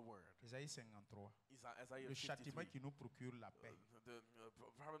lean on the word. Isaïe 53. Isaiah Le châtiment 53. qui nous procure la paix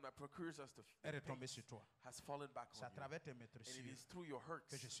The problem that procures us the est retombé peace sur toi. has fallen back C'est à on you. travers tes And it maîtressures is through your hurts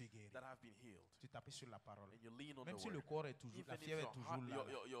que je suis guéri. that I've been healed. Tu t'appuies sur la parole. And you lean on Même the si le word. corps est toujours, la Even if fièvre est your, toujours heart,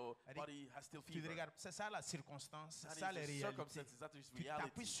 là. your C'est-à-dire, body has still tu fever. regardes, c'est ça la circonstance, c'est That ça is les the réalités. circumstances, that is Tu t'appuies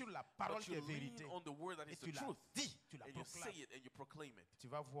reality. sur la parole But qui you est vérité. lean on the word that Et is tu the la truth. dis, tu la And you say proclames. it and you proclaim it. Tu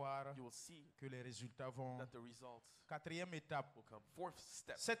vas voir You will see que les résultats vont. that the results Quatrième étape, will come. Fourth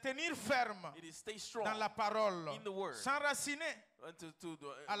step. c'est tenir ferme It is stay strong dans la parole, in the word. s'enraciner, and to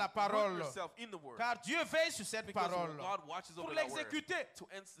à la root parole. yourself in the word. car Dieu veille sur cette Because parole God watches pour over that word l'exécuter. to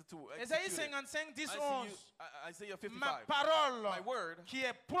Ésaïe execute it. 55, 10, Isaiah 11. Isaiah Ma 55. parole My word qui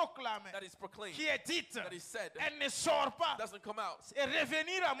est proclamée, that is proclaimed, qui est dite, that is said, elle ne sort pas doesn't come out et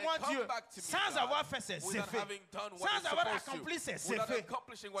revenir à moi, come Dieu, back to me, sans God, avoir fait ses without effets, having done what sans it's avoir supposed to, accompli ses without effets.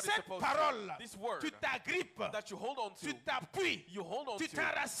 accomplishing what it's Cette supposed parole, to. This word tu t'agrippes, that you hold on to, tu t'appuies, you hold on tu to,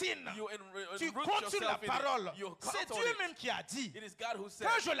 t'enracines, you tu root comptes sur la yourself in parole. it, you C'est count on Dieu it. même qui a dit, It is God who said,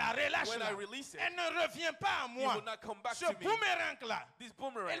 quand je la relâche when là, I release it, elle ne revient pas à it moi. will not come back Ce to me. boomerang là, This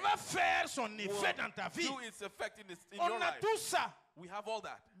boomerang elle va faire son will effet dans ta vie. do its effect in your On a life. tout ça. We have all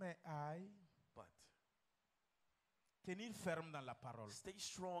that, Mais aïe, but tenir ferme dans la parole. stay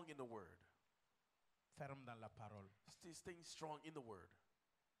strong in the word. Ferme dans la parole. Staying strong in the word.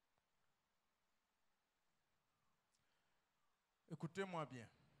 Écoutez-moi bien.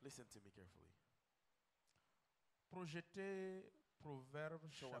 Listen to me carefully. Projetez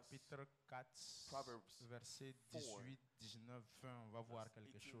Proverbes Show us chapitre 4, Proverbs verset 4, 18, 19, 20. On va voir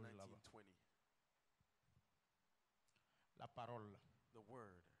quelque 18, chose 19, là-bas. 20. La parole The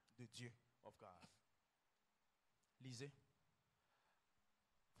word de Dieu. of God. Lisez.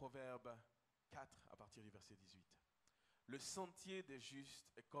 Proverbe 4 à partir du verset 18. Le sentier des justes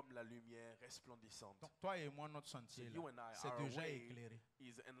est comme la lumière resplendissante. Donc, toi et moi, notre sentier, So you and I, c'est our déjà way éclairé.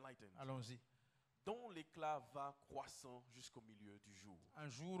 is enlightened. Allons-y. Dont l'éclat va croissant jusqu'au milieu du jour. Un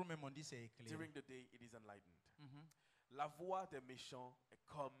jour même, on dit c'est éclairé. During the day, it is enlightened. Mhm, La voie des méchants est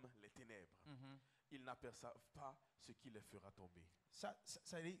comme les ténèbres. mhm. Ils n'aperçoivent pas ce qui les fera tomber. Ça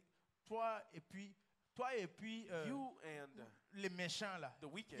dit, toi et puis You and les méchants là, the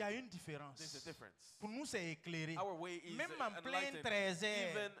il y a wicked, une différence. there's a difference. Pour nous, c'est éclairé. Our way is Même en plein enlightened. 13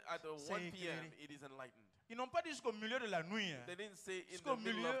 Even heures, at the c'est 1 p.m., éclairé. it is enlightened. Ils n'ont pas dit jusqu'au milieu de la nuit, hein, They didn't say in Jusqu'au the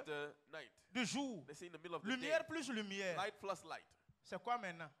middle milieu of the night. du jour. They say in the middle of the Lumière day. plus lumière. Light plus light. C'est quoi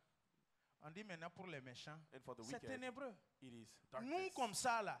maintenant? On dit maintenant pour les méchants, And for the c'est wicked, ténébreux. it is Nous, darkness. comme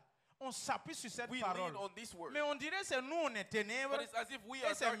ça, là, on s'appuie sur cette We parole. lean on this word. Mais on dirait que c'est nous, on est ténèbres, But it's as if we et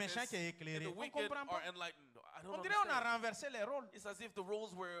are c'est méchant darkness qui est and éclairé. the On ne wicked comprend pas. are enlightened. I don't On dirait qu'on a understand. renversé les rôles. It's as if the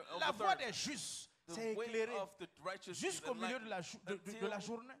roles were La voix overturned. des justes, The c'est way éclairé of the righteous is jusqu'au milieu de enlightened de la until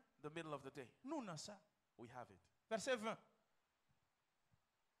journée. the middle of the day. Nous, on a ça. We have it. Verset 20.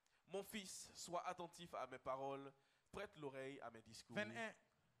 Mon fils, sois attentif à mes paroles, prête l'oreille à mes discours. 21.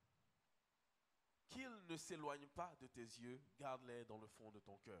 Qu'ils ne s'éloignent pas de tes yeux, garde-les dans le fond de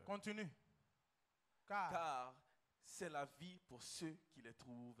ton cœur. Continue. Car Car c'est la vie pour ceux qui les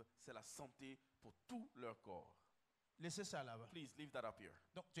trouvent, c'est la santé pour tout leur corps. laissez ça là-bas. Please leave that up here.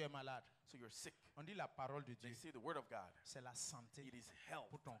 Donc, tu es malade. So you're sick. On dit la parole de They Dieu, say the word of God. c'est la santé It is health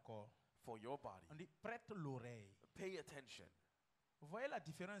pour ton corps. for your body. On dit prête l'oreille. Pay attention. Vous voyez la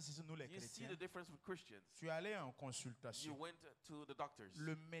différence ici, nous les You see chrétiens? the difference with Christians. Tu es allé en You consultation. went to the doctors.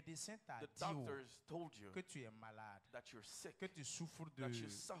 Le médecin t'a The dit doctors told you que tu es malade, that you're sick que tu souffres de That you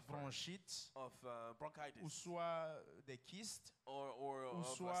suffer bronchite, of bronchitis ou soit des kystes, or ou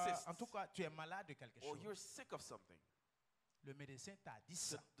of soit, cysts, en tout cas, tu es malade de quelque or you're chose. sick of something. Le médecin t'a dit The,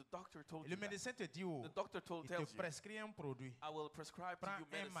 ça. the doctor told Et you le that. médecin te dit, oh, The doctor il te tells you, prescrit un produit, I will prescribe to prends you un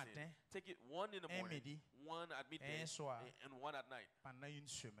medicine. matin, Take it one in the un morning, midi, one at et midday, un soir, and one at night pendant une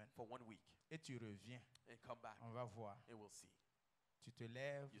semaine, for 1 week. et tu reviens. And come back, On va voir. and we'll see. Tu te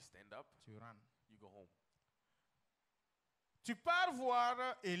lèves, You stand up, tu rentres. you go home. Tu pars voir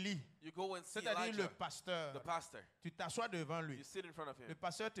Élie, You go and see c'est-à-dire Elijah, le pasteur. the pastor. Tu t'assois devant lui. You sit in front of Le him.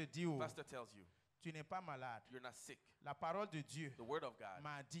 pasteur te dit, oh, Pastor tells you, tu n'es pas malade. you're not sick. La parole de Dieu The word of God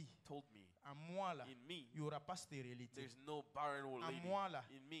m'a dit, told me, en moi là, in me, il n'y aura pas stérilité. there's no barren old En lady. moi là,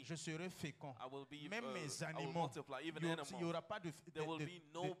 In me, je serai fécond. I will be, Même mes I will animaux, multiply, even il n'y animals. aura pas There will be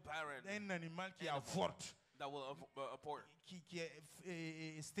no barren un animal qui animal avorte, that will abort, qui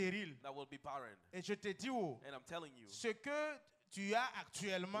est stérile. that will be barren. Et je te dis, oh, And I'm telling you, ce que tu as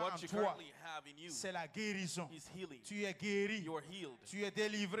actuellement en what you toi, currently have in you c'est la guérison. is healing. Tu es guéri, You are healed. tu es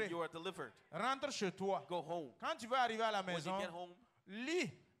délivré. You are delivered. Rentre chez toi. Go home. Quand tu vas arriver à la When maison, you get home,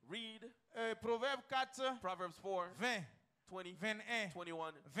 lis read Proverbe 4, Proverbs 4, 20, 20, 21,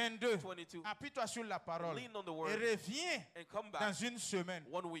 21, 22. 22. Appuie-toi sur la parole Lean on the et word reviens and come dans back une semaine.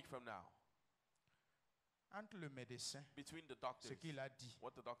 1 week from now. Entre le médecin, Between the ce doctors, qu'il a dit,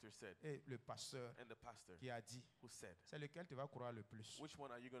 what the doctor said, et le pasteur and the pastor qui a dit, who said, c'est lequel tu vas croire le plus. which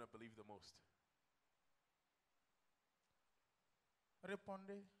one are you going to believe the most?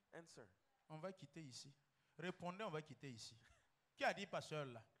 Répondez, Answer. on va quitter ici. Répondez, on va quitter ici. Qui a dit pasteur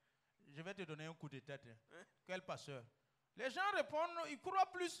là? Je vais te donner un coup de tête. Hein? Quel pasteur? Les gens répondent, ils croient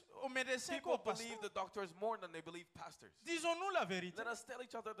plus aux médecins People qu'aux believe pasteurs. the doctors more than they believe pastors. Disons-nous la vérité. Let us tell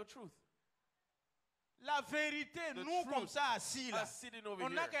each other the truth. La vérité, The nous truth. comme ça assis là, Us sitting over on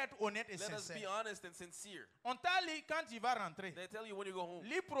n'a here, qu'à être honnête et let us be sincère. honest and sincere. On t'a lu quand il va rentrer. They tell you when you go home.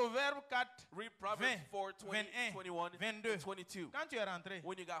 Lis Proverbe 4, Read Proverbs 20, 4, 20, 21, 21, 22. 22. Quand tu es rentré,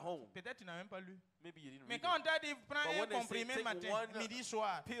 When you got home, peut-être tu n'as même pas lu. maybe you didn't Mais read quand on it. t'a dit prends But un when they say comprimé take matin, one midi,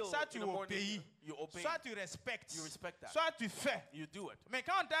 soir, pill ça tu in the morning, obéis. you obey. Soit tu respectes, You respect that. soit tu fais. You do it. Mais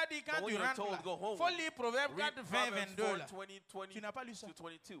quand on t'a dit quand But when tu you're rentres told là, go home, faut lire Proverbe 4, Read 20, Proverbs 22 4, là. 20, 20 Tu n'as pas lu ça. to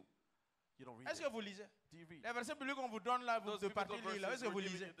 22. You don't read Est-ce it. que vous lisez? Do you read? Les versets bibliques qu'on vous donne là, vous Those de biblical partir lire là, verses est-ce que vous we're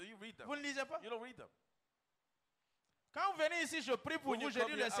giving lisez? you, do you read them? Vous ne lisez pas? You don't read them. Quand vous venez ici, je prie pour When vous, you je come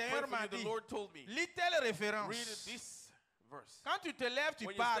dis here, le I pray Seigneur for m'a you, the dit, Lord told me, lis telle read référence. this verse. Quand tu te lèves, tu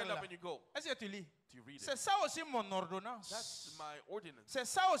When you parles. stand up and you go, Est-ce que tu lis? do you read C'est it? ça aussi mon ordonnance. That's my ordinance. C'est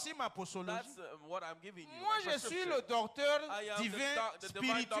ça aussi ma posologie. That's what I'm giving you. Moi, my je suis prescription. le docteur I am divin, the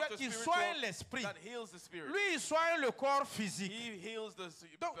divine spirituel doctor qui spiritual soigne l'esprit. that heals the spirit. Lui, il soigne le corps physique. He heals the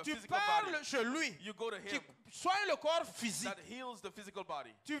Donc, tu physical parles body. chez lui, You go to qui him soigne le corps physique. that heals the physical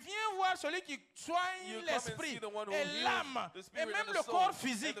body. Tu viens voir celui qui You soigne come and l'esprit see the one who et heals l'âme the et spirit même and le the soul corps and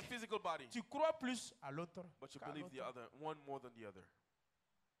physique. the physical body. Tu crois plus à l'autre But you qu'à believe the l'autre. other, one more than the other.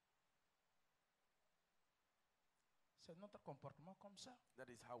 C'est notre comportement comme ça. That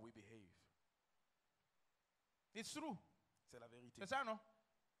is how we behave. It's true. C'est la vérité. C'est ça, non?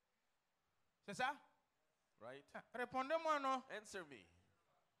 C'est ça? Right? Répondez-moi, non? Answer me.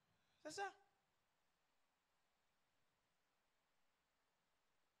 C'est ça.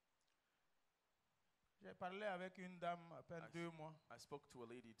 J'ai parlé avec une dame à peine 2 mois. I spoke to a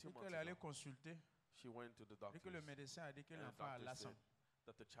lady 2 Dès months qu'elle allait ago. consulter, She went to the dès doctor. que le médecin a dit que And the l'enfant a doctor l'asthme. said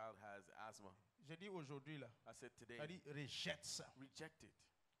that the child has asthma. J'ai dit aujourd'hui, là, I said ça today, dit rejette ça. reject it.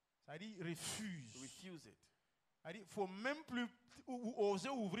 Ça dit refuse. Refuse it. Ça dit, il ne faut même plus oser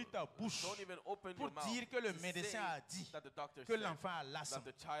ouvrir ta bouche Don't even open pour your mouth dire que le to médecin say a dit that the doctor que said l'enfant a l'asthme.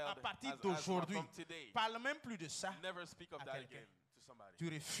 that the child À partir has d'aujourd'hui, asthma from today. parle même plus de ça. Never speak of à that quelqu'un. again to somebody. Tu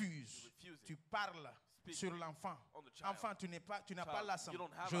refuses. You refuse it. Tu parles Speak sur l'enfant. on the child. Enfant, tu n'as pas Child, l'asthme. you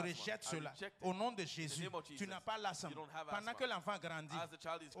don't have Je asthma. rejette I cela. reject it. Au nom de In the Jésus, name of tu Jesus, n'as pas l'asthme. you don't have Pendant asthma. que l'enfant grandit, As the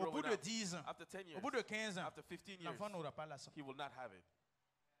child is au bout growing de up, 10 ans, after 10 years, au bout de 15 ans, after 15 years, l'enfant n'aura pas l'asthme. he will not have it.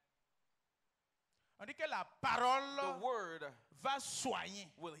 On dit que la The parole word va soigner,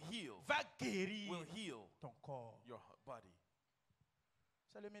 will heal, va guérir will heal ton corps. your body.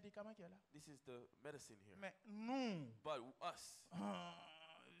 C'est le médicament qui est là. This is the medicine here. Mais nous, But us,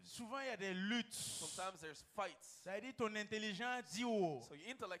 souvent il y a des luttes. sometimes there's fights. Ça veut dire ton intelligence dit oh, So your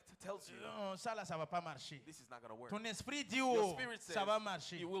intellect tells you ça là ça va pas marcher. this is not going to work. Ton esprit dit Your oh, spirit says ça va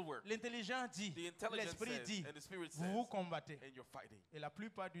marcher. it will work. L'intelligence dit, The intelligence l'esprit says, dit, and the spirit vous vous says, combattez. and you're fighting. Et la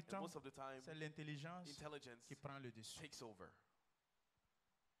plupart du And temps, most of the time, c'est l'intelligence intelligence qui prend le dessus. takes over.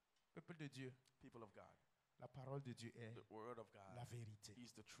 Peuple de Dieu, People of God, la parole de Dieu est the word of la God vérité.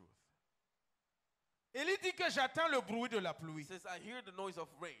 is the truth. Élie dit que j'attends le bruit de la He pluie. says, I hear the noise of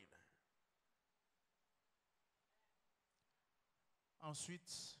rain.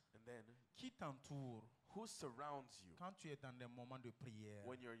 Ensuite, And then, qui t'entoure who surrounds you quand tu es dans des moments de prière?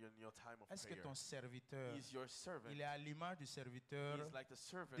 when you're in your time of Est-ce que prayer? ton serviteur, He's your servant. il est à l'image du serviteur He's like the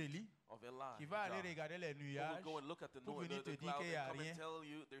servant d'Élie of Eli. qui va aller God, regarder les who will nuages? go and look at the, pour venir te the dire cloud qu'il y a and come rien. and tell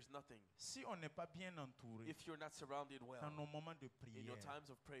you there's nothing. Si on n'est pas bien entouré If you're not surrounded well dans nos moments de in your prière, times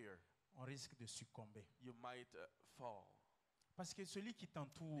of prayer, on risque de succomber. you might fall. Parce que celui qui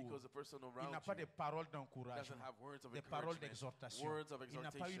t'entoure, Because the person il around n'a pas de you paroles doesn't d'encouragement, have words of des paroles encouragement, d'exhortation. words of Il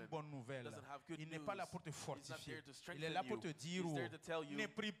n'a pas une exhortation, bonne nouvelle. doesn't have good Il n'est pas là news. pour te He's not fortifier. there to Il strengthen est là pour you. te dire, He's oh, there to tell you, ne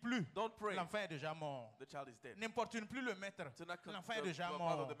prie plus. don't pray. L'enfant est déjà mort. The child is dead. N'importune plus le maître. To not L'enfant est déjà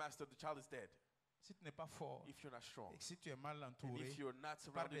bother mort. the master, the child is dead. Si tu n'es pas fort, If you're not strong, et que si tu es mal and entouré if you're not par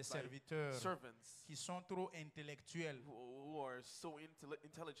surrounded des by serviteurs servants qui sont trop intellectuels, who are so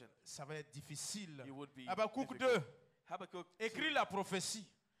intelligent, ça va être difficile. you would be Habakkuk difficult. 2, Habakkuk écrit la prophétie.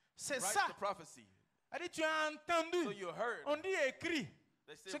 C'est write ça. the prophecy. Elle dit, tu as entendu. So you heard. On dit écrit.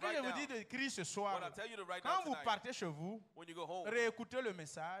 They say Ce que write je vous down. dis d'écrire ce What soir, I tell you to write quand down vous tonight, partez chez vous, when you go home, réécoutez le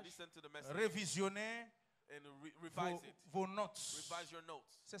message, listen to the message révisionnez and revise vos, it. vos notes. Revise your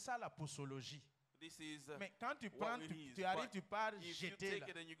notes. C'est ça la posologie. This is Mais quand tu what prends, it is. tu arrives, But tu pars if you jeter là. take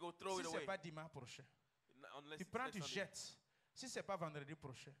it and you go throw Si it ce away, n'est pas dimanche prochain, unless tu it's prends, next tu Sunday. jettes. Si ce n'est pas vendredi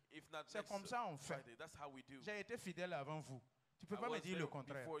prochain. If not C'est next comme ça on fait. Friday, that's how we do. J'ai été fidèle avant vous. Tu ne peux I pas me was dire there le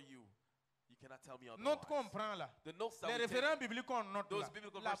contraire. before you. You cannot tell me otherwise. Note qu'on prend là. The notes that Les we take, référents bibliques qu'on note those là,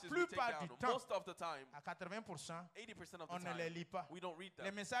 biblical la verses we take plupart down, du temps, most of the time, à 80%, 80% of on the ne les time, lit pas. we don't read Les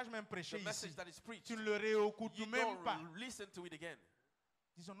them. messages même The prêchés message ici, that is preached, tu ne le réécoutes you même don't pas. listen to it again.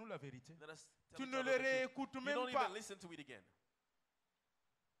 Disons-nous la vérité. Let us tell Tu each ne other le the truth. réécoutes You même don't pas. even listen to it again.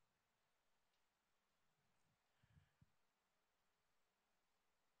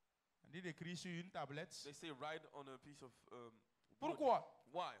 On dit d'écrire sur une tablette. They say write on a piece of wood. Pourquoi?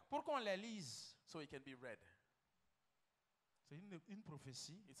 Why? Pour qu'on les lise. So it can be read. C'est une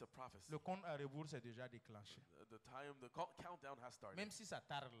prophétie. It's a prophecy. Le compte à rebours s'est déjà déclenché. The countdown has started. Même si ça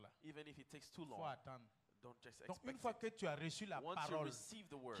tarde là, Even if it takes too il faut long, attendre. don't just Donc une expect fois it. que tu as reçu la Once you parole receive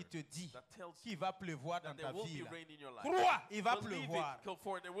the word qui te dit that tells qu'il you va pleuvoir dans that ta there will vie, be là, rain in your life, crois, il va believe pleuvoir. it,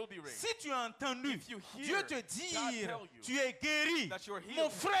 for there will be rain. Si tu as entendu If you hear Dieu te God dire, tell you tu es guéri, that you're healed, mon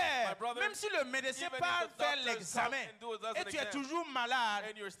frère, my brother, même si le médecin even if part the faire doctors l'examen come and do it as et an tu es exam, toujours malade,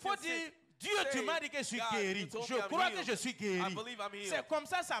 and you're il faut still dire, sick, Dieu, tu say, m'as dit que je suis God, guéri. you told Je me I'm crois que healed. je suis I guéri. believe I'm healed. C'est comme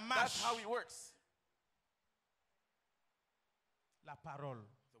ça marche. That's how it works. La parole,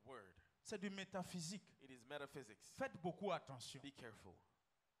 The word. c'est du métaphysique. It is metaphysics. Faites beaucoup attention. Be careful.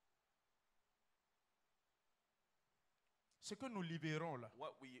 Ce que nous libérons là,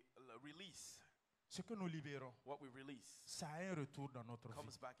 What we release, ce que nous libérons, what we release, ça a un retour dans notre vie.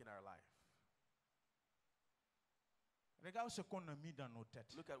 comes back in our life. Regarde ce qu'on a mis dans nos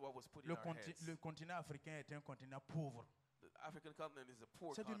têtes. Look at what was put in our heads. Le continent africain est un continent pauvre. African continent is a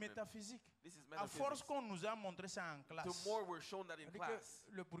poor C'est du continent. métaphysique. This is À force metaphysics. qu'on nous a montré ça en The classe, more we're shown that in c'est-à-dire class,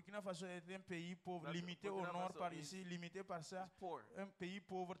 que le Burkina Faso est un pays pauvre, That limité au Burkina nord Faso par is- ici, limité par ça. it's poor. Un pays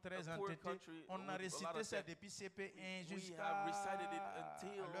pauvre, très A poor entêté. country On a with a lot récité of ça debt. depuis CP1 We jusqu'à have recited it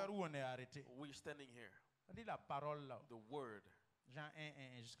until à l'heure où on est arrêté. we're standing here. On dit la parole là, The word, Jean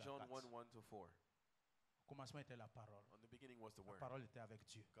 1 jusqu'à John 4. 1, 1 to 4. Au commencement était la parole. On the beginning was the La word. parole était avec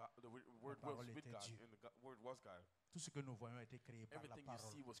Dieu. The word parole was with était God, Dieu. and the word was God. Tout ce que nous voyons a été créé par la Everything you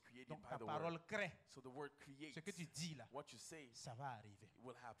parole. see was created Donc by ta the parole word. crée. So the word creates. Ce que tu dis là, What you say, ça va arriver. it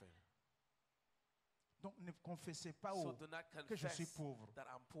will happen. Donc ne confessez pas So do not que je suis confess pauvre, that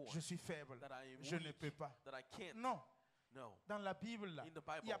I'm poor, je suis faible, that I am je ne weak, peux pas. that I can't. Non, No. dans la Bible là, In the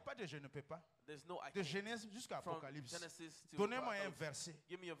il n'y a Bible, pas de je ne peux pas. there's no I De can't. Genèse jusqu'à From Apocalypse. Genesis to Donnez-moi un Apocalypse. verset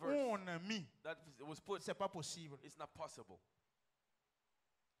Give me a où verse on a mis, that it was put. c'est pas possible. It's not possible.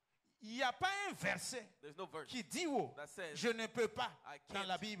 Il n'y a pas un verset There's no verse qui dit oh, that says je ne peux pas I dans can't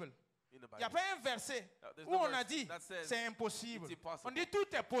la Bible. in the Il n'y a Bible. pas un verset There's où no on a verse dit that says c'est impossible. it's impossible. On dit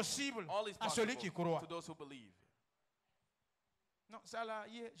tout est possible All is à celui possible qui croit. to those who believe. Non, ça là,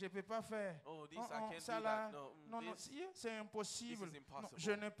 je ne peux pas faire. Oh, this Oh, I oh, can't ça do là, that. No, non, non, this, c'est impossible. this is Non, impossible.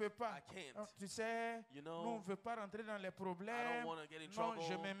 je ne peux pas. I can't. Oh, tu sais, You nous, on know, ne veut pas rentrer dans les I problèmes. don't want to get in Non, trouble.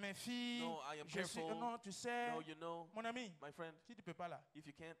 je me méfie. No, I am Je suis, careful. non, tu sais, No, you know, mon ami, my friend, si tu ne peux pas là, if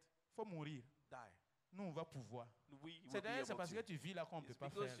you can't, il faut mourir. die. Nous, on va pouvoir. We will C'est be d'ailleurs, c'est able parce que to. tu vis là qu'on ne peut It's pas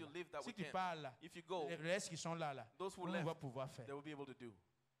because faire. you Là. live that Si we tu can't. pars là, If you go, les restes qui sont là, those who nous, on left, va pouvoir faire. they will be able to do.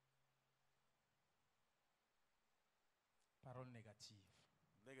 Parole négative.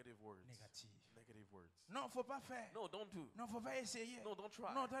 Negative words. Négative. Negative words. Non, il ne faut pas faire. No, don't do. Non, il ne faut pas essayer. No, don't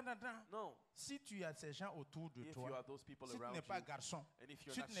try. Non, attends. No. Si tu as ces gens autour de If you toi, are those people si tu around n'es pas you, garçon, and if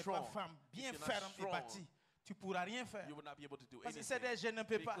you're si not tu n'es pas strong, femme, bien you're not ferme et strong, bâtie, tu ne pourras rien faire. you will not be able to do Parce que c'est anything. des je ne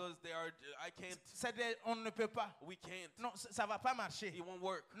peux pas. Because they are, I can't, C'est des on ne peut pas. we can't. Non, ça ne va pas marcher. It won't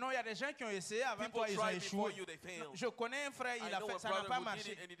work. Non, il y a des gens qui ont essayé avant People toi, ils ont tried before échoué. you, they failed. Non, je connais un frère, il I a know fait, a ça n'a brother pas who did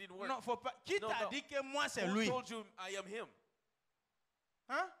marché. it and it didn't work. Non, faut pas. Qui No, t'a no. dit que moi c'est Who lui? told you I am him?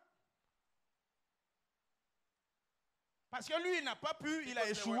 Hein? Parce que lui, il n'a pas pu, il a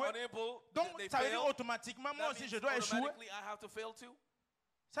Because they were échoué. unable, Donc, they ça veut dire failed. automatiquement, moi That aussi, means je dois échouer. automatically I have to fail too.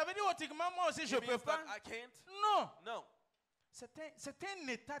 Ça veut dire automatiquement, moi aussi, je It ne means peux pas. that I can't. Non. No. C'est un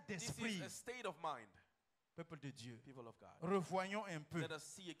état This d'esprit. is a state of mind. Peuple de Dieu, People of God. revoyons un peu Let us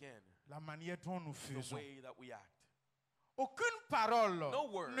see again la manière dont nous the faisons. way that we act. Aucune parole No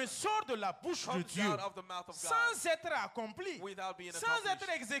word ne sort de la bouche de comes Dieu out of the mouth of God sans être accomplie, without being sans accomplished, être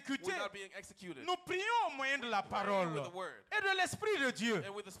exécutée. without being executed. Nous prions au moyen de la parole with the word et de l'Esprit de Dieu.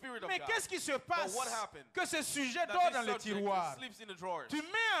 and with the Spirit of Mais God. qu'est-ce qui se passe what happened? que ce sujet That dort this dans le subject tiroir? sleeps in the drawers. Tu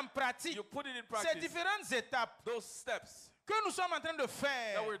mets en pratique You put it in ces practice. différentes étapes Those steps que nous sommes en train de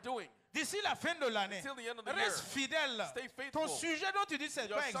faire that we're doing d'ici la fin de l'année. until the end of the Reste year. fidèle. Stay faithful. Ton sujet dont tu dis c'est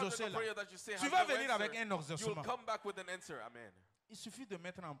Your pas subject exaucé of là. prayer that you say Tu has vas no venir avec un answer, you'll exaucement. come back with an answer. Amen. Il suffit de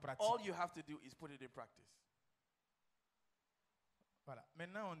mettre en pratique. All you have to do is put it in practice. Voilà.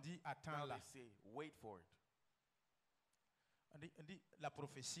 Maintenant on dit attends Now là. they say, wait for it. On dit la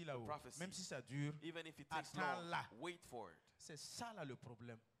prophétie là-haut. prophecy. Même si ça dure, Even if it takes attends long, là. wait for it. C'est ça là le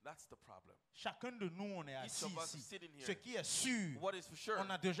problème. That's the problem. Chacun de nous, on est Each assis of us is ici. sitting here. Ce qui est sûr, What is for sure? on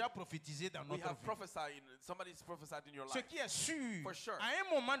a déjà prophétisé dans We notre have vie. prophesied, somebody's prophesied in your Ce life. qui est sûr, For sure. à un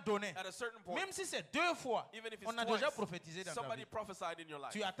moment donné, At a certain point, même si c'est 2 fois, even if it's on a déjà twice, prophétisé dans ta somebody vie. prophesied in your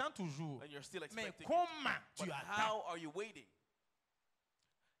life. Tu attends toujours. And you're still Mais expecting it. comment But tu attends? how are you waiting?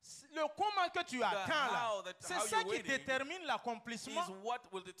 Le comment que tu attends là, how that- c'est how ça you're qui waiting détermine l'accomplissement. Is what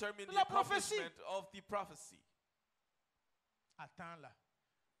will determine the La prophétie. accomplishment of the prophecy. Attends là.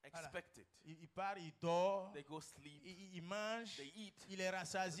 Expect it. Il part, il dort, They go sleep. il mange, They eat. il est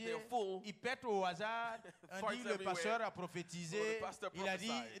rassasié, They're full. il pète au hasard. On Farts dit le everywhere. pasteur a prophétisé, Oh, the pastor il a dit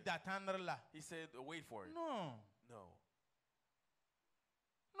prophesied. d'attendre là. He said, wait for it. Non, No.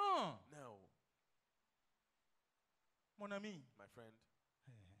 non, No. mon ami, My friend,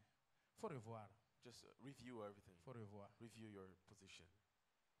 faut revoir, just review everything. faut revoir. Review your position.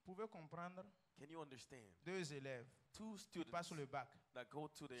 Vous pouvez comprendre, Can you understand? 2 élèves Two qui students passent le bac, that go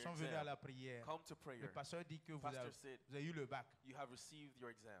to their sont venus à exam, la prière. come to Le prayer. pasteur dit que vous Pastor avez, said, vous avez eu le bac. you have received your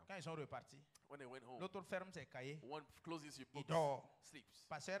exam. Quand ils sont repartis, When they went home, l'autre ferme ses cahiers, one closes your il books, dort. sleeps. Le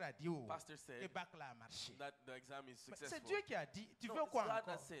pasteur a dit, oh, Pastor le said bac là a marché. that the exam is Mais c'est successful. Dieu qui a dit, tu No, veux it's quoi God encore?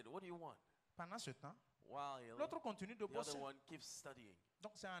 that said, what do you want? Pendant ce temps, While l'autre continue de the bosser. other one keeps studying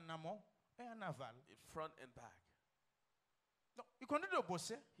Donc c'est en amont et en aval. in front and back. Donc, il continue de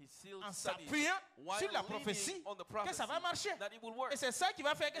bosser He still en studies s'appuyant while sur la leaning prophétie on the que ça va prophecy marcher. that it will work. Et c'est ça qui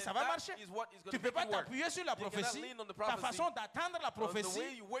va faire que And ça va that marcher. is what is going Tu to ne peux pas make it work. t'appuyer sur la You cannot prophétie. lean on the Ta prophecy. façon d'attendre la The way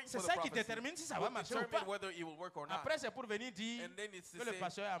prophétie, you wait c'est for the ça qui prophecy détermine si ça will va marcher ou determine pas. whether it will work or not. Après, c'est pour venir dire And then it's to que le say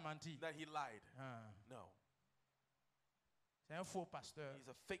pasteur a menti. that he lied. Ah, No, c'est un faux pasteur. he's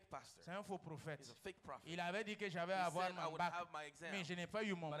a fake pastor. C'est un faux prophète. He's a fake prophet. Il avait dit que j'avais He à avoir said I mon would bac, have my exam, mais je n'ai pas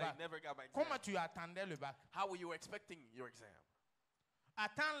eu mon but I bac. never got my exam. Comment tu attendais le bac? How were you expecting your exam?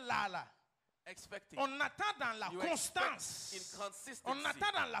 Attends là. Expecting. On attend dans la You constance. expect in consistency. On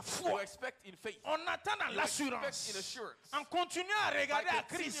attend dans la You foi. expect in faith. On attend dans You l'assurance. expect in assurance. En continuant à By regarder à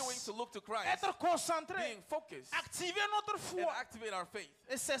continuing Christ. to look to Christ, Être concentré. being focused, Activer notre and foi. activate our faith.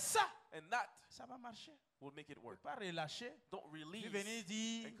 Et c'est ça. And that Ça va marcher. will make it Ne work. pas relâcher. Don't Puis release venir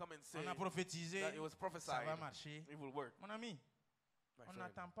dire, and come and say on a prophétisé. that it was Ça prophesied. va marcher. It will work. Mon ami, My on friend.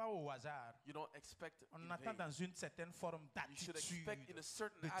 n'attend pas au hasard. You don't expect On in attend vain. dans une certaine forme You should d'attitude, expect in a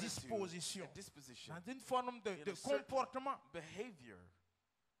certain de attitude, disposition, a disposition, dans une forme de in a certain comportement. behavior.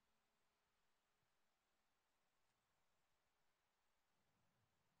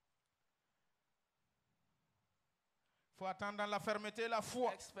 Il faut attendre dans la fermeté et la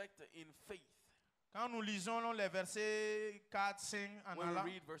foi. Expect in faith. Quand nous lisons les versets 4, 5 en When we allant,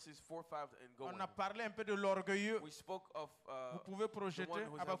 read verses 4, 5, and going, on a parlé un peu de l'orgueilleux. we spoke of Vous pouvez projeter one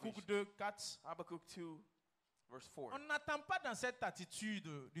who is Habakkuk selfish. 2, 4. Habakkuk 2, verse 4. On n'attend pas dans cette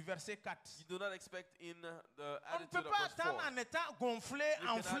attitude du verset 4. You do not expect in the On ne attitude peut of pas verse attendre 4. en étant gonflé, You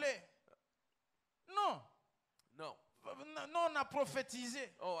cannot- enflé. Non. No. Non, on a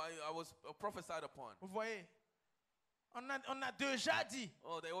prophétisé. Oh, I was prophesied upon. Vous voyez, on a déjà dit,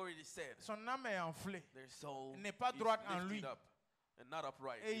 Oh, they already said. son âme est enflée. Their soul n'est pas is droite en lifted lui. up and not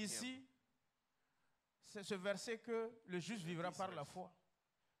upright Et in him. ici, c'est ce verset que le juste vivra This par la verse. foi.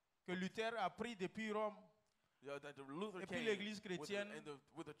 Que Luther a pris depuis Rome. Yeah, that the Luther Et puis came l'Église with the- chrétienne and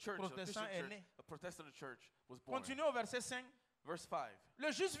with the church, a protestant Christian est church, né. a Protestant church was born. Continue au verset 5. Verse 5.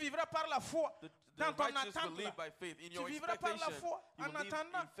 Le juste vivra par la foi. The Dans ton righteous will attente, live là, by faith. In tu your vivras par la expectation, foi you will en live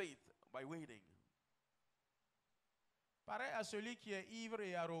attendant. in faith by waiting. Pareil à celui qui est ivre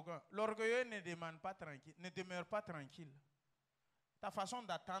et arrogant. L'orgueilleux ne demeure pas tranquille. Ta façon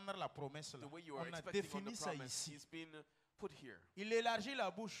d'attendre la promesse, là, The way you are on a expecting on défini the ça promise ici. is been put here. Il élargit la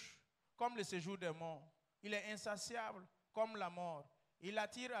bouche comme le séjour des morts. Il est insatiable comme la mort. Il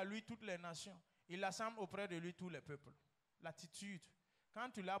attire à lui toutes les nations. Il assemble auprès de lui tous les peuples. L'attitude. Quand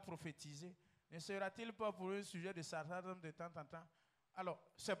tu l'as prophétisé, ne sera-t-il pas pour un sujet de sarcasme de temps en temps? Alors,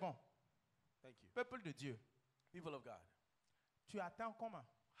 c'est bon. Thank you. Peuple de Dieu, People of God, tu attends comment?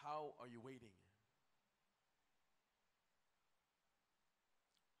 how are you waiting?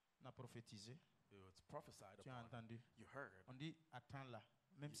 On a prophétisé. It's prophesied Tu as upon. entendu. You heard. On dit attends là,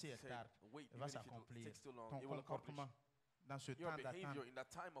 même si You c'est say, tard, wait, elle va even if s'accomplir. it takes too long, Ton it will accomplish. comportement dans ce Your temps behavior d'attente in that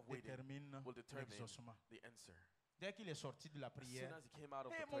time of waiting détermine will determine l'exaucement. the answer. Dès qu'il est sorti de la As soon prière, as he came out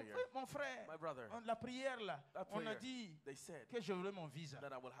of hey, the prayer, mon frère, my brother, la prière là, that on a prayer, dit they said que je voulais mon visa.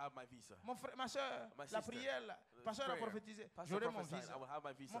 that I will have my visa. Mon frère, ma soeur, My la sister, prière là, the pasteur a prayer, prophétisé, Pastor j'aurai mon prophesied, visa. I will have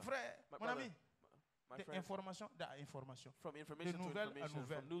my visa. Mon frère, My mon brother, ami, my de friend, information, d'information. from information to nouvelle à information,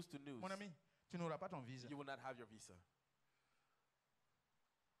 nouvelle. from news to news, Mon ami, tu n'auras pas ton visa. you will not have your visa.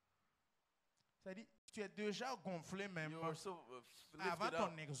 C'est-à-dire, tu es déjà gonflé même You are so avant lifted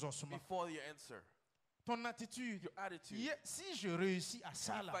ton up exaucement. before your answer. Ton attitude. Your attitude. Si je réussis à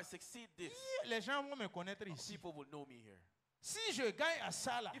ça If là, I succeed this, les gens vont me connaître ici. people will know me here. Si je gagne à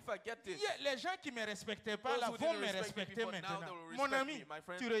ça là, If I get this, les gens qui ne me respectaient pas those là who vont didn't me respect me respecter before, now maintenant. they will Mon respect ami, me, my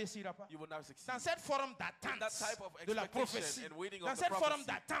friend. tu ne réussiras pas. you will not succeed. Dans cette forme In d'attente that type of de la expectation prophétie, and waiting dans on the cette forme prophecy,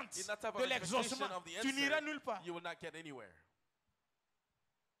 d'attente in that type de of l'exaucement, expectation of the tu n'iras answer, nulle part. you will not get anywhere.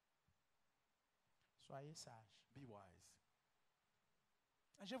 Soyez sages. Be wise.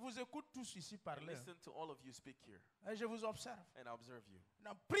 Je vous écoute tous ici And parler. listen to all of you speak here, Et je vous observe. and I observe you.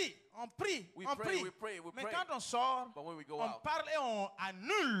 On prie, on prie, We on pray, prie. we pray, we Mais pray. quand on sort, But when we go on out, parle et on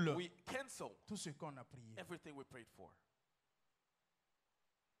annule we cancel tout ce qu'on a prié. everything we prayed for.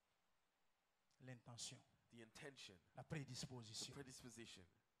 L'intention, The intention, la the prédisposition. predisposition.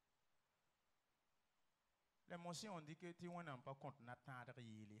 Les motions, on dit que tu n'as pas compte d'attendre.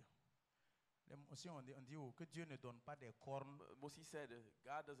 Les motions, on dit que Dieu ne donne pas des cornes Moses said,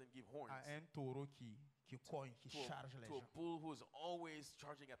 God doesn't give horns à un taureau qui cogne, qui to charge les a gens. bull who is always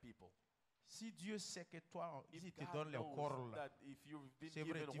charging at people. Si Dieu sait que toi, If il te God donne les knows cornes, là, that if you've been c'est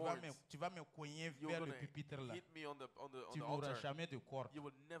vrai, given horns, tu vas me cogner you're vers le going pupitre to là. hit me on the Tu altar, n'auras jamais de cordes. you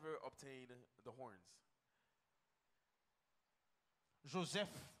will never obtain the horns. Joseph,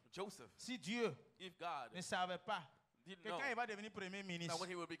 Joseph, si Dieu if God ne savait pas didn't que know quand il va devenir premier that ministre, when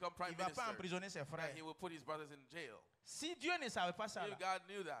he will become prime il ne va pas minister, emprisonner ses that frères. he will put his brothers in jail. Si Dieu ne savait pas ça, If là, God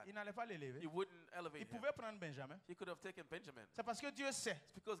knew that, il n'allait pas l'élever. he wouldn't elevate Il him. pouvait prendre Benjamin. He could have taken Benjamin. C'est parce que Dieu sait.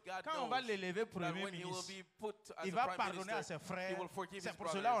 It's because God Quand on va knows l'élever that premier when he will ministre, be put as il a va prime pardonner à minister, ses frères. he will forgive C'est his pour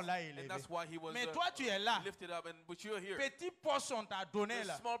cela qu'on brothers. l'a And élevé. that's why he was Mais toi, tu es là. lifted up. But you're here. Petit poste on t'a donné The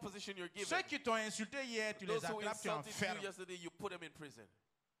là. small position you're given. Ceux qui t'ont insulté hier, tu les Those who attrapes, tu insulted you enfermes. yesterday, you put them in prison.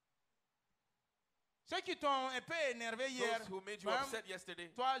 Ceux qui t'ont un peu énervé hier, Those who made you hein, upset yesterday.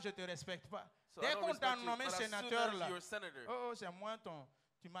 toi, je ne te respecte pas. So I Dès don't qu'on t'a respect you. nommé But as soon sénateur as là, you're a senator, oh, c'est moi ton.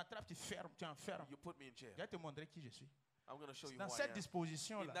 Tu m'attrapes, tu fermes, tu enfermes. you put me in jail. Je vais te montrer qui je suis. I'm going to show you Dans who I cette am.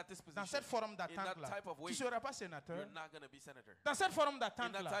 disposition In là, that dans disposition, cette forme in that d'attente là, type of tu way, ne seras pas sénateur. you're not going to be senator. Dans cette forme In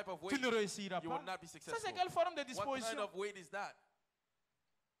d'attente that là, type of way, tu ne réussiras you pas. will not be Ça, successful. c'est quelle forme de What kind disposition? of weight is that?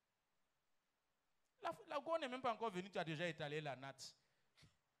 La go n'est même pas encore venue, tu as déjà étalé la natte.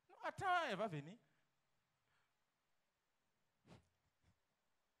 Non, attends, elle va venir.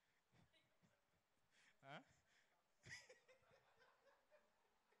 Hein?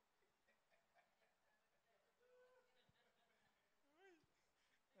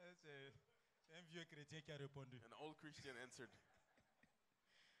 C'est un vieux chrétien qui a répondu. An old Christian answered,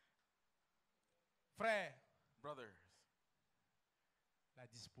 Frère, brothers, la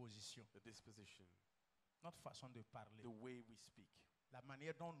disposition, the disposition, notre façon de parler, the way we speak, la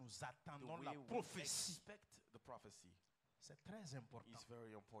manière dont nous the attendons way la we prophétie, expect the prophecy c'est très important. is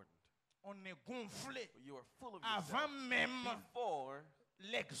very important. On est gonflé You are full of avant yourself même before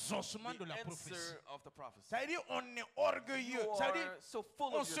l'exaucement de the la prophétie. answer of the prophecy. Ça veut dire on est orgueilleux. You Ça veut dire are so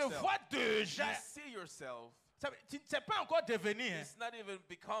full on of se yourself. voit déjà. You see yourself. C'est pas encore devenu, hein. It's not even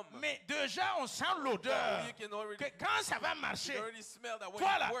become. Mais déjà on sent l'odeur. You can already, Que quand ça va you marcher, can already smell that when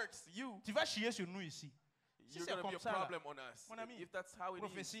Voilà. it works, tu vas chier sur nous ici. Si you're c'est going to be comme a ça, là, problem on us. mon ami, If that's how it is,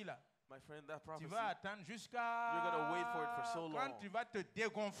 prophétie là, my friend, that tu prophecy, vas attendre jusqu'à You're gonna wait for it for so quand long. tu vas te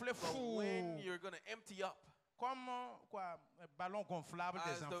dégonfler but fou, when you're going to empty up comme quoi, un ballon gonflable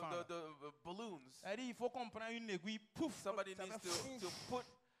as des enfants. là. the balloons, C'est-à-dire, il faut qu'on prenne une aiguille, pouf, somebody ça needs fait fou. to put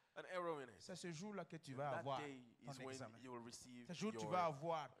an arrow in it. C'est ce jour-là que tu vas That avoir day ton is when examen. you will receive C'est ce jour où tu your, vas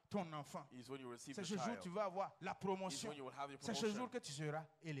avoir ton enfant. is when you will receive C'est your ce jour où child. tu vas avoir la Is promotion. when you will have your C'est ce promotion. jour que tu seras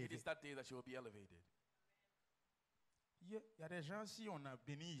It élevé. is that day that you will be elevated. Il y a des gens, si on a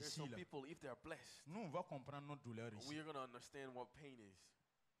béni There's ici, some là, people, if they are blessed, nous, on va comprendre notre douleur ici. we are going to understand what pain is.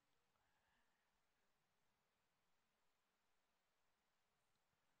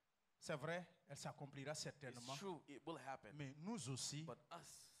 C'est vrai, elle s'accomplira certainement. It's true, it will happen. Mais nous aussi, But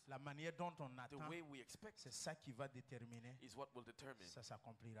us, la manière dont on the attend, way we expect c'est ça qui va déterminer. is what will determine Ça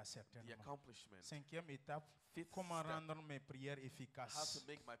s'accomplira the certainement. accomplishment. Cinquième étape, Fifth comment step, rendre mes prières how to efficaces.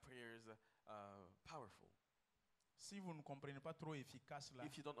 make my prayers powerful. Si vous ne comprenez pas trop efficace, là,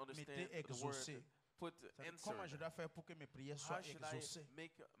 If you don't understand mettez the word, exaucé. put C'est-à-dire, comment je answered. dois faire pour que mes prières How soient should I exaucées?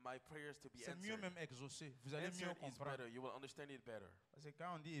 make my prayers to be C'est mieux answered? même exaucé. Vous allez mieux Answered is comprendre. better. You will understand it better. Parce que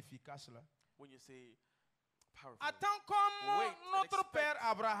quand on dit efficace, là, When you say powerful. attends comme Wait and notre expect père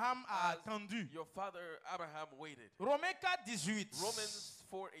Abraham a as attendu. Your father Abraham waited. Romains 4, 18. Romans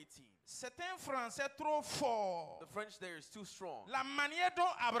 4:18. C'est un français trop fort. The French there is too strong. La manière dont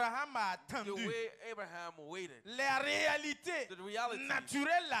Abraham a The attendu, way Abraham waited. la réalité The reality.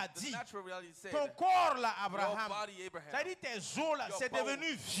 naturelle l'a The dit. natural reality said Ton corps là, your Abraham, body Abraham c'est-à-dire tes os là, Your c'est bones.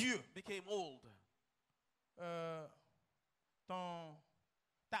 devenu vieux. became old.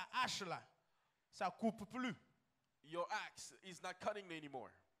 Ta hache là, ça coupe plus. Your axe is not cutting anymore.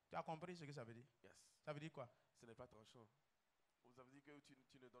 Tu as compris ce que ça veut dire? Yes. Ça veut dire quoi? Ce n'est pas tranchant. Vous avez dit que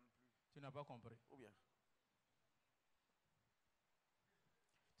tu ne donnes plus. Tu n'as pas compris. Ou bien.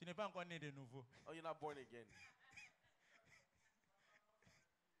 Tu n'es pas encore né de nouveau. Oh, you're not born again.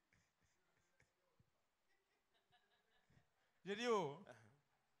 Je dis, oh,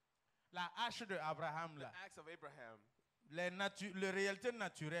 la hache de Abraham The là, axe of Abraham, les réalités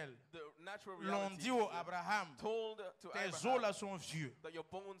naturelles the natural l'ont reality dit au Abraham, told to tes os Abraham là sont vieux. that your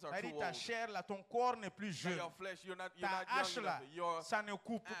bones are C'est-à-dire too ta old. chair là, ton corps n'est plus That jeune. your flesh, you're Ta not hache young là, enough. Your ça ne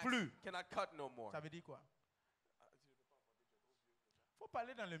coupe axe plus. cannot cut no more. Ça veut dire quoi? Faut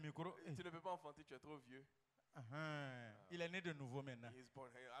parler dans le micro. Eh. Tu ne peux pas enfanter, tu es trop vieux. Il est né de nouveau maintenant. He's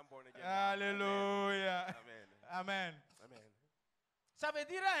born, I'm born again. now. Alléluia. Amen. Amen. Amen. Ça veut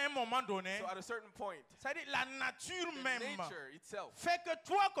dire à un moment donné, So at a certain point, c'est-à-dire la nature the même nature itself fait que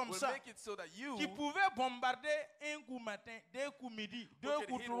toi comme will ça, make it so that you qui pouvais bombarder un coup matin, deux coups midi, who deux can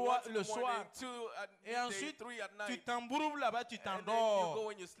coups hit trois once in le the morning, soir, 2 at et midday, ensuite 3 at tu night, t'embrouves là-bas, tu and then you t'endors. go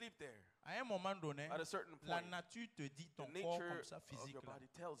and you sleep there. À un moment donné, At a certain la point, nature te dit, the ton corps nature comme ça, of physique your là, body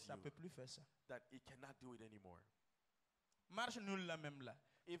tells ça ne you peut plus faire ça. that it cannot do it anymore. Marche nulle là même là,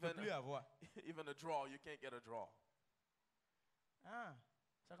 tu ne peux Even, plus avoir. even a draw, you can't get a draw. Ah,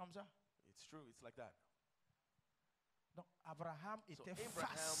 c'est comme ça. It's true, it's like that. Donc Abraham So était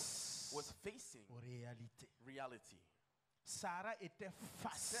Abraham face was facing aux réalités. reality. Sarah était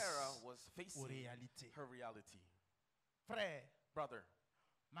face Sarah was aux facing réalités. her reality. Frère, Brother,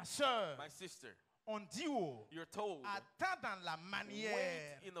 ma soeur, my sister, on dit oh, you're told, attends dans la wait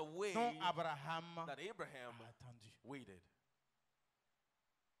manière in a way dont Abraham that Abraham a attendu. waited.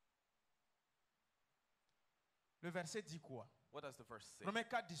 Le verset dit quoi? What does the verse say? Romains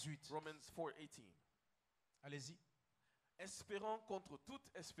 4, 18. Romans 4:18. Allez-y. Espérant contre toute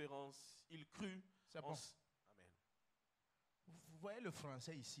espérance, il crut. C'est bon. Amen. Vous voyez le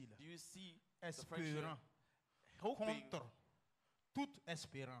français ici, là. Do you see the French Espérant here? Hoping contre toute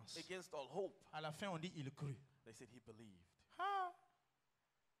espérance. against all hope. À la fin, on dit il crut. They said he believed. Ah,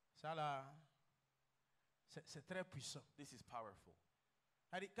 ça là, c'est très puissant. This is powerful.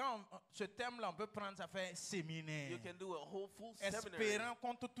 C'est-à-dire, quand ce thème-là, on peut prendre, ça fait séminaire. You can do a whole full seminary. Espérant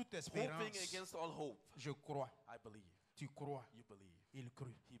contre toute Hoping espérance. against all hope. Je crois. I believe. Tu crois. You believe. Il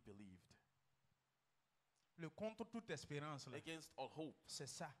crut. He believed. Le contre toute espérance, là, Against all hope. c'est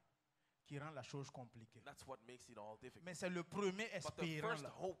ça qui rend la chose compliquée. That's what makes it all difficult. Mais c'est le premier But the espérant. first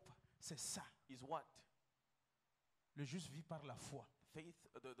Là. hope C'est ça. is what? Le juste vit par la foi. Faith,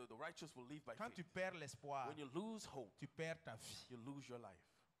 the righteous will live by Quand tu faith. perds l'espoir, When you lose hope, tu perds ta vie. you lose your life.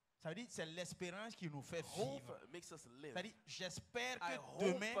 Ça veut dire que c'est l'espérance qui nous fait Hope vivre. makes us live. C'est-à-dire, j'espère I que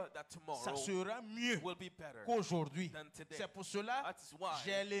demain, hope that ça tomorrow sera mieux will be better qu'aujourd'hui. than today. C'est pour cela That's why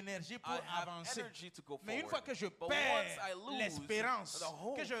j'ai l'énergie pour I have avancer. energy to go Mais une fois forward. que je But perds once I lose l'espérance, the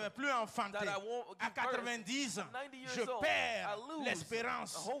hope que je ne vais plus enfanter, that I won't à give birth, 90 ans, 90 years je old, perds I lose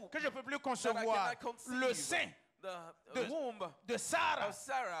l'espérance the hope que je ne peux plus that I concevoir. cannot conceive. Le sein The womb de Sarah of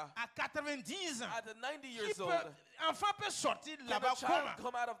Sarah à 90 ans, at 90 qui years peut, old, enfant peut sortir de can là-bas a child comment?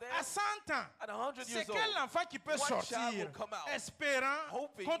 come out of there À 100 ans. at 100 C'est years quel old? enfant qui peut What child sortir will come out espérant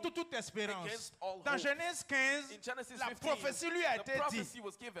hoping contre toute espérance? against all Dans hope? Genèse 15, In Genesis la 15, prophétie lui a the été dit. prophecy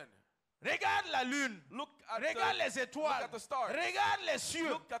was given. Regarde la lune, Look at regarde les look étoiles, at the stars. regarde les cieux.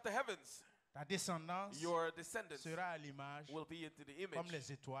 Look at the heavens. Ta descendance Your descendants sera à l'image will be into the comme image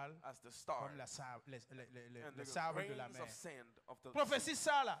les étoiles, as the stars comme and le the sable de la grains mer. of sand of the Prophétie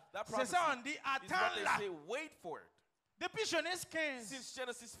ça là, That c'est ça prophecy on dit, is what they attends-la. say, wait for it. Depuis Genèse 15, Since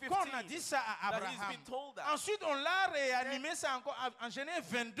Genesis 15, qu'on a dit ça à that he's Abraham. been told that. Ensuite, on l'a réanimé ça encore en Genèse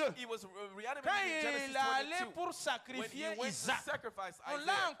 22. He was reanimated Quand in Genesis il allait 22. pour When sacrifier he went to Isaac, sacrifice on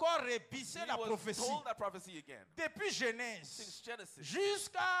l'a Isaac, encore répissé he la was prophétie. told that prophecy again. Depuis Genèse Since Genesis,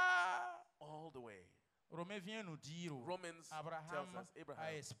 jusqu'à all the way. Romain vient nous dire, Romans Abraham tells us a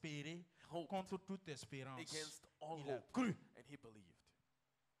Abraham espéré hoped contre toute espérance. against all Il a hope, cru. and he believed.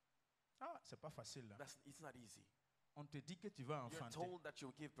 Ah, c'est pas facile là. It's not easy. On te dit que tu vas You're enfanter. told that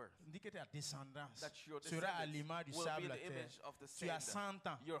you'll give birth, On dit que ta descendance that your sera à descendants l'image du will be sable in à the terre. image of the Tu as sand. 100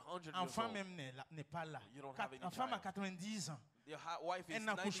 ans. You're 100 years Enfant old. même n'est pas là. You don't have any Enfant à child. 90 ans. Your wife is Elle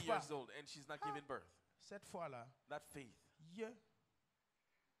n'accouche 90 pas. years old and she's not giving birth. Cette fois-là, That faith.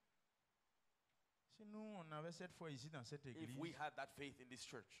 si nous, on avait cette foi ici dans cette If église, we had that faith in this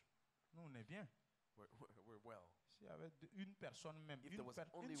church, nous, on est bien. we're well. S'il y avait une personne même, If there was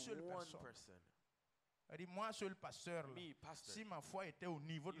only une seule one personne. person, Elle dit, moi, seul pasteur, là, me, pastor, si ma foi était au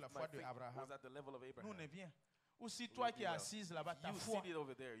niveau de if la my foi faith d'Abraham, was at the level of nous, Abraham, on est bien. Ou si we toi would qui be es well. assise là-bas, ta You foi seated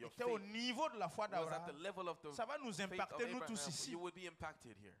over there, your était au faith niveau de la foi was at the d'Abraham, level of the ça va nous faith of impacter, nous Abraham, tous ici. you would be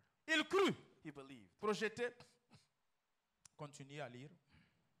impacted here. Il crut. He believed. Projeté. Continuez à lire.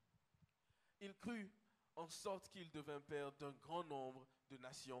 Il crut en sorte qu'il devint père d'un grand nombre de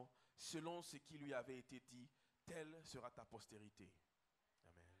nations, selon ce qui lui avait été dit, telle sera ta postérité.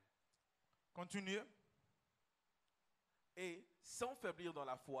 Amen. Continuez. Et sans faiblir dans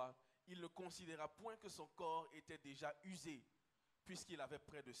la foi, il ne considéra point que son corps était déjà usé, puisqu'il avait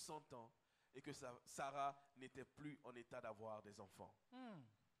près de 100 ans, et que Sarah n'était plus en état d'avoir des enfants.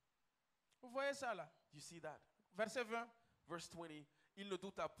 Vous voyez ça là? You see that? Verset 20. Verse 20, il ne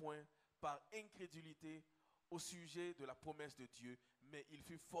douta point par incrédulité au sujet de la promesse de Dieu, mais il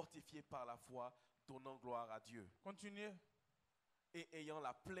fut fortifié par la foi, donnant gloire à Dieu. Continuez. Et ayant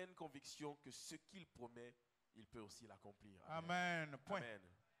la pleine conviction que ce qu'il promet, il peut aussi l'accomplir. Amen. Point. Amen.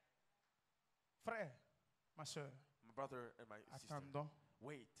 Frère, ma soeur, My brother and my sister, attendons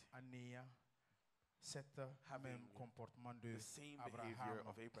wait. en ayant cet Having même comportement de The same behavior Abraham.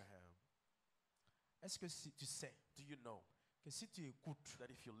 of Abraham. Est-ce que si tu sais Do you know que si tu écoutes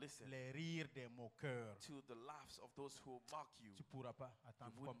that if you listen les rires des moqueurs, to the laughs of those who mock you, tu ne pourras pas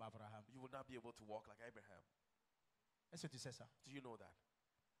attendre You would- comme Abraham? you will not be able to walk like Abraham? Est-ce que tu sais ça? Do you know that?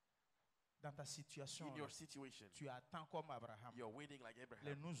 Dans ta situation, in là, your situation, tu attends comme Abraham. you're waiting like Les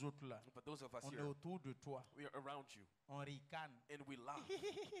Abraham. nous autres là, But those of us on est here, autour de toi. we are around you, On ricane. and we laugh.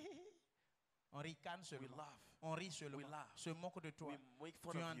 On ricane We seulement. laugh. On rit We seulement. laugh. Se moque de toi. We make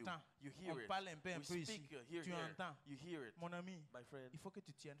fun Tu of you. entends. You hear On it. parle un peu We ici. speak here, Tu entends. You hear it. Mon ami, My friend, il faut que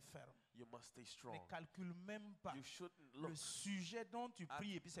tu tiennes ferme. you must stay Ne strong. calcule même pas You shouldn't le look sujet dont tu at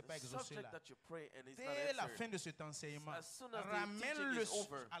pries et puis c'est pas the exaucé subject là. that you pray and it's not Dès la answered. fin de cet enseignement, As soon as the ramène-le teaching is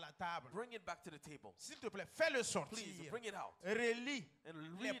over, à la table. bring it back to the table. S'il te plaît, fais-le Please sortir. bring it out Relis and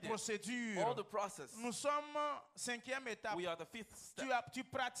les read it. procédures. All the process. Nous sommes 5e étape. We are the fifth step. Tu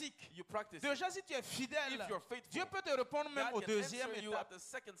pratiques. You practice. Déjà, si tu es fidèle, If you're faithful, Dieu peut te répondre même God au can 2e answer you at étape, the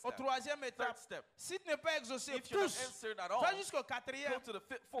second au step, 3e étape. third step. Si tu n'es pas exaucé, If you're not tous, answered at all, va jusqu'au go 4e. to the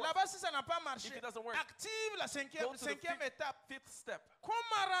fourth. Là-bas, si ça n'a pas marché, If it doesn't work, active la Go 5e to the étape. fifth step.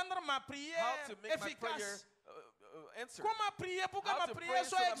 Comment rendre ma How prière to make my prayer efficace? answered. Comment prier pour que How ma to prière pray so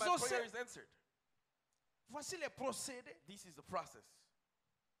soit that my prayer exaucée? is answered. Voici les procédés. This is the process.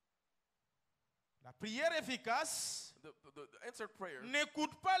 La prière efficace The answered prayer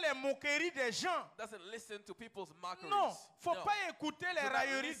n'écoute pas les moqueries des gens. doesn't listen to people's mockeries. Non, faut No. pas écouter les Do not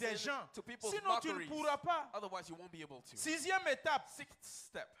railleries des listen gens. to people's Sinon, tu ne mockeries. pourras pas. Otherwise, you won't be able to. 6e étape, Sixth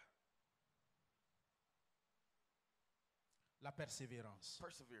step, la persévérance.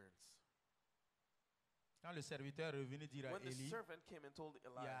 perseverance. Quand le serviteur est revenu dire à When the Élie, servant came and told y a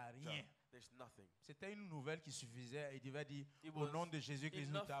Elijah, rien. there's nothing. C'était une nouvelle qui suffisait. Il devait dire, It au was nom de Jésus-Christ,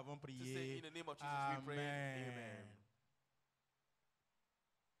 nous enough t'avons To say, prié. in the name of Jesus, we pray. Amen. Amen.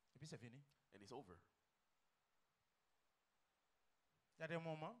 Et puis c'est fini. And it's over. Il y a des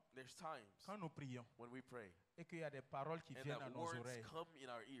moments, There's times quand nous prions, when we pray et qu'il y a des paroles qui and viennent à that nos words oreilles, come in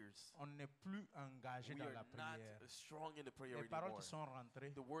our ears. on n'est plus engagé We dans are la not prière. strong in the prayer Les paroles anymore. qui sont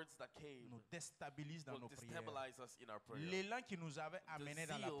rentrées The words that came nous déstabilisent dans will nos prières. destabilize us in our prayer. L'élan qui nous avait amenés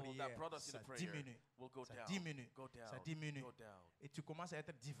dans la zeal that prière, brought us in ça the prayer diminue. will go Ça down, diminue. go down, Ça diminue. go down. Et tu commences à être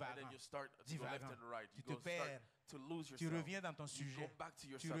And divagant. then you start to go left Divagant. and right. Tu You te go start perds. to lose Tu yourself. reviens dans ton You go sujet. back to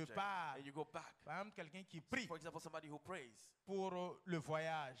your Tu subject. repars. And you go back. Par exemple, quelqu'un qui prie For example, somebody who prays pour le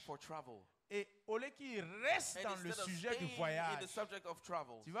voyage. for travel. Et au lieu qu'il reste And dans le instead of sujet du staying in voyage, the subject of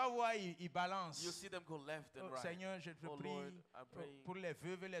travel, tu vas voir, il balance. you see them go left and Oh, right. Seigneur, je te Oh prie Lord, I'm praying pour les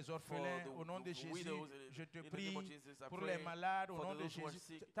veuves et les for orphelins, the au nom de Jésus. widows. Je te In the prie name of Jesus, I pour pray les malades, au for nom de those who are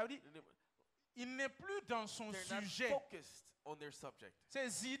Jésus. sick. Ça veut dire, In the name- il n'est plus dans son They're not sujet. focused on their subject.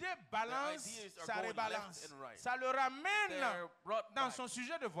 Ses idées balancent, ideas are ça going rebalance. left and right. Ça le ramène They're brought dans back son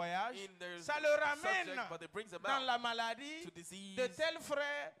sujet de voyage. in their Ça le ramène subject, but it brings them dans out la maladie to disease, de tel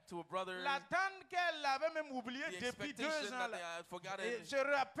frère. to a brother, L'attente qu'elle avait même oublié the depuis 2 expectation ans. that they Là. had forgotten. Et je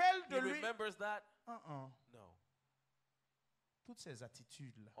rappelle de He lui. remembers that. No. No, Toutes ces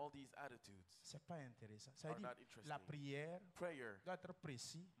attitudes-là, all these attitudes c'est pas intéressant. Ça are veut not dire, interesting. la prière Prayer doit être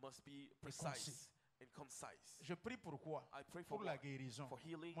précis. must be concis. precise and concise. Je prie pourquoi? I pray for Pour la what? guérison. For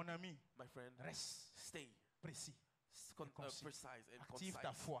healing, Mon ami, my friend. reste Stay précis. precise and Active ta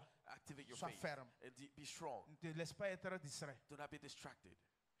concise. foi. Activate your Sois faith ferme. and be strong. Ne te laisse pas être distrait. Do not be distracted.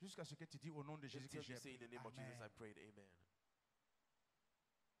 Jusqu'à ce que tu dis au nom de Jésus que Until j'ai you say in prié. the name of Jesus, I Amen. prayed. Amen.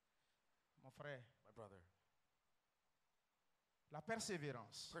 Mon frère, My brother, la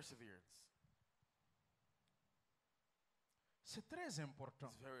persévérance, perseverance c'est très important.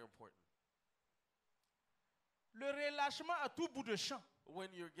 is very important. Le relâchement à tout bout de champ.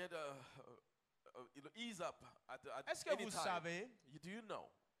 When you get ease up at Est-ce que any vous time, savez, do you know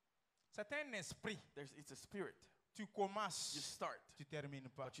c'est un esprit. it's a spirit. Tu You commences, start, tu termines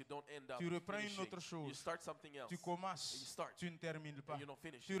pas. but you don't end up Tu reprends une finishing. autre chose. You start something else. Tu You commences, start, tu ne termines pas. and you don't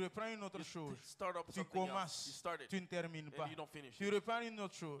finish. Tu reprends une autre You chose. start up Tu something else. You commences, start it, tu ne termines pas. and you don't finish Tu it. reprends une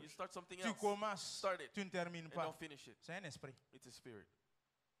autre chose. You start something Tu else, commences, start it, tu ne termines and pas. don't finish it. C'est un esprit. It's a spirit.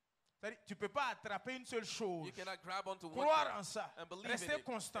 C'est-à-dire, tu ne peux pas attraper une seule chose. You cannot grab onto one Croire thing en ça. and believe in Rester it,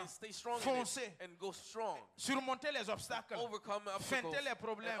 constant. and stay strong in Foncer. it, and go strong. Surmonter les obstacles. Overcome obstacles, Feinter les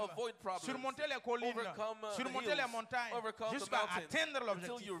problèmes. and avoid problems. Surmonter les collines. Overcome the Surmonter les hills, montagnes. overcome the Jusqu'à mountains, atteindre until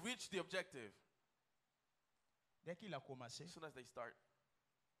l'objectif. you reach the objective. Dès qu'il a commencé, As soon as they start,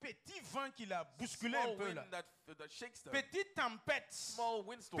 petit vent qui l'a bousculé un small peu wind là. that shakes them, Petite tempête. small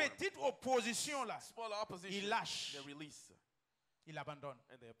windstorm, Petite opposition là. small opposition, Il lâche. they release Il abandonne.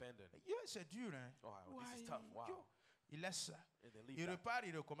 and they abandon. Yeah, c'est dur, hein. Oh, wow, this is Ouais, tough. Wow. yo. Il laisse ça. And they leave Il that. repart,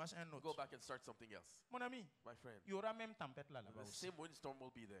 il recommence un Go autre. back and start something else. Mon ami, My friend, il y aura même tempête là-bas the aussi. same windstorm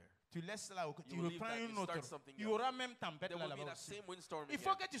will be there. Tu laisses là, tu will leave reprends that, une you autre. start something Il y else. aura même tempête There will be là-bas that aussi. same windstorm Il again.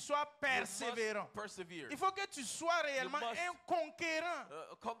 faut que tu sois You persévérant. must persevere. Il faut que tu sois réellement must, un conquérant.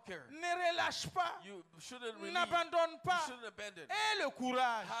 Conquer. Ne relâche pas. You shouldn't release. N'abandonne You pas. shouldn't abandon. Aie le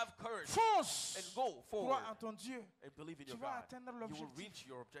courage. Have courage Fonce. and go Crois forward en ton Dieu. and believe in Tu your vas God. atteindre You will l'objectif. reach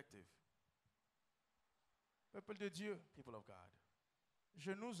your objective. Peuple de Dieu, People of God,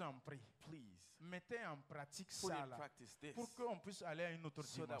 je nous en prie, please mettez en pratique put ça in là, practice this pour qu'on puisse aller à une autre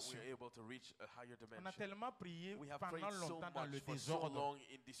so that dimension. we're able to reach a higher On a dimension. tellement prié We have pendant prayed so longtemps dans le much for so désordre. long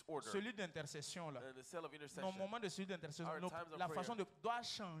in disorder. Celui d'intercession là, And the cell of nos intercession, moments de celui d'intercession, our times of la prayer, façon de doit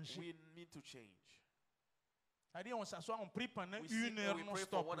changer. we need to change. C'est-à-dire on s'assoit, on prie pendant We sit une and heure we non pray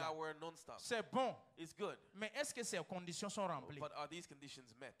for stop. 1 Là. hour non-stop. C'est bon, It's good. mais est-ce que ces conditions sont remplies? But are these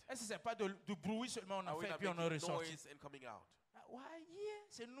conditions met? Est-ce que c'est pas du bruit seulement on a Are we fait et not puis on est making ressorti? noise and coming out? Ah, ouais, yeah,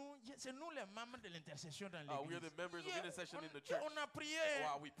 c'est nous les membres de l'intercession dans We are l'église. the members of Yeah, intercession in the on church. a prié.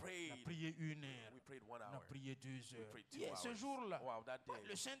 Wow, we On a prayed. prié une heure. We prayed 1 On a hour. prié 2 heures. prayed 2 Yeah, ce hours. jour-là, Wow, that day.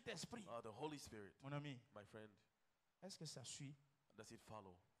 le Saint-Esprit. The Holy Spirit, Mon ami, my friend, est-ce que ça suit does it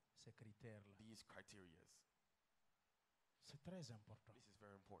follow ces critères-là? these criteria? C'est très important. This is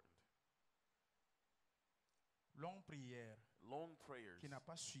very important. Longue prière Long prayers qui n'a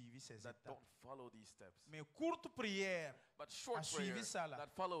pas suivi ces that étapes. don't follow these steps. Mais courte prière, But short a suivi prayers ça là. that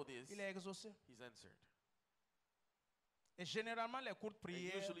follow this, Il est exaucé. he's answered. Et généralement, les courtes And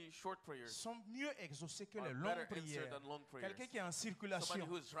prières usually short prayers sont mieux exaucées que les are longues better answered prières. than long prayers. Quelqu'un qui est en Somebody circulation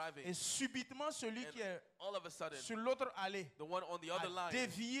who is driving, et subitement celui and qui est all of a sudden, sur l'autre allée the one on the other a line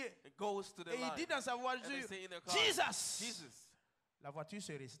dévié it goes to the et il line. dit dans sa And they voiture, say in their car, Jesus! Jesus. La voiture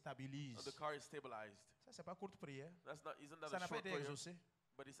se réstabilise. The car is stabilized. Ça, c'est pas courte prière. Isn't that Ça a n'a pas short été prayer? exaucé.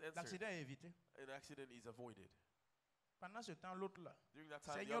 But it's answered. L'accident est évité. An accident is avoided. Pendant ce temps, l'autre là, During that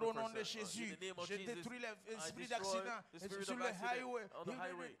time, Seigneur, the au other nom de person, Jésus, in the name of je Jesus, détruis l'esprit destroy d'accident the spirit sur of le accident highway. on the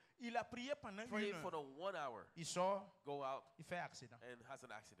highway. Il a prié pendant Pray une for heure. the 1 hour, Il sort, go out il fait accident. and has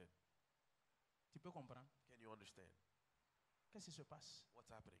an accident. Tu peux comprendre? Can you understand Qu'est-ce qui se passe? what's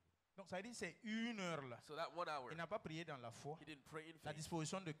happening? Donc, ça veut dire que c'est une heure là. So that 1 hour, Il n'a pas prié dans la foi. he didn't pray in La faith.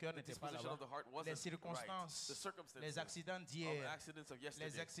 disposition de cœur The n'était pas disposition là-bas. of the heart wasn't Les right. circonstances, The circumstances, les accidents of d'hier, accidents of les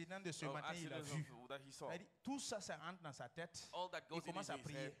yesterday, accidents de ce of matin, il a accidents vu. that he saw, Ça veut dire, tout ça, ça entre dans sa tête. all that goes in commence à his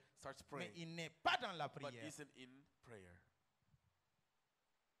prier. head, starts Mais praying, il n'est pas dans la but prière. isn't in prayer.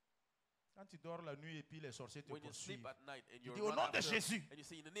 Quand tu dors la nuit et puis les sorciers te When you sleep poursuivent, at night and il you dit au run nom de after, Jésus. and you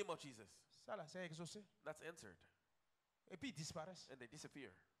say in the name of Jesus, Ça là, c'est exaucé. that's answered, Et puis ils disparaissent. and they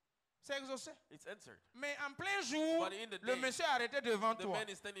disappear. C'est exaucé. It's answered. Mais en plein jour, But in the le day, monsieur est arrêté devant The toi. man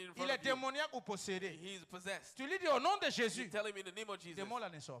is standing in front Il est of you. démoniaque ou possédé. He's possessed. Tu lui dis au nom de You Jésus. tell him in the name of Le Jesus, démon là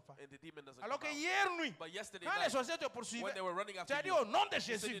ne sort pas. and the demon doesn't Alors come que out. hier nuit, But yesterday quand les night, sorciers te when poursuivaient, they were running tu after as dit you, au nom de you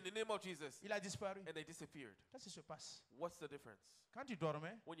said Jésus. in the name of Jesus, Il a disparu. and they disappeared. Qu'est-ce qui se passe? What's the difference? Quand tu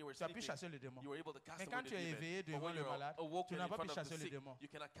dormais, When you were tu as pu sleeping, chasser le démon. you were able to cast Mais away quand the tu es demon. éveillé But devant when le you're malade, tu awoken n'as in pas pu front of chasser the le sick, démon. you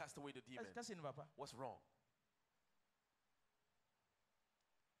cannot cast away the demon. Qu'est-ce qui ne va pas? What's wrong?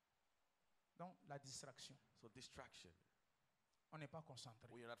 Donc, la distraction. So distraction. On n'est pas concentré.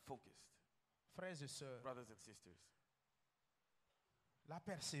 We are not focused. Frères et sœurs, Brothers and sisters, la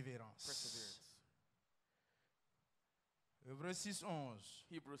persévérance. perseverance. Hébreux 6, 11.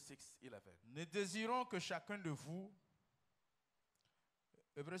 Hebrews 6:11. Nous désirons que chacun de vous.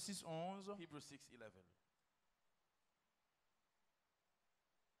 Hébreux 6, 11. Hebrews 6:11.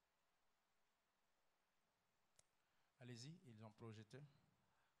 Allez-y, ils ont projeté.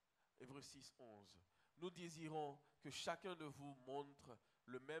 Hébreux 6:11. Nous désirons que chacun de vous montre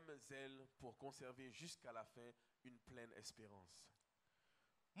le même zèle pour conserver jusqu'à la fin une pleine espérance.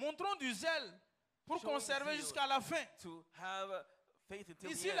 Montrons du zèle pour Showing conserver zeal. jusqu'à la fin. To have faith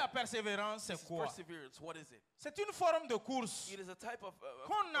until Ici, the la end. persévérance, This c'est is quoi? perseverance. What is it? C'est une forme de course It is a type of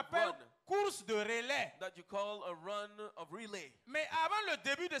qu'on appelle run course de relais. that you call a run of relay. Mais avant le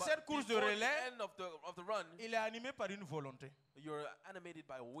début de But cette course de before the relais, end of the run, il est animé par une volonté. you're animated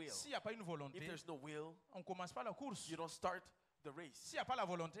by a will. S'il n'y a pas une If volonté, there's no will, on ne commence pas la course. you don't start the race. S'il n'y a pas la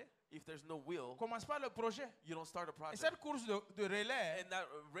volonté, If there's no will, on ne commence pas le projet. you don't start a Et project. cette course de relais, And that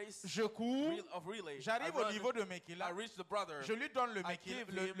race je cours, of relay, j'arrive I au run, niveau de I Mekila, reach the brother, je lui donne le, I Mekila, give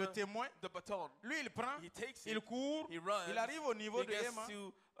him le témoin, the baton. lui il prend, He takes il it, court, he runs, il arrive au niveau he de gets Emma,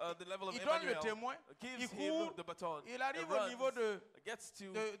 to the level of il donne le Emmanuel, témoin, gives il him court, the baton, il arrive and au runs, niveau gets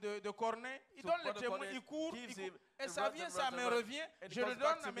to de Cornet, il to donne le Brother témoin, Cornet, il court, gives him, et and ça runs vient, and ça runs me and runs, revient, and it je le comes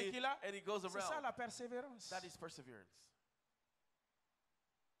back donne to à me, Mekila. and he goes C'est ça around. la persévérance. That is perseverance.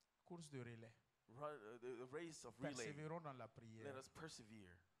 Course de relais. Run, the race of relay. Persévérons dans la Let prière. us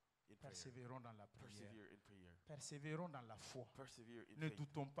persevere in prayer. Persévérons dans la prière. Persevere in prayer. Persévérons dans la foi. Persevere in Ne faith.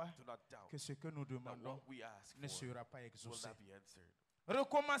 doutons pas Do not doubt que ce que nous that demandons what we ask ne for sera pas will exaucé. not be answered.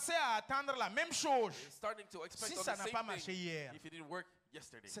 Recommencer à attendre la même chose It's starting to expect si on ça the n'a same pas marché thing hier. if it didn't work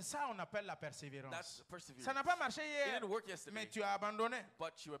yesterday. C'est ça on appelle la That's persévérance. perseverance. Ça n'a pas marché It hier, didn't work mais yesterday, tu as abandonné.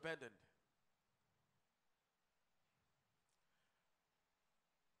 but you abandoned.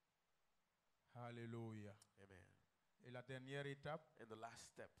 Alléluia. Amen. Et la dernière étape, And the last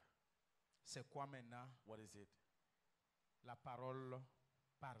step, C'est quoi maintenant? What is it? La parole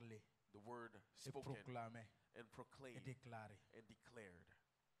parlée The word et spoken proclamée and et proclaimed déclarée. and declared.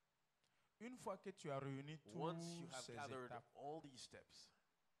 Une fois que tu as réuni Once you toutes have ces gathered étapes, all these steps,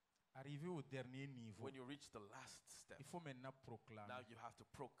 arrivé au dernier niveau, when you reach the last step, il faut maintenant now proclamer. you have to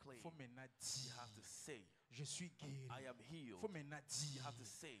Il proclaim. faut maintenant You dire, have to say, je suis guéri. I am Il healed. faut maintenant You dire, have to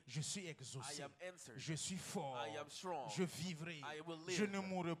say, je suis I exaucé. am answered. Je suis fort. I am strong. Je vivrai. I will Je live. ne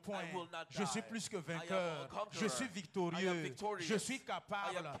mourrai point. I will not Je suis die. plus que I am a vainqueur. conqueror. Je suis I am victorieux. victorious. Je suis I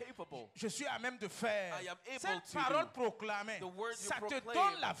capable. am capable. Je suis à même de faire. I am able Cette to parole do. proclamée, The word you ça te proclaim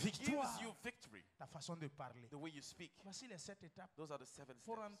donne la gives victoire. you victory. Ta façon de parler. The way you speak. Voici les 7 étapes Those are the 7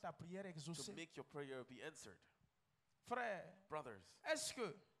 pour rendre steps ta prière to exaucée. make your prayer be answered. Frère, Brothers, est-ce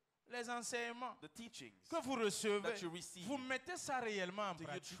que les enseignements the teachings que vous recevez, that you receive, vous mettez ça réellement en do you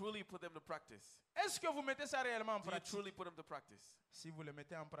pratique? truly put them to practice? Est-ce que vous mettez ça réellement en Do you pratique? truly put them to practice? Si vous le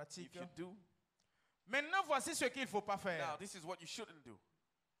mettez en pratique, If you do, maintenant voici ce qu'il ne faut pas now faire. this is what you shouldn't do.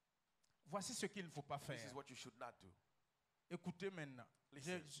 Voici ce qu'il ne faut pas This is faire. what you should not do. Écoutez maintenant.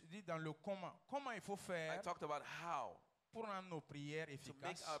 Listen. Je dis dans le comment. Comment il faut I faire talked about how pour rendre nos prières to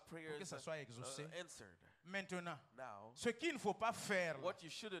make efficaces, our pour que prayers ça soit exaucé. answered. Maintenant, Now, ce qu'il ne faut pas faire, là, what you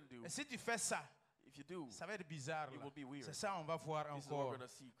shouldn't do, et si tu fais ça, if you do, ça va être bizarre. it là. will be weird. C'est ça, on va voir This is what we're encore. going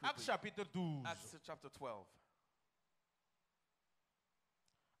to see Actes quickly. chapitre 12. Acts chapter 12.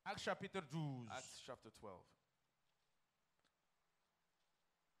 Actes chapitre 12. Acts chapter 12.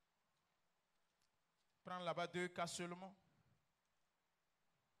 Prends là-bas 2 cas seulement.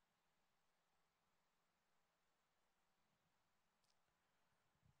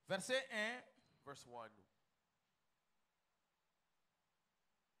 Verset 1. Verse 1.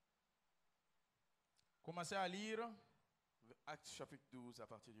 Commencez à lire. Actes chapitre 12 à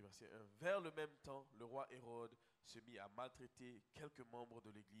partir du verset 1. Vers le même temps, le roi Hérode se mit à maltraiter quelques membres de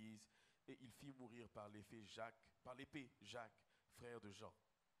l'Église et il fit mourir par l'épée Jacques, frère de Jean.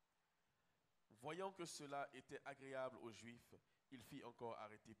 Voyant que cela était agréable aux Juifs, il fit encore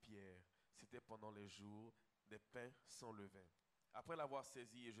arrêter Pierre. C'était pendant les jours des pains sans levain. Après l'avoir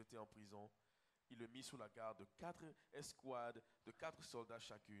saisi et jeté en prison, il le mit sous la garde de 4 escouades de 4 soldats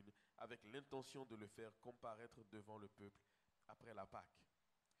chacune, avec l'intention de le faire comparaître devant le peuple après la Pâque.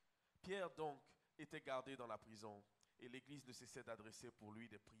 Pierre donc était gardé dans la prison, et l'Église ne cessait d'adresser pour lui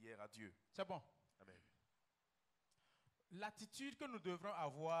des prières à Dieu. C'est bon. Amen. L'attitude que nous devrons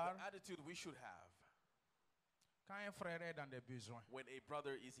avoir The attitude we should have quand un frère est dans des besoins, when a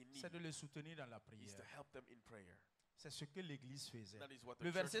brother is in c'est de need le soutenir dans la is to prière. help them in prayer. C'est ce que l'Église faisait. That is what the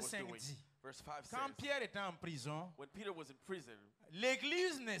Le church verset was 5 doing. dit, Verse 5 quand says, Pierre était en prison, when Peter was in prison,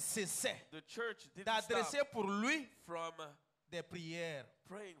 l'Église ne cessait the church didn't d'adresser stop pour lui from des prières.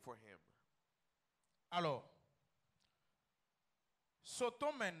 praying for him. Alors,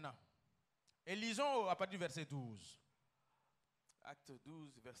 sautons maintenant et lisons à partir du verset 12. Acte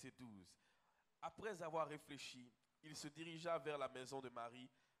 12, verset 12. Après avoir réfléchi, il se dirigea vers la maison de Marie,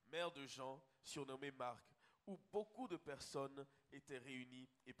 mère de Jean, surnommée Marc, où beaucoup de personnes étaient réunies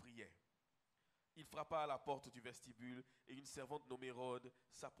et priaient. Il frappa à la porte du vestibule et une servante nommée Rhode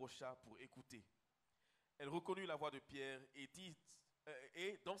s'approcha pour écouter. Elle reconnut la voix de Pierre et dit,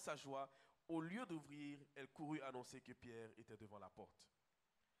 et dans sa joie, au lieu d'ouvrir, elle courut annoncer que Pierre était devant la porte.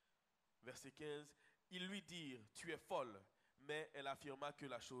 Verset 15. Ils lui dirent, tu es folle, mais elle affirma que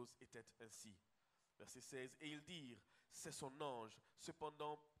la chose était ainsi. Verset 16. Et ils dirent, c'est son ange.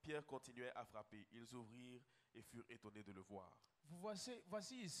 Cependant, Pierre continuait à frapper. Ils ouvrirent et furent étonnés de le voir.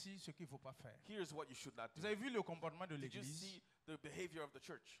 Voici ici ce qu'il ne faut pas faire. Here's what you should not Vous do. avez vu le comportement de Did you l'Église? see the behavior of the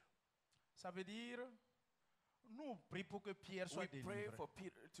church? Ça veut dire, nous prions pour que Pierre soit We pray délivré. for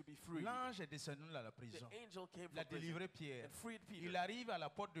Peter to be free. L'ange est descendu dans la The prison. angel came Il a from prison délivré Pierre. and freed Peter. Il arrive à la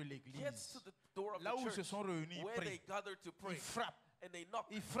porte de Gets l'église. to the door of Là où the ils se church sont réunis, ils where they prient. gathered to pray. Il frappe. And they knock.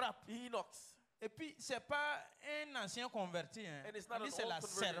 Il frappe. He knocks. Et puis, ce n'est pas un ancien converti. Hein. And it's not Il dit, an c'est old la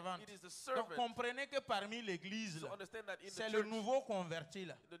converted, servante. it is the Donc, servant. comprenez que parmi l'église, So là, understand that in the c'est le church, nouveau converti.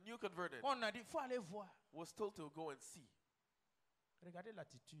 Là. the new converted On a dit, il faut aller voir. was told to go and see. Regardez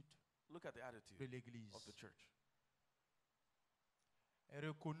l'attitude Look at the de attitude l'église. of the church. Elle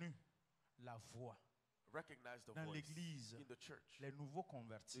reconnut la voix. Recognize the Dans voice l'église, in the church. les nouveaux The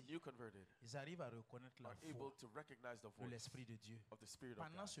convertis, new converted ils arrivent à reconnaître la are able voix to recognize the de voice l'Esprit de Dieu. of the Spirit of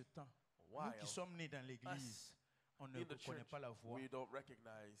Pendant God. ce temps, nous While qui sommes nés dans l'église, on ne in the reconnaît church, pas la voix we don't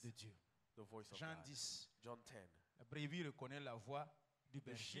recognize de Dieu. the voice of Jean God. 10, John 10. la brebis reconnaît la voix du The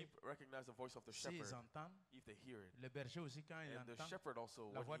berger. sheep recognize the voice of the S'ils shepherd entendent, if they hear it. le berger aussi, quand il And the entend shepherd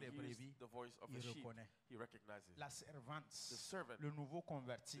also, la voix when he des hears brebis, the voice of il the sheep, reconnaît. he recognizes La the servante, servant, le nouveau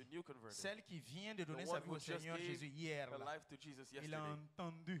converti, the new converted, celle qui vient de the donner one sa vie who au just Seigneur gave Jésus hier, her là, life to Jesus il a yesterday,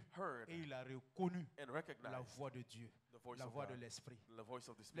 entendu heard et il a reconnu and la recognized voix de Dieu, the voice la of voix de God, l'Esprit. the voice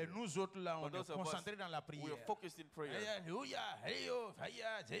of the Mais Spirit. nous autres, là, on But est those of us, concentrés dans la We are prière. focused in prayer. Alléluia,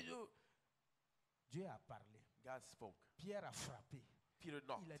 alléluia, Jésus. Dieu a parlé. God spoke. Pierre a frappé. Peter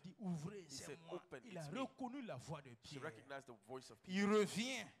knocked. Il a dit, ouvrez, He c'est said, moi. "Open, Il a it's me." reconnu la voix de He Pierre. recognized the voice of Il Peter.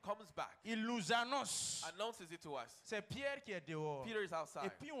 revient. Comes back, Il nous annonce. announces it to us. C'est Pierre qui est dehors. Peter is Et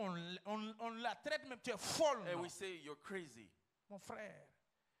outside. puis on la traite même, tu es folle. And non? we say, "You're crazy." Mon frère,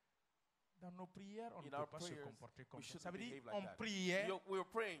 dans nos prières, on ne In peut our pas se prayers, comporter comme we ça. shouldn't Ça veut dire behave like on that. priait, We were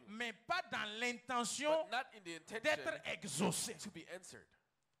praying, mais pas dans l'intention but not in the intention d'être exaucé. to be answered.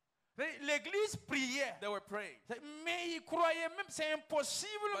 L'église priait, They were praying. mais ils croyaient même, c'est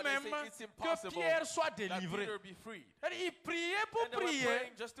impossible But they même say it's que impossible Pierre soit that délivré. Peter be freed. Ils priaient pour And they were prier,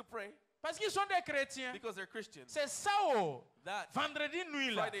 praying just to pray parce qu'ils sont des chrétiens. because they're Christians. C'est ça, oh. That Vendredi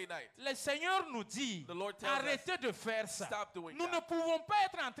nuit, là, Friday night, le Seigneur nous dit, the Lord tells arrêtez de faire ça. stop doing Nous that. ne pouvons pas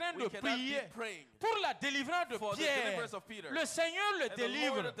être en train We de cannot prier be praying pour la délivrance de for the Pierre. deliverance of Peter. Le Seigneur le And the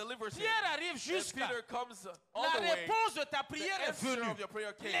délivre. Lord delivers him. Pierre arrive And jusqu'à. Peter comes all La the way. réponse de ta The prière est answer venue. of your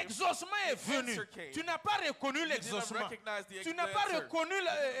prayer came. L'exaucement est The venu. answer came. Tu n'as pas reconnu You did not l'exaucement. recognize the Tu n'as pas answer. reconnu You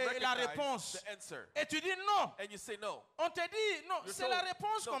didn't la recognize réponse. the answer. Et tu dis non. And you say no. On te dit non, You're c'est la told,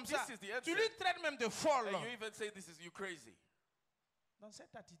 réponse no, comme this ça. is the answer. Tu lui traites même de folle. And you even say this is you crazy. Dans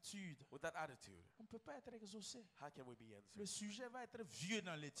cette attitude, With that attitude, on ne peut pas être exaucé. how can we be answered? Le sujet va être vieux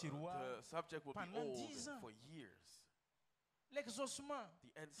dans les tiroirs. The subject will be pendant old 10 ans. for years. L'exaucement,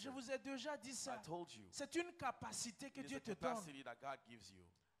 The je answer, vous ai déjà dit I ça. told you, C'est une capacité que it is Dieu a te donne. capacity that God gives you.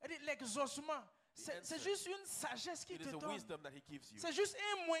 L'exaucement, The c'est answer, juste une sagesse qu'il It te is a donne. wisdom that He gives you. C'est juste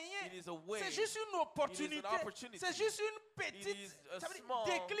un moyen. It is a way. C'est juste une opportunité. opportunity. C'est juste une It petite is a ça veut dire small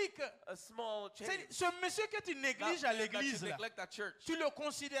déclic. A small change. C'est ce monsieur que tu négliges That à man that you l'église, là, neglect at church. tu le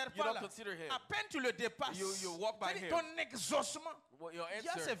considères You pas don't là. consider him. À peine tu le dépasses. You walk by C'est-à-dire him. ton exaucement, Well, your Dieu,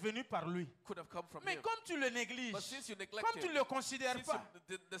 c'est answer venu par lui. could have come from Mais him. comme tu le négliges, But since you neglect comme tu him, ne le considères since pas,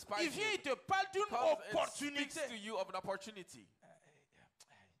 you despise il vient, him, il te parle d'une comes and speaks to opportunité. you of an opportunity.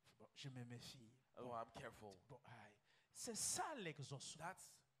 Bon, je me méfie. Oh, I'm careful. Bon, aïe. C'est ça l'exaucement. That's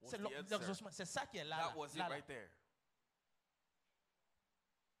was C'est the answer. l'exaucement. C'est ça qui est là. That là, was it là, là. right there.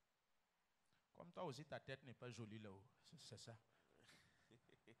 Comme toi aussi, ta tête n'est pas jolie là-haut. C'est ça.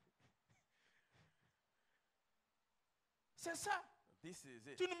 C'est ça. This is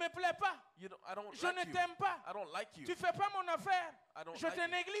it. Tu ne me plais pas. You know, I don't Je like ne you. t'aime pas. I don't like you. Tu ne fais pas mon affaire. I don't Je like te you.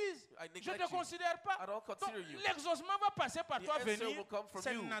 néglige. I Je neglect ne te you. considère pas. I don't Donc, consider you. l'exaucement va passer par The toi answer venir. will come from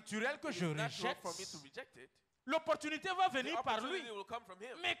C'est you. naturel que It je is natural rejette. for me to reject it. L'opportunité va The venir par lui. opportunity will come from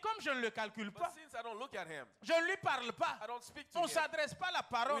him. Mais comme je ne le calcule But pas, since I don't look at him, je ne lui parle pas. I don't speak to On ne him. s'adresse pas la We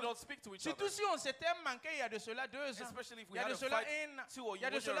parole. don't speak to each Surtout other. si on s'était manqué il y a de cela 2 ans. Especially if Il we y a had de a cela fight 1 an. 2 or Il y a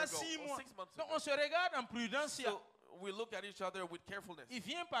de 1 year cela ago 6 or mois. 6 months Donc ago. on se regarde en prudence. So we look at each other with carefulness. Il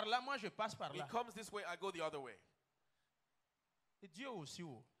vient par là, moi je passe par He là. comes this way, I go the other way. Et Dieu aussi,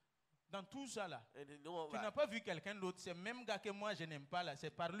 oh, dans tout ça là, And you know tu n'as that. pas vu quelqu'un d'autre, c'est même gars que moi je n'aime pas là, c'est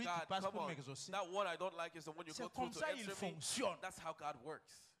par lui qui God, passe come pour on. m'exaucer. That one I don't like is the one you go C'est through comme to ça il answer me. fonctionne. That's how God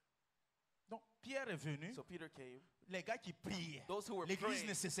works. Donc Pierre est venu, So Peter came. les gars qui priaient. Those who were L'église praying,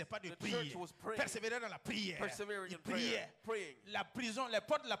 ne cessait pas de the prier. church was praying, Persévérer dans la prière. persevering Ils in prayer, priaient. praying. La prison, les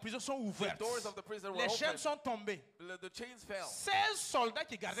portes de la prison sont The ouvertes. doors of the prison were Les chaînes open. sont tombées. The chains fell. 16 soldats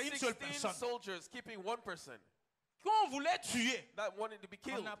qui gardaient une seule 16 personne. soldiers keeping one person. Quand on voulait tuer, That wanted to be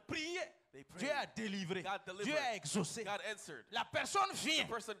killed. on a prié. They prayed. Dieu a délivré. God delivered. Dieu a exaucé. God answered. La personne The vient.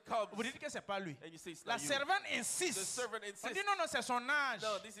 person comes. Vous dites que ce n'est pas lui. And you say it's La not you. servante The insiste. servant On insists. dit non, non, c'est son âge.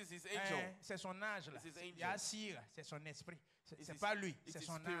 No, this is his angel. C'est son âge là. It's his Il y a angel. assis, là. C'est son esprit. It's C'est his- pas lui, It's c'est his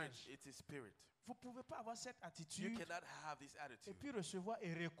son spirit. âge. It's his spirit. Vous ne pouvez pas avoir cette You attitude cannot have this et attitude puis recevoir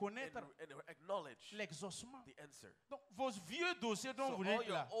et reconnaître and acknowledge l'exaucement. the answer. Donc vos vieux dossiers dont So vous all dites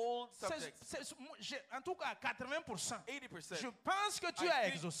your là, old subjects, en tout cas à 80%, 80%, je pense que tu I as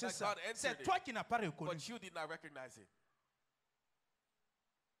think exaucé that ça. God answered C'est it. toi qui n'as pas reconnu. but you did not recognize it.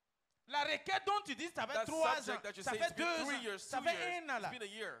 La requête dont tu dis, ça fait That 3 ans, subject that you ça say fait it's been 2 3 ans, years, ça 2 fait years, 1 an là. it's been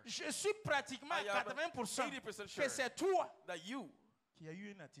a year. Je suis pratiquement I à am 80% 80% que sure c'est toi that you qui as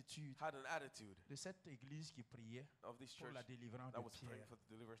eu une attitude had an attitude de cette église qui priait of this pour church la délivrance that de was praying Pierre. for the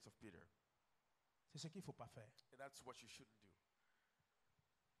deliverance of Peter. C'est ce qu'il ne faut pas faire. And that's what you shouldn't do.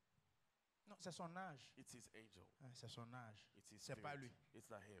 Non, c'est son âge. It's his angel. Hein, c'est son âge. It's his C'est spirit. pas lui. It's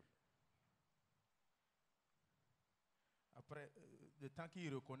not him. après, le temps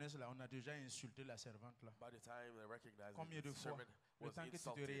qu'ils reconnaissent là, on a déjà insulté la servante là. By the time they recognize Combien that de the fois, servant le was temps que tu te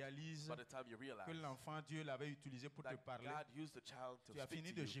insulted, réalises by the time you que realize l'enfant, Dieu l'avait utilisé pour te that parler, God used the child to tu as speak fini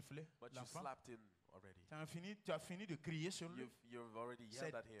to de you, gifler but you l'enfant. slapped him already. Tu as fini de crier sur lui. You've already C'est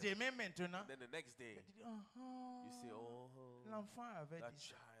yelled at him. demain maintenant. And then the next day, Tu dis, you say, oh, l'enfant avait that dit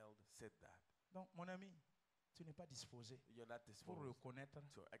ça. child said that. Donc, mon ami, tu n'es pas disposé You're not pour disposed reconnaître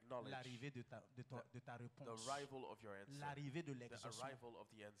to acknowledge l'arrivée de ta the réponse, arrival of your answer, l'arrivée de the l'exaucement. arrival of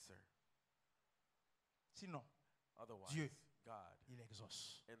the answer. Sinon, Otherwise, Dieu, God il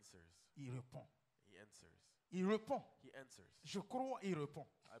exauce, answers. il répond. He answers. Il répond. He answers. Je crois, il répond.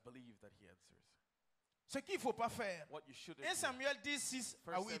 I believe that he answers. Ce qu'il ne faut pas faire. What you shouldn't 1 do. Samuel 10, 6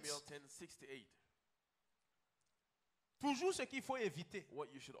 à 1 8. Samuel 10, 6 to 8. Toujours ce qu'il faut éviter. What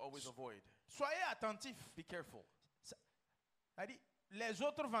you should always avoid. Soyez attentifs. Be careful. C'est-à-dire, les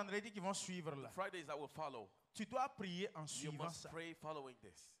autres vendredis qui vont suivre The là, Fridays that will follow, tu dois prier en you suivant must ça, pray following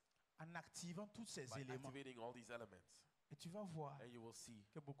this, en activant tous ces by éléments. activating all these elements. Et tu vas voir And you will see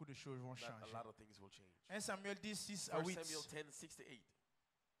que beaucoup de choses vont that a changer. lot of things will change. 1 Samuel 10, 6 à 1 8. Samuel 10, 6 to 8.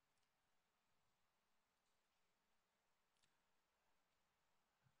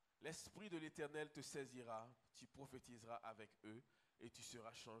 L'Esprit de l'Éternel te saisira, tu prophétiseras avec eux et tu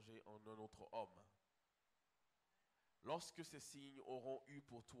seras changé en un autre homme. Lorsque ces signes auront eu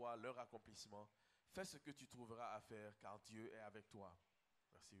pour toi leur accomplissement, fais ce que tu trouveras à faire car Dieu est avec toi.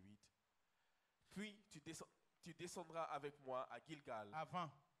 Verset 8. Puis tu descendras avec moi à Gilgal,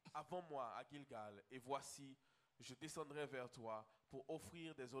 avant moi à Gilgal, et voici, je descendrai vers toi pour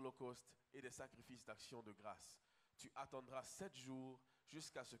offrir des holocaustes et des sacrifices d'action de grâce. Tu attendras 7 jours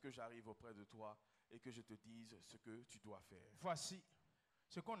jusqu'à ce que j'arrive auprès de toi et que je te dise ce que tu dois faire. Voici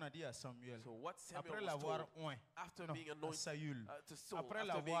ce qu'on a dit à Samuel. So what Samuel Après was l'avoir told, oint, after non, being à anointed, Saül, to Saul, après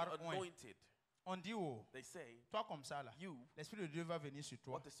after being l'avoir oint, anointed, on dit, oh, they say, toi comme ça là, you, l'Esprit de Dieu va venir sur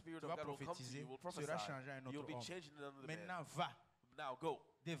toi, what the Spirit tu of vas God will come to prophétiser, you, will tu seras prophesy, changé à un you'll autre be homme. changed into another man. Maintenant, va, Now go,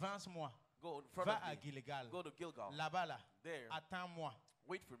 devance-moi, go in front va of à me, Gilgal, go to Gilgal, là-bas là, there, attends-moi,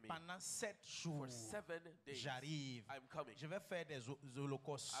 wait for me, pendant 7 jours, for 7 days, j'arrive, I'm coming, je vais faire des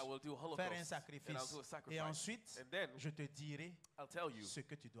holocaustes, I will do faire un holocaust, and I'll sacrifice, do a et sacrifice, ensuite, and then je te dirai I'll tell you ce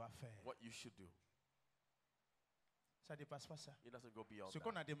que tu dois faire. what you should do. Ça ne dépasse pas ça. It doesn't go beyond Ce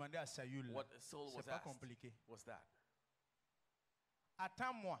qu'on that. a demandé à Saül, What Saul c'est was pas asked compliqué. was that,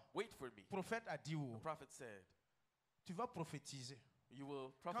 Attends-moi. wait for me. Le prophète a dit, The oh, prophet said, tu vas prophétiser. you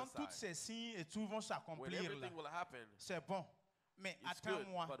will Quand tous prophesy. ces signes et tout vont When s'accomplir, là, everything will happen, c'est bon. Mais it's good,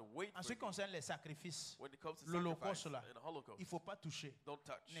 attends-moi. but wait En for ce qui me. concerne les sacrifices, When it comes to l'holocauste sacrifice là, and holocaust, il ne faut pas toucher. don't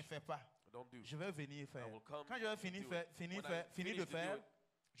touch, Ne fais pas. don't do. Je vais venir faire. I will come Quand je vais and finir, do faire, it. finir, When I faire, finir de finish to do faire, it,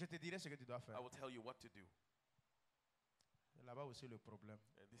 je te dirai ce que tu dois I faire. will tell you what to do. Là-bas aussi le problème.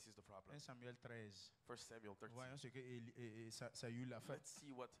 And this is the 1 problem. Samuel 13. 1 Samuel 13. Voyons ce que Saül a fait. Let's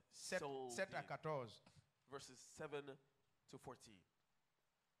see what 7, Saul 7 à did. 14. Verses 7 to 14.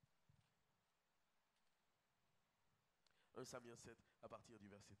 1 Samuel 7 à partir du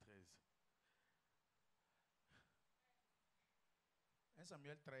verset 13. 1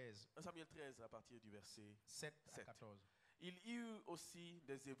 Samuel 13, 1 Samuel 13 à partir du verset 7 à 7. 14. Il y eut aussi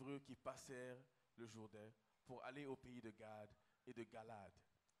des Hébreux qui passèrent le Jourdain pour aller au pays de Gad et de Galad.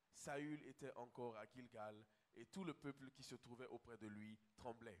 Saül était encore à Gilgal et tout le peuple qui se trouvait auprès de lui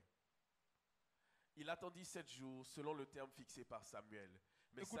tremblait. Il attendit 7 jours selon le terme fixé par Samuel.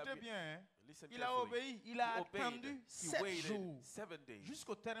 Mais Écoutez Samuel- bien, hein. Listen Il a carefully. obéi, il a He obeyed. attendu He 7 waited jours 7 days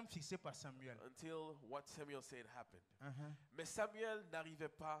jusqu'au terme fixé par Samuel. until what Samuel said happened. Uh-huh. Mais Samuel n'arrivait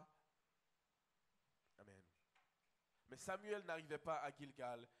pas. Amen. Mais Samuel n'arrivait pas à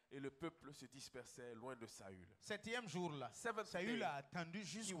Gilgal et le peuple se dispersait loin de Saül. 7e jour là, Seventh Saül day, a attendu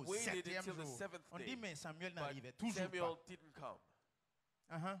jusqu'au waited 7e until the jour. 7th On day. dit mais Samuel But n'arrivait toujours Samuel didn't come.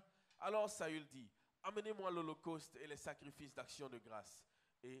 pas. Uh-huh. Alors Saül dit, amenez-moi l'holocauste et les sacrifices d'action de grâce.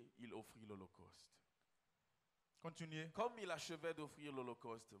 Et il offrit l'holocauste. Continuez. Comme il achevait d'offrir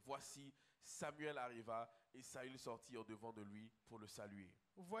l'holocauste, voici Samuel arriva et Saül sortit au devant de lui pour le saluer.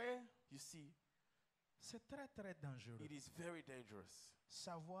 Vous voyez, You see, c'est très très dangereux. it is very dangerous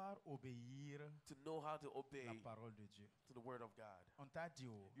Savoir obéir to know how to la obey parole de Dieu. to the word of God. On t'a dit,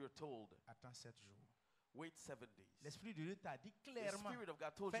 oh, You're told, attends 7 jours. wait 7 days. L'Esprit de Dieu t'a dit The clairement, Spirit of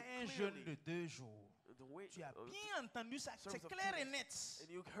God told you fais un jeûne de clearly. 2 jours. The wait, Tu as bien entendu ça, c'est service of clair 2 et days. net. And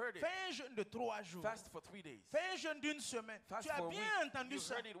you heard it. Fais un jeûne de 3 jours. Fast for 3 days. Fais un jeûne d'une semaine. Fast Tu as for a bien week. entendu You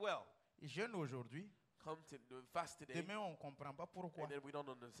ça. heard it well. Et jeûne aujourd'hui. Come to fast today. Demain, on ne comprend pas pourquoi. And then we don't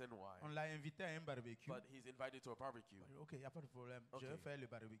understand why. On l'a invité à un barbecue. But he's invited to a barbecue. Ok, il n'y a pas de problème. Je Okay. vais faire le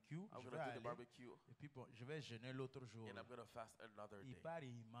barbecue. I'm Je going vais to do the aller. barbecue. Et puis bon, je vais jeûner l'autre jour. And I'm going to fast another Il day. part et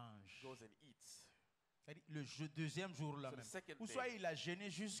il mange. Goes and eats. Deuxième jour là So the même. second Ou day, soit il a jeûné or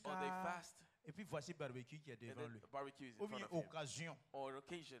they jusqu'à... fast, Et puis voici barbecue qui est and devant then lui. barbecue is in Ou front bien of him. occasion. Or an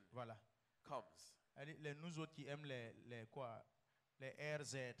occasion Voilà. comes. Nous autres qui aiment les quoi? Les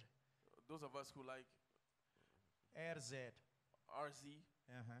RZ. Those of us who like RZ. RZ,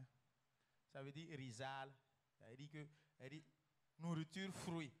 Uh-huh. Ça veut dire risal. Ça veut dire que nourriture,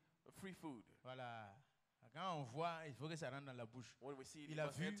 fruits. free food. Voilà. Quand on voit, il faut que ça rentre dans la bouche. When we see it, Il it a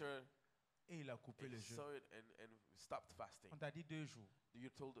must vu enter, et il a coupé and le he jeûne. saw it and stopped fasting. On t'a dit 2 jours.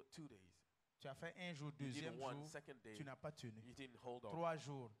 You're told 2 days. Tu as fait un jour, You did deuxième one, jour, second day, tu n'as pas tenu. you didn't hold on. 3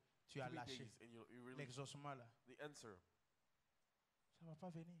 jours, tu as 3 lâché. days, and you really, L'exaucement là, the answer ça ne va pas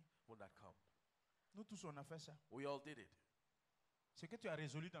venir. will not come. Nous tous, on a fait ça. We all did it. Ce que tu as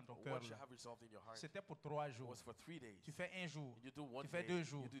résolu dans ton cœur, What you là, have resolved in your heart c'était pour 3 jours. was for 3 days. Tu fais un jour, You do one tu fais day, 2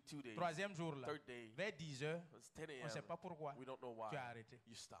 jours. you do 2 days, Troisième jour, là, third day, vers 10 heures, it's 10 on ne sait a.m. pas pourquoi, We don't know tu as why. arrêté.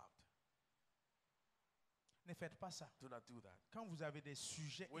 You stopped. Ne faites pas ça. Do not do that. Quand vous avez des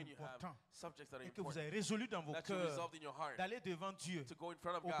sujets When you have importants subjects that are et que vous important, avez résolu dans vos that you cœurs resolved in your heart, d'aller devant Dieu, to go in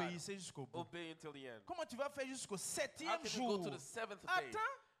front of God, obéissez jusqu'au bout. obey until the end. Comment tu vas faire jusqu'au How 7e can you go jour? to the 7th day? Attends,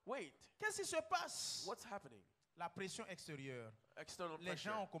 Wait, qu'est-ce qui se passe? what's happening? La pression extérieure. External Les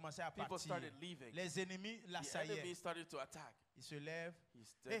gens pressure. ont commencé à People partir. started leaving. Les ennemis The l'assaillaient. enemy started to attack. Il se lève. He Hey,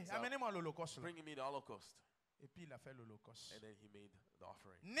 stands up, amenez-moi l'Holocauste. là. bringing me the Holocaust. Et puis il a fait l'Holocauste. And then he made the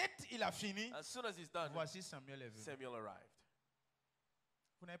offering. Net, il a fini. As soon as he's done, Voici Samuel est venu. Samuel arrived.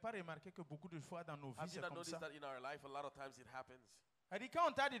 Vous n'avez pas remarqué que beaucoup de fois dans nos vies, Have you c'est not comme noticed ça? that in our life, a lot of times it happens? Elle dit, quand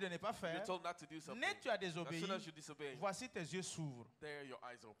on t'a dit de ne pas You're faire, told not to do something. net tu as As désobéi. soon as you disobey, Voici tes yeux s'ouvrent. there your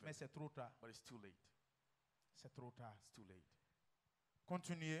eyes open. Mais c'est trop tard. But it's too late. C'est trop tard. It's too late.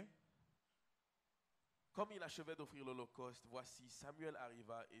 Continuez. Comme il achevait d'offrir l'Holocauste, voici, Samuel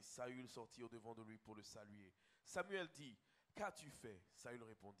arriva et Saül sortit au-devant de lui pour le saluer. Samuel dit, qu'as-tu fait? Saül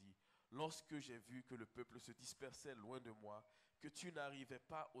répondit, lorsque j'ai vu que le peuple se dispersait loin de moi, que tu n'arrivais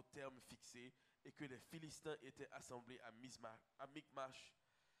pas au terme fixé et que les Philistins étaient assemblés à Michmash,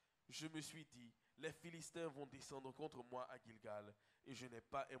 je me suis dit, les Philistins vont descendre contre moi à Gilgal et je n'ai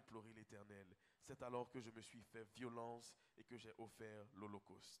pas imploré l'Éternel. C'est alors que je me suis fait violence et que j'ai offert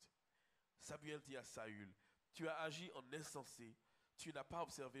l'Holocauste. Samuel dit à Saül, tu as agi en insensé, tu n'as pas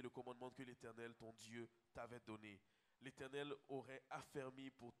observé le commandement que l'Éternel, ton Dieu, t'avait donné. L'Éternel aurait affermi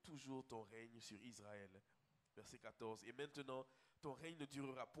pour toujours ton règne sur Israël. Verset 14. Et maintenant, ton règne ne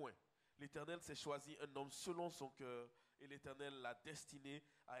durera point. L'Éternel s'est choisi un homme selon son cœur, et l'Éternel l'a destiné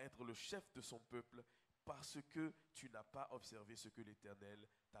à être le chef de son peuple, parce que tu n'as pas observé ce que l'Éternel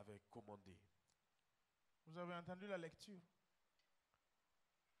t'avait commandé. Vous avez entendu la lecture.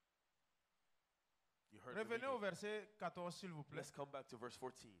 You heard the Revenez au reading. verset 14, s'il vous plaît. Let's come back to verse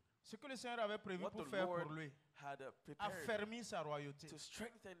 14. Ce que le Seigneur avait prévu What pour the faire Lord pour lui, had prepared affermir sa royauté. to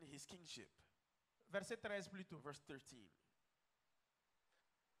strengthen his kingship. Verset 13 plutôt. Verse 13.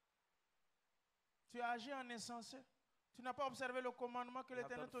 Tu as agi en insensé. Tu n'as pas observé le commandement que You have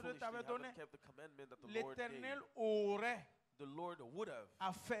l'Éternel done ton Dieu foolishly. You t'avait haven't donné. kept the commandment that the Lord L'Éternel gave. aurait The Lord would have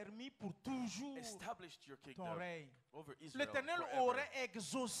affermi pour toujours established your ton kingdom règne. over Israel L'Éternel forever. aurait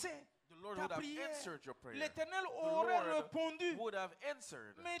exaucé The Lord ta would have prière. answered your prayer. L'Éternel The aurait Lord répondu. would have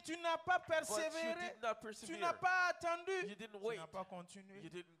answered. Mais tu n'as pas But you persévéré. did not Tu persevere. n'as pas attendu. You didn't Tu wait. n'as pas continué. You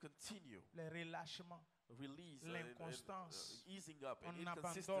didn't continue. Les relâchements. Release L'inconstance. easing up and On abandonne.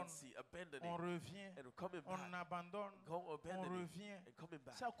 inconsistency, On abandoning revient. and coming On back. abandonne. Go On abandoning revient. and coming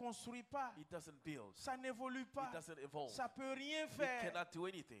back. Ça ne construit pas. It doesn't build. Ça n'évolue It pas. doesn't evolve. Ça ne peut rien It faire. cannot do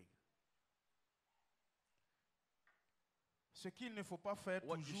anything. Ce qu'il ne faut pas faire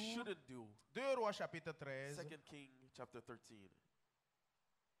What you toujours. shouldn't do. 2 Rois chapitre 13. 2 King chapter 13.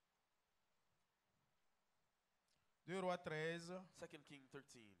 2 Rois 13. 2 King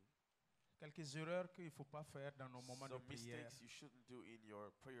 13. Quelques erreurs qu'il ne faut pas faire dans nos moments de Some prière. mistakes you shouldn't do in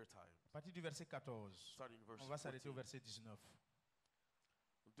your prayer time. À partir du verset 14. Starting verse On va s'arrêter au 14. verset 19.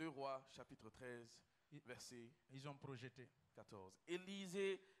 2 Rois chapitre 13 I- verset Ils ont projeté. 14.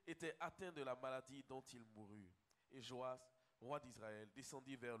 Élisée était atteint de la maladie dont il mourut. Et Joas, roi d'Israël,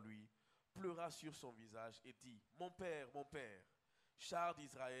 descendit vers lui, pleura sur son visage et dit, mon père, char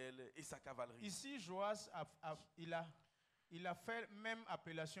d'Israël et sa cavalerie. Ici, Joas, il a fait même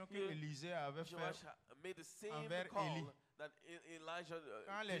appellation que Here, Élisée avait fait Joash made the same envers call Élie. that Elijah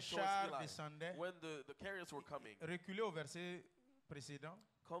quand did les towards chars Eli. descendaient. When the chariots were coming. Reculez au verset précédent.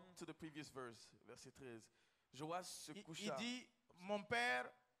 Come to the previous verse, verset 13. Joas se Il coucha. dit, mon père,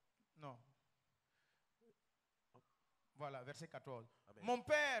 non. Voilà, verset 14. Amen. Mon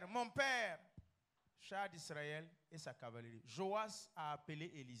père, chars d'Israël et sa cavalerie. Joas a appelé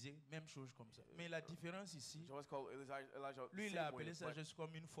Élisée, même chose comme ça. Mais la différence ici, Joas called Elijah lui il same a appelé way, ça but juste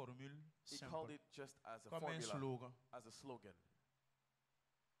comme une formule he called simple, it just as a comme un formula, slogan. as a slogan.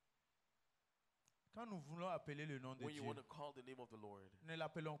 Quand nous voulons appeler le nom de When you Dieu, want to call the name of the Lord, ne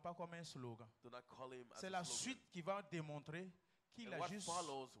l'appelons pas comme un slogan. do not call him as C'est a la slogan. suite qui va démontrer qu'il And a what juste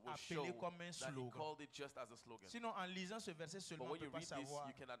follows will show appelé comme un that he slogan. called it just as a slogan. Sinon, en lisant ce verset But seulement, on when ne you peut pas read this, savoir.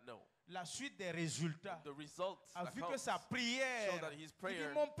 you cannot know. La suite des résultats The results a that vu que comes sa show prière, that his il dit,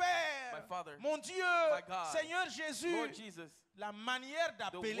 prayer, mon Père, my Father, mon Dieu, my God, Seigneur Jésus, Lord Jesus, la manière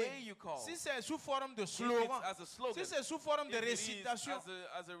the way d'appeler, you call, si c'est sous forme de if it's slogan, as a slogan, si c'est sous forme de if it is récitation,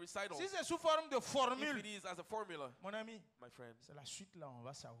 as a recital, si c'est sous forme de if formule, it is as a formula, mon ami, my friend, c'est la suite là, on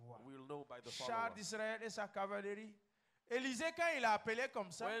va savoir. we will know by the Char follow-up. d'Israël et sa cavalerie. Élisée, quand il a appelé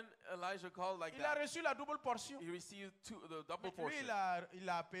comme ça, When Elijah called like il a that, reçu la double portion. he received the double Lui, portion. il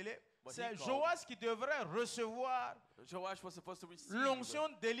a appelé. But C'est he called- Joas qui devrait recevoir Joash was supposed to receive l'onction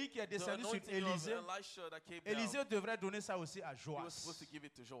d'Élie qui est the descendue sur anointing of Élisée. Elisha that came down. Élisée devrait donner ça aussi à He was supposed Joas. to give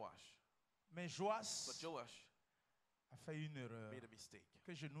it to Joash. Mais But Joas Joash a fait une erreur made a mistake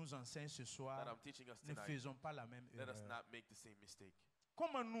que je nous enseigne ce that soir. I'm teaching us Ne tonight. faisons pas la même Let us erreur. not make the same mistake.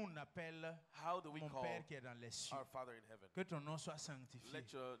 Comment nous on appelle How do we mon call Père qui est dans les cieux? our Father in heaven? Que ton nom soit sanctifié.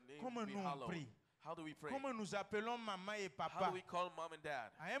 Let your name Comment be nous on hallowed. prie? How do we pray? Comment nous appelons maman et How papa? do we call mom and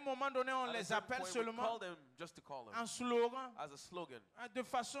dad? À un moment donné, on At a les certain appelle point, we seulement call them just to call them en slogan, as a slogan, de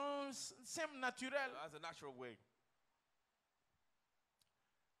façon simple, naturelle. as a natural way.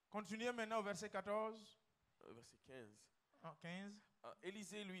 Continuez maintenant au verset 14, Verset 15. 15.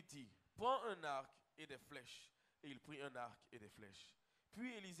 Élisée lui dit, prends un arc et des flèches. Et il prit un arc et des flèches.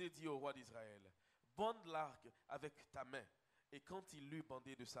 Puis Élisée dit au roi d'Israël, bande l'arc avec ta main. Et quand il l'eut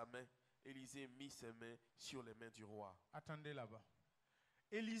bandé de sa main, Élisée mit ses mains sur les mains du roi. Attendez là-bas.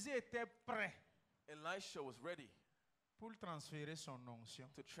 Élisée était prêt Elisha was ready pour transférer son onction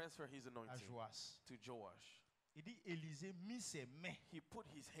to transfer his à anointing Joas. to Joash. Il dit Élisée mit ses mains He put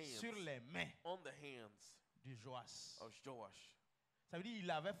his sur hands les mains on the hands de Joas. of Joash. Ça veut dire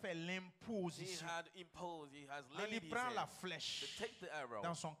qu'il avait fait He l'imposition. had imposed, he has On laid dit his prends la hand flèche to take the arrow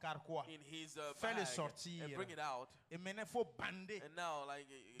dans son carquois in his fais-le bag sortir. and bring it out. et maintenant il faut bander. And now, like,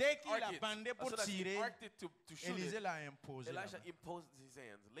 Dès qu'il arc a it. bandé pour So that he tirer, arced it to shoot Élisée it. l'a imposé. Elisha là-bas. imposed his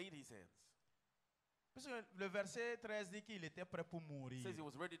hands, laid his hands. Parce que le verset 13 dit qu'il était prêt pour It mourir. says he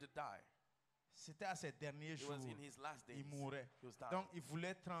was ready to die. C'était à ses derniers It jours. was in his last days. Il mourait. He was dying. Donc il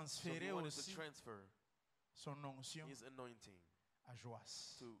voulait So he transférer wanted aussi to transfer son onction his anointing à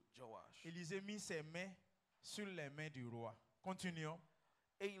Joas. to Joash. Élisée mit ses mains sur les mains du roi. Continuons.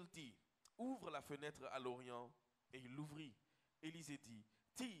 Et il dit, ouvre la fenêtre à l'orient. Et il l'ouvrit. Élisée dit,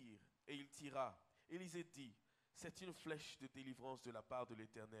 tire. Et il tira. Élisée dit, c'est une flèche de délivrance de la part de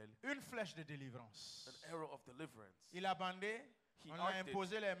l'Éternel. Une flèche de délivrance. An arrow of deliverance. Il a bandé, He on a arced it.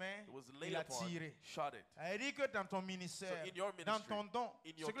 imposé les mains, It was il laid a upon, tiré. shot it. Elle dit que dans ton ministère, So in your dans ministry, ton don,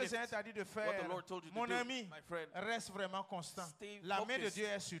 in ce your que le Seigneur gift, t'a dit de what the faire, Lord told you to mon do, ami, my friend, reste vraiment constant. stay La main de focused, Dieu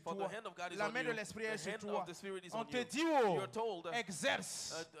est sur for toi. the hand of God is La on main de you. l'Esprit est The sur hand toi. of the Spirit is On on te you. dit, oh, You're told,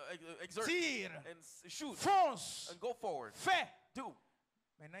 exerce, exert tire, and shoot fonce, and go forward. fais. Do.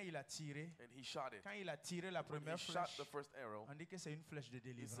 Maintenant, il a tiré. And he shot it. Quand il a tiré la When première he shot flèche, the first arrow, on dit que c'est une flèche de it's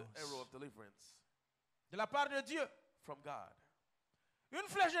délivrance. an arrow of deliverance De la part de Dieu. from God. Une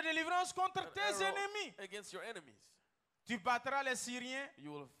flèche de délivrance contre An tes arrow ennemis. against your enemies. Tu battras les Syriens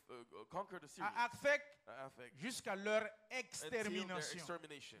You will conquer the Syrians. à Aphek Affect jusqu'à leur until their extermination.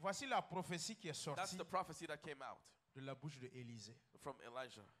 extermination. Voici la prophétie qui est That's sortie the prophecy that came out de la bouche de Élisée. from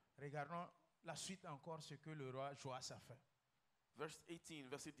Elijah. Regardons la suite encore ce que le roi Joas a fait. Verse 18,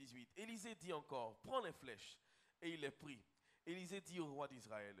 verset 18. Élisée dit encore, prends les flèches. Et il les prit. Élisée dit au roi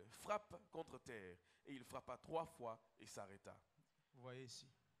d'Israël, frappe contre terre. Et il frappa 3 fois et s'arrêta. Vous voyez ici.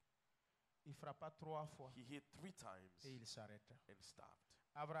 Il frappa 3 fois He hit 3 times et il s'arrêta. and stopped.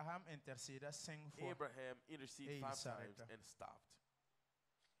 Abraham intercéda 5 fois. Abraham Et interceded il 5 s'arrêta. times and stopped.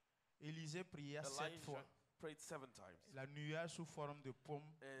 Élisée pria 7 Elijah fois. prayed 7 times. La nuage sous forme de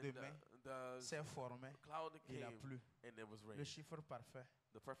paume de And main the s'est formée. cloud Il a came plu. and there was Le rain. chiffre parfait,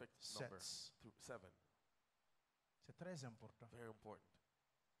 The perfect 7. number. 7. C'est très important. Very important.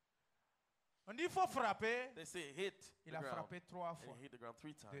 On dit il faut frapper. They say hit Il the a ground. frappé 3 And fois he hit the ground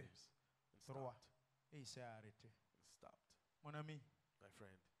 3 times. And 3. stopped. et il s'est arrêté. And stopped. Mon ami, My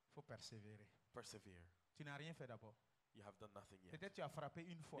friend, il faut persévérer. persevere. Tu n'as rien fait d'abord. You have done nothing yet. Peut-être tu as frappé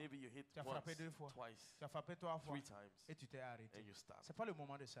une fois, Maybe you hit Tu as once, frappé 2 fois. twice, tu as frappé 3 fois 3 times, et tu t'es arrêté. and you stop. Ce n'est pas le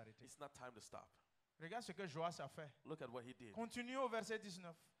moment de s'arrêter. It's not time to stop. Regarde ce que Joas a fait. Look at what he did. Continue au verset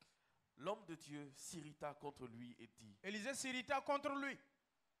 19. L'homme de Dieu s'irrita contre lui et dit, Élisée s'irrita contre lui.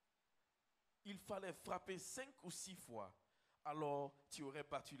 il fallait frapper 5 ou 6 fois. Alors tu aurais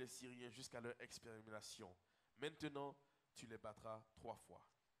battu les Syriens jusqu'à leur extermination. Maintenant, tu les battras 3 fois.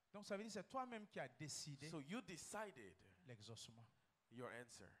 Donc ça veut dire que c'est toi-même qui as décidé So you decided l'exaucement your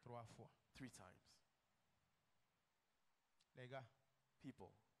answer 3 fois. 3 times. Les gars,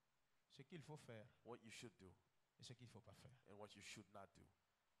 People, ce qu'il faut faire what you should do et ce qu'il ne faut pas faire. and what you should not do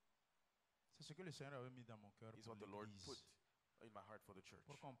C'est ce que le Seigneur avait mis dans mon cœur is pour what the Lord l'Église. put in my heart for the church.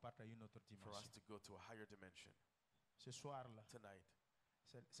 Pour qu'on parte à une autre For us dimension. to go to a higher dimension. Ce soir-là, Tonight,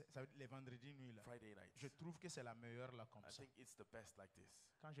 ça veut dire les vendredis nuits là. Friday nights, Je trouve que c'est la meilleure là comme I ça. think it's the best like this.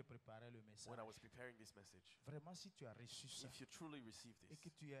 Quand je préparais le message, When I was preparing this message, vraiment si tu as reçu ça if you truly receive et que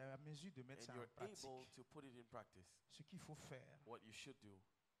this tu es à mesure de mettre and ça en you're pratique, able to put it in practice, ce qu'il faut faire, what you should do,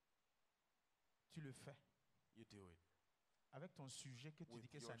 tu le fais. you do it. Avec ton sujet que tu With dis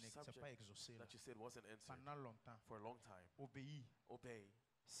que your ça n'est subject pas exaucé là, That you said wasn't answered pendant longtemps, for a long time. obéis. Obey.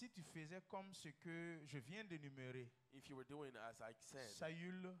 Si tu faisais comme ce que je viens d'énumérer, If you were doing as I said,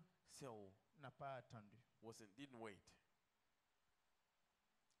 Saül Saul n'a pas attendu. didn't wait.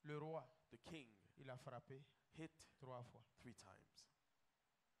 Le roi, The king il a frappé hit 3 fois. 3 times,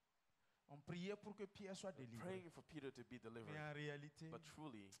 On priait pour que Pierre soit délivré. praying for Peter to be Mais delivered. en réalité, But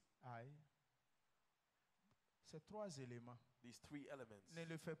truly, aïe, ces 3 éléments, these 3 elements, ne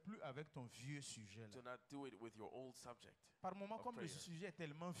le fais plus avec ton vieux sujet. do Là. not do it with your old subject. Par moments, of comme le prayer. sujet est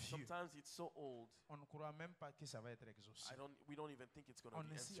tellement vieux, Sometimes it's so old, on ne croit même pas que ça va être exaucé. we don't even think it's going to On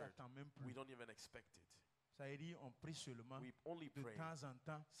be ne s'y answered. attend même We plus. don't even expect it. Ça veut dire on prie seulement We only de pray temps en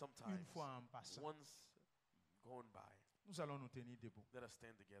temps, une sometimes, fois en passant. once going by. Nous allons nous tenir debout. Let us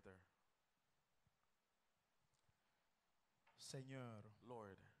stand together. Seigneur,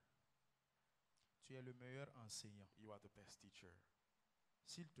 Lord, tu es le meilleur enseignant. you are the best teacher.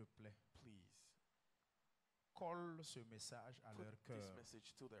 S'il te plaît, Please, colle ce message à put leur this cœur.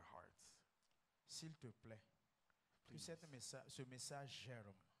 message to their hearts. S'il te plaît, que Please. ce message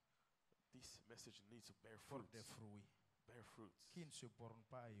germe This message needs to bear pour fruits. des fruits Bear fruits. qui ne se bornent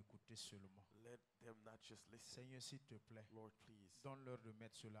pas à écouter seulement. Let them not just listen. Seigneur, s'il te plaît, Lord, please, donne-leur de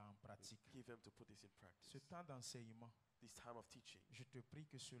mettre cela en pratique. give them to put this in Ce practice. temps d'enseignement, This time of teaching, je te prie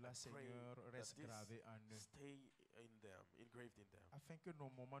que cela, I pray Seigneur, that reste this gravé en eux, stay in them, engraved in them, afin que nos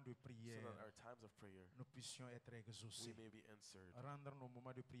moments de so prière, that our times of prayer, nous puissions être we exaucés. may be answered, Rendre nos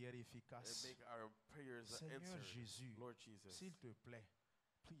moments de prière and efficaces. make our prayers Seigneur answered. Jésus, Lord Jesus, s'il te plaît,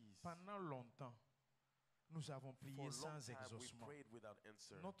 please, pendant longtemps, nous avons for prié a long sans time we exaucement. prayed without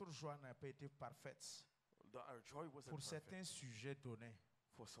answer. Notre joie n'a pas été parfaite Our joy wasn't pour perfect. certains sujets donnés.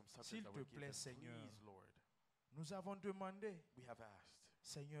 For some subjects S'il that te were plaît, given, Seigneur, please, Lord, nous avons demandé, we have asked,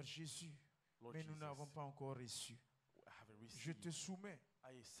 Seigneur Jésus, Lord mais nous Jesus, n'avons pas encore reçu. I haven't Je received. te soumets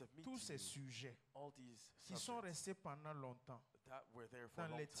I submit tous to ces you sujets all these qui sont subjects restés pendant longtemps that were there for a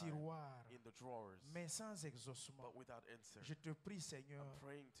dans long les time tiroirs, in the drawers, mais sans exaucement. but without answer. Je te prie, Seigneur, I'm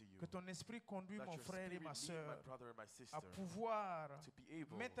praying to you que ton esprit conduise that mon your frère et spirit ma lead my soeur brother and my sister à pouvoir to be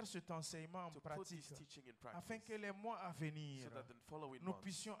able mettre cet enseignement en to put pratique, this teaching in afin practice, que les mois à venir, so that in following nous months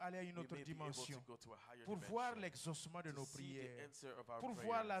puissions aller à une we autre may be able to dimension go to a higher pour voir dimension, l'exaucement de to nos see the prières, answer of our pour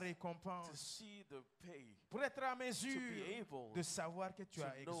voir la prayers, to récompense, see the pay, pour être à to be mesure able de savoir que tu to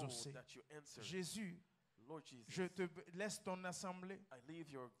as know exaucé. that you answered. Jésus, Lord Jesus, je te laisse ton assemblée. I leave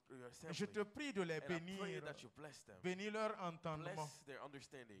your Et je assembly, te prie de les and I pray bénir. that you bless them. Bénis leur entendement. Bless their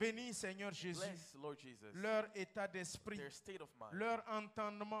understanding. Bénis, Seigneur Jésus, Bless, Lord Jesus, leur état d'esprit, their state of mind, leur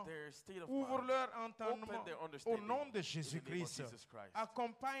entendement. their state of Ouvre mind. leur entendement Open their au understanding nom de in the name of Jésus-Christ. Jesus Christ.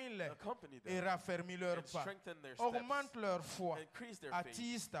 Accompagne-les Accompany et them raffermis leurs and pas. strengthen their Augmente steps, leur foi. increase their faith,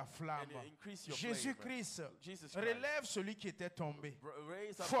 Attise ta flamme. and increase your Jésus-Christ, flame. Jesus Christ, relève celui qui était tombé.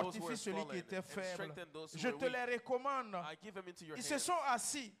 raise up those who Fortifie are celui qui fallen était and faible. strengthen those who Je are te weak. les recommande. I give them into your Ils se hands. sont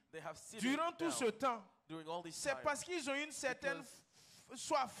assis They have sitting durant tout down ce temps. during all this C'est time parce qu'ils ont une certaine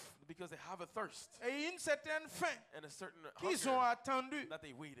soif because they have a thirst et une certaine faim and a certain qu'ils ont hunger attendu. that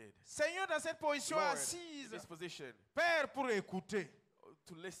they waited. Seigneur, dans cette position Lord, in assise, this position, Père, pour écouter,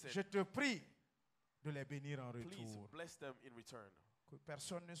 to listen, je te prie de les bénir en please retour. bless them in return. Que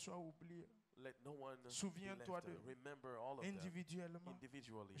personne ne soit oublié. Let no one be Souviens-toi left. d'eux Remember all of them Individuellement,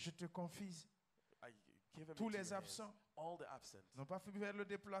 individually. je te confie, I give them tous into les your hands. absents All the absent n'ont pas pu faire le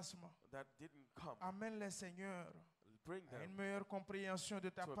déplacement. that didn't come, Amène-les, Seigneur, bring à une them meilleure compréhension de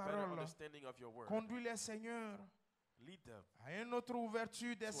ta to a better parole. understanding of your word. Conduis-les, Seigneur, Lead them à une autre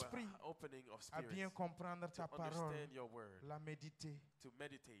ouverture to d'esprit, an opening of à bien spirits, comprendre to ta parole, understand your word, la méditer. to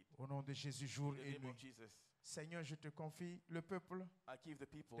meditate. Au nom de Jésus, jour In the et name nuit. of Jesus, Seigneur, je te confie le peuple, I give the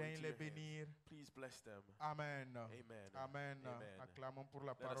people daigne into les your hands. bénir. Please bless them. Amen. Amen. Amen. Amen. Acclamons pour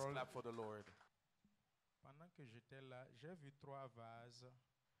la Let us parole. clap for the Lord. Pendant que j'étais là, j'ai vu 3 vases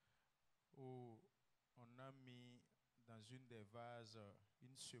où on a mis dans une des vases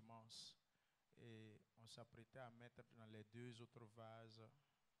une semence et on s'apprêtait à mettre dans les 2 autres vases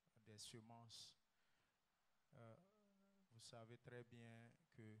des semences. Vous savez très bien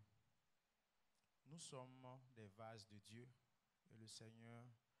que nous sommes des vases de Dieu et le Seigneur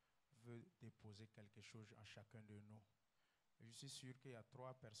veut déposer quelque chose en chacun de nous. Et je suis sûr qu'il y a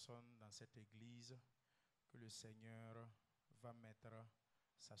 3 personnes dans cette église que le Seigneur va mettre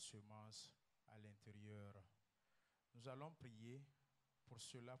sa semence à l'intérieur. Nous allons prier pour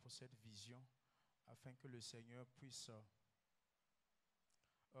cela, pour cette vision, afin que le Seigneur puisse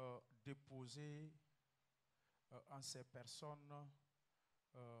déposer en ces personnes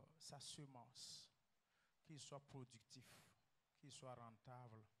sa semence, qu'il soit productif, qu'il soit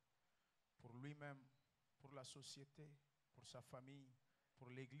rentable pour lui-même, pour la société, pour sa famille, pour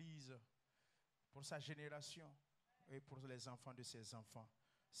l'église, pour sa génération et pour les enfants de ses enfants.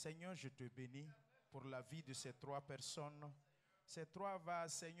 Seigneur, je te bénis pour la vie de ces 3 personnes, ces 3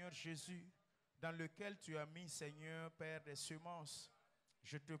 vases, Seigneur Jésus, dans lesquels tu as mis, Seigneur, Père, des semences.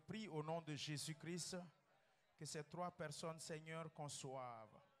 Je te prie au nom de Jésus-Christ que ces 3 personnes, Seigneur,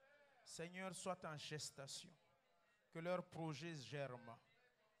 conçoivent. Seigneur, soient en gestation, que leur projet germe.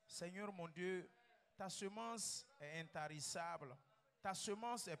 Seigneur, mon Dieu, ta semence est intarissable, ta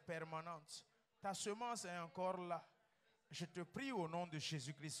semence est permanente, ta semence est encore là. Je te prie au nom de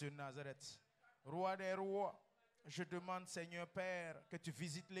Jésus-Christ de Nazareth, Roi des rois, je demande, Seigneur Père, que tu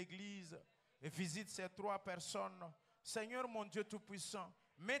visites l'église et visites ces 3 personnes. Seigneur, mon Dieu Tout-Puissant,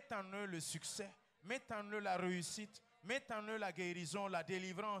 mets en eux le succès, mets en eux la réussite, mets en eux la guérison, la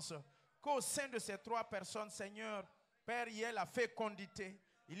délivrance. Qu'au sein de ces 3 personnes, Seigneur, Père, il y ait la fécondité,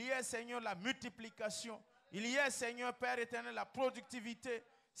 il y ait, Seigneur, la multiplication, il y ait, Seigneur, Père éternel, la productivité,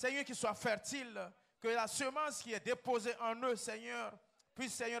 Seigneur, qu'ils soient fertiles, que la semence qui est déposée en eux, Seigneur,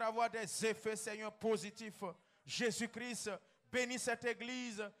 puisse, Seigneur, avoir des effets, Seigneur, positifs. Jésus-Christ, bénis cette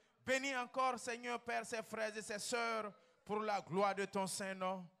église, bénis encore, Seigneur, Père, ses frères et ses sœurs, pour la gloire de ton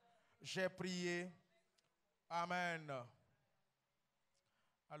Saint-Nom. J'ai prié. Amen.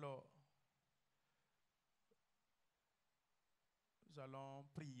 Alors, nous allons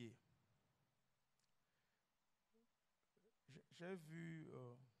prier. J'ai vu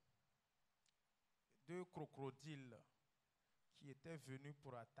 2 crocodiles qui étaient venus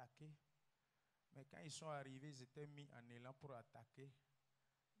pour attaquer. Mais quand ils sont arrivés, ils étaient mis en élan pour attaquer.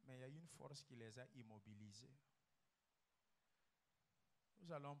 Mais il y a une force qui les a immobilisés.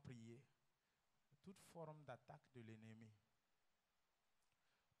 Nous allons prier. Toute forme d'attaque de l'ennemi,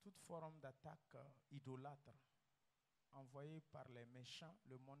 toute forme d'attaque idolâtre envoyée par les méchants,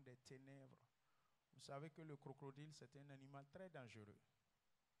 le monde des ténèbres. Vous savez que le crocodile, c'est un animal très dangereux.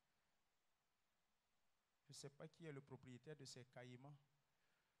 Je ne sais pas qui est le propriétaire de ces caïmans,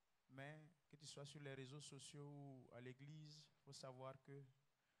 mais que tu sois sur les réseaux sociaux ou à l'église, il faut savoir que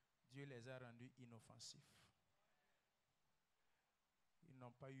Dieu les a rendus inoffensifs. Ils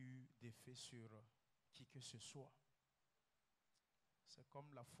n'ont pas eu d'effet sur qui que ce soit. C'est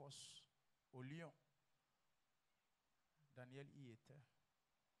comme la fosse au lion. Daniel y était,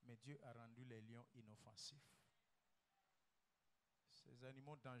 mais Dieu a rendu les lions inoffensifs. Ces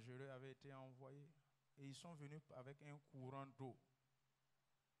animaux dangereux avaient été envoyés et ils sont venus avec un courant d'eau.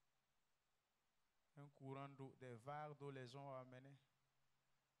 Un courant d'eau, des vagues d'eau les ont amenés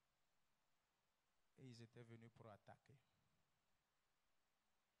et ils étaient venus pour attaquer.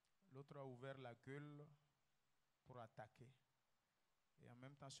 L'autre a ouvert la gueule pour attaquer. Et en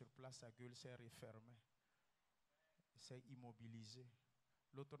même temps, sur place, sa gueule s'est refermée. S'est immobilisée.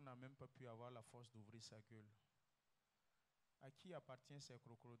 L'autre n'a même pas pu avoir la force d'ouvrir sa gueule. À qui appartient ces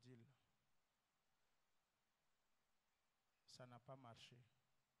crocodiles? Ça n'a pas marché.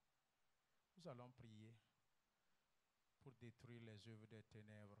 Nous allons prier pour détruire les œuvres des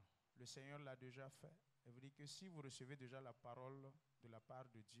ténèbres. Le Seigneur l'a déjà fait. Il vous dit que si vous recevez déjà la parole de la part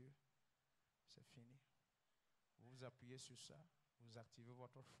de Dieu, c'est fini. Vous vous appuyez sur ça, vous activez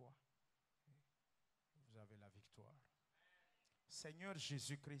votre foi, vous avez la victoire. Seigneur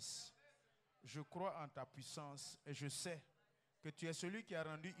Jésus-Christ, je crois en ta puissance et je sais que tu es celui qui a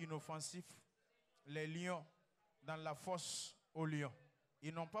rendu inoffensif les lions dans la fosse aux lions.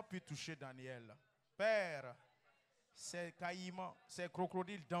 Ils n'ont pas pu toucher Daniel. Père, ces caïmans, ces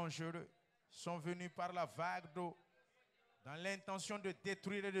crocodiles dangereux sont venus par la vague d'eau dans l'intention de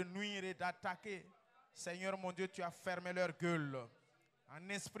détruire et de nuire et d'attaquer. Seigneur mon Dieu, tu as fermé leur gueule. En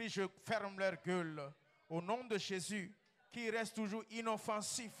esprit, je ferme leur gueule. Au nom de Jésus, qui reste toujours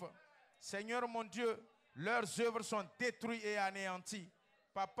inoffensif. Seigneur mon Dieu, leurs œuvres sont détruites et anéanties.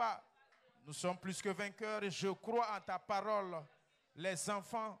 Papa, nous sommes plus que vainqueurs et je crois en ta parole. Les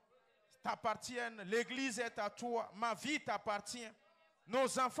enfants, t'appartiennent. L'église est à toi. Ma vie t'appartient.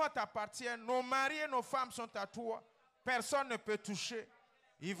 Nos enfants t'appartiennent. Nos maris et nos femmes sont à toi. Personne ne peut toucher.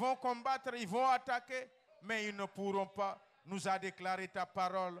 Ils vont combattre, ils vont attaquer, mais ils ne pourront pas, nous a déclaré ta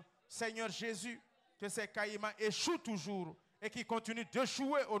parole. Seigneur Jésus, que ces caïmans échouent toujours et qu'ils continuent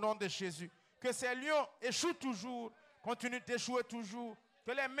d'échouer au nom de Jésus. Que ces lions échouent toujours, continuent d'échouer toujours.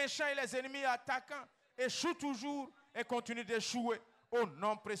 Que les méchants et les ennemis attaquants échouent toujours et continuent d'échouer au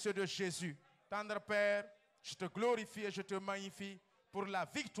nom précieux de Jésus. Tendre Père, je te glorifie et je te magnifie pour la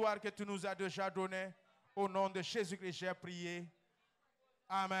victoire que tu nous as déjà donnée. Au nom de Jésus-Christ, j'ai prié.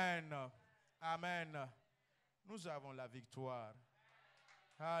 Amen. Amen. Nous avons la victoire.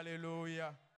 Alléluia.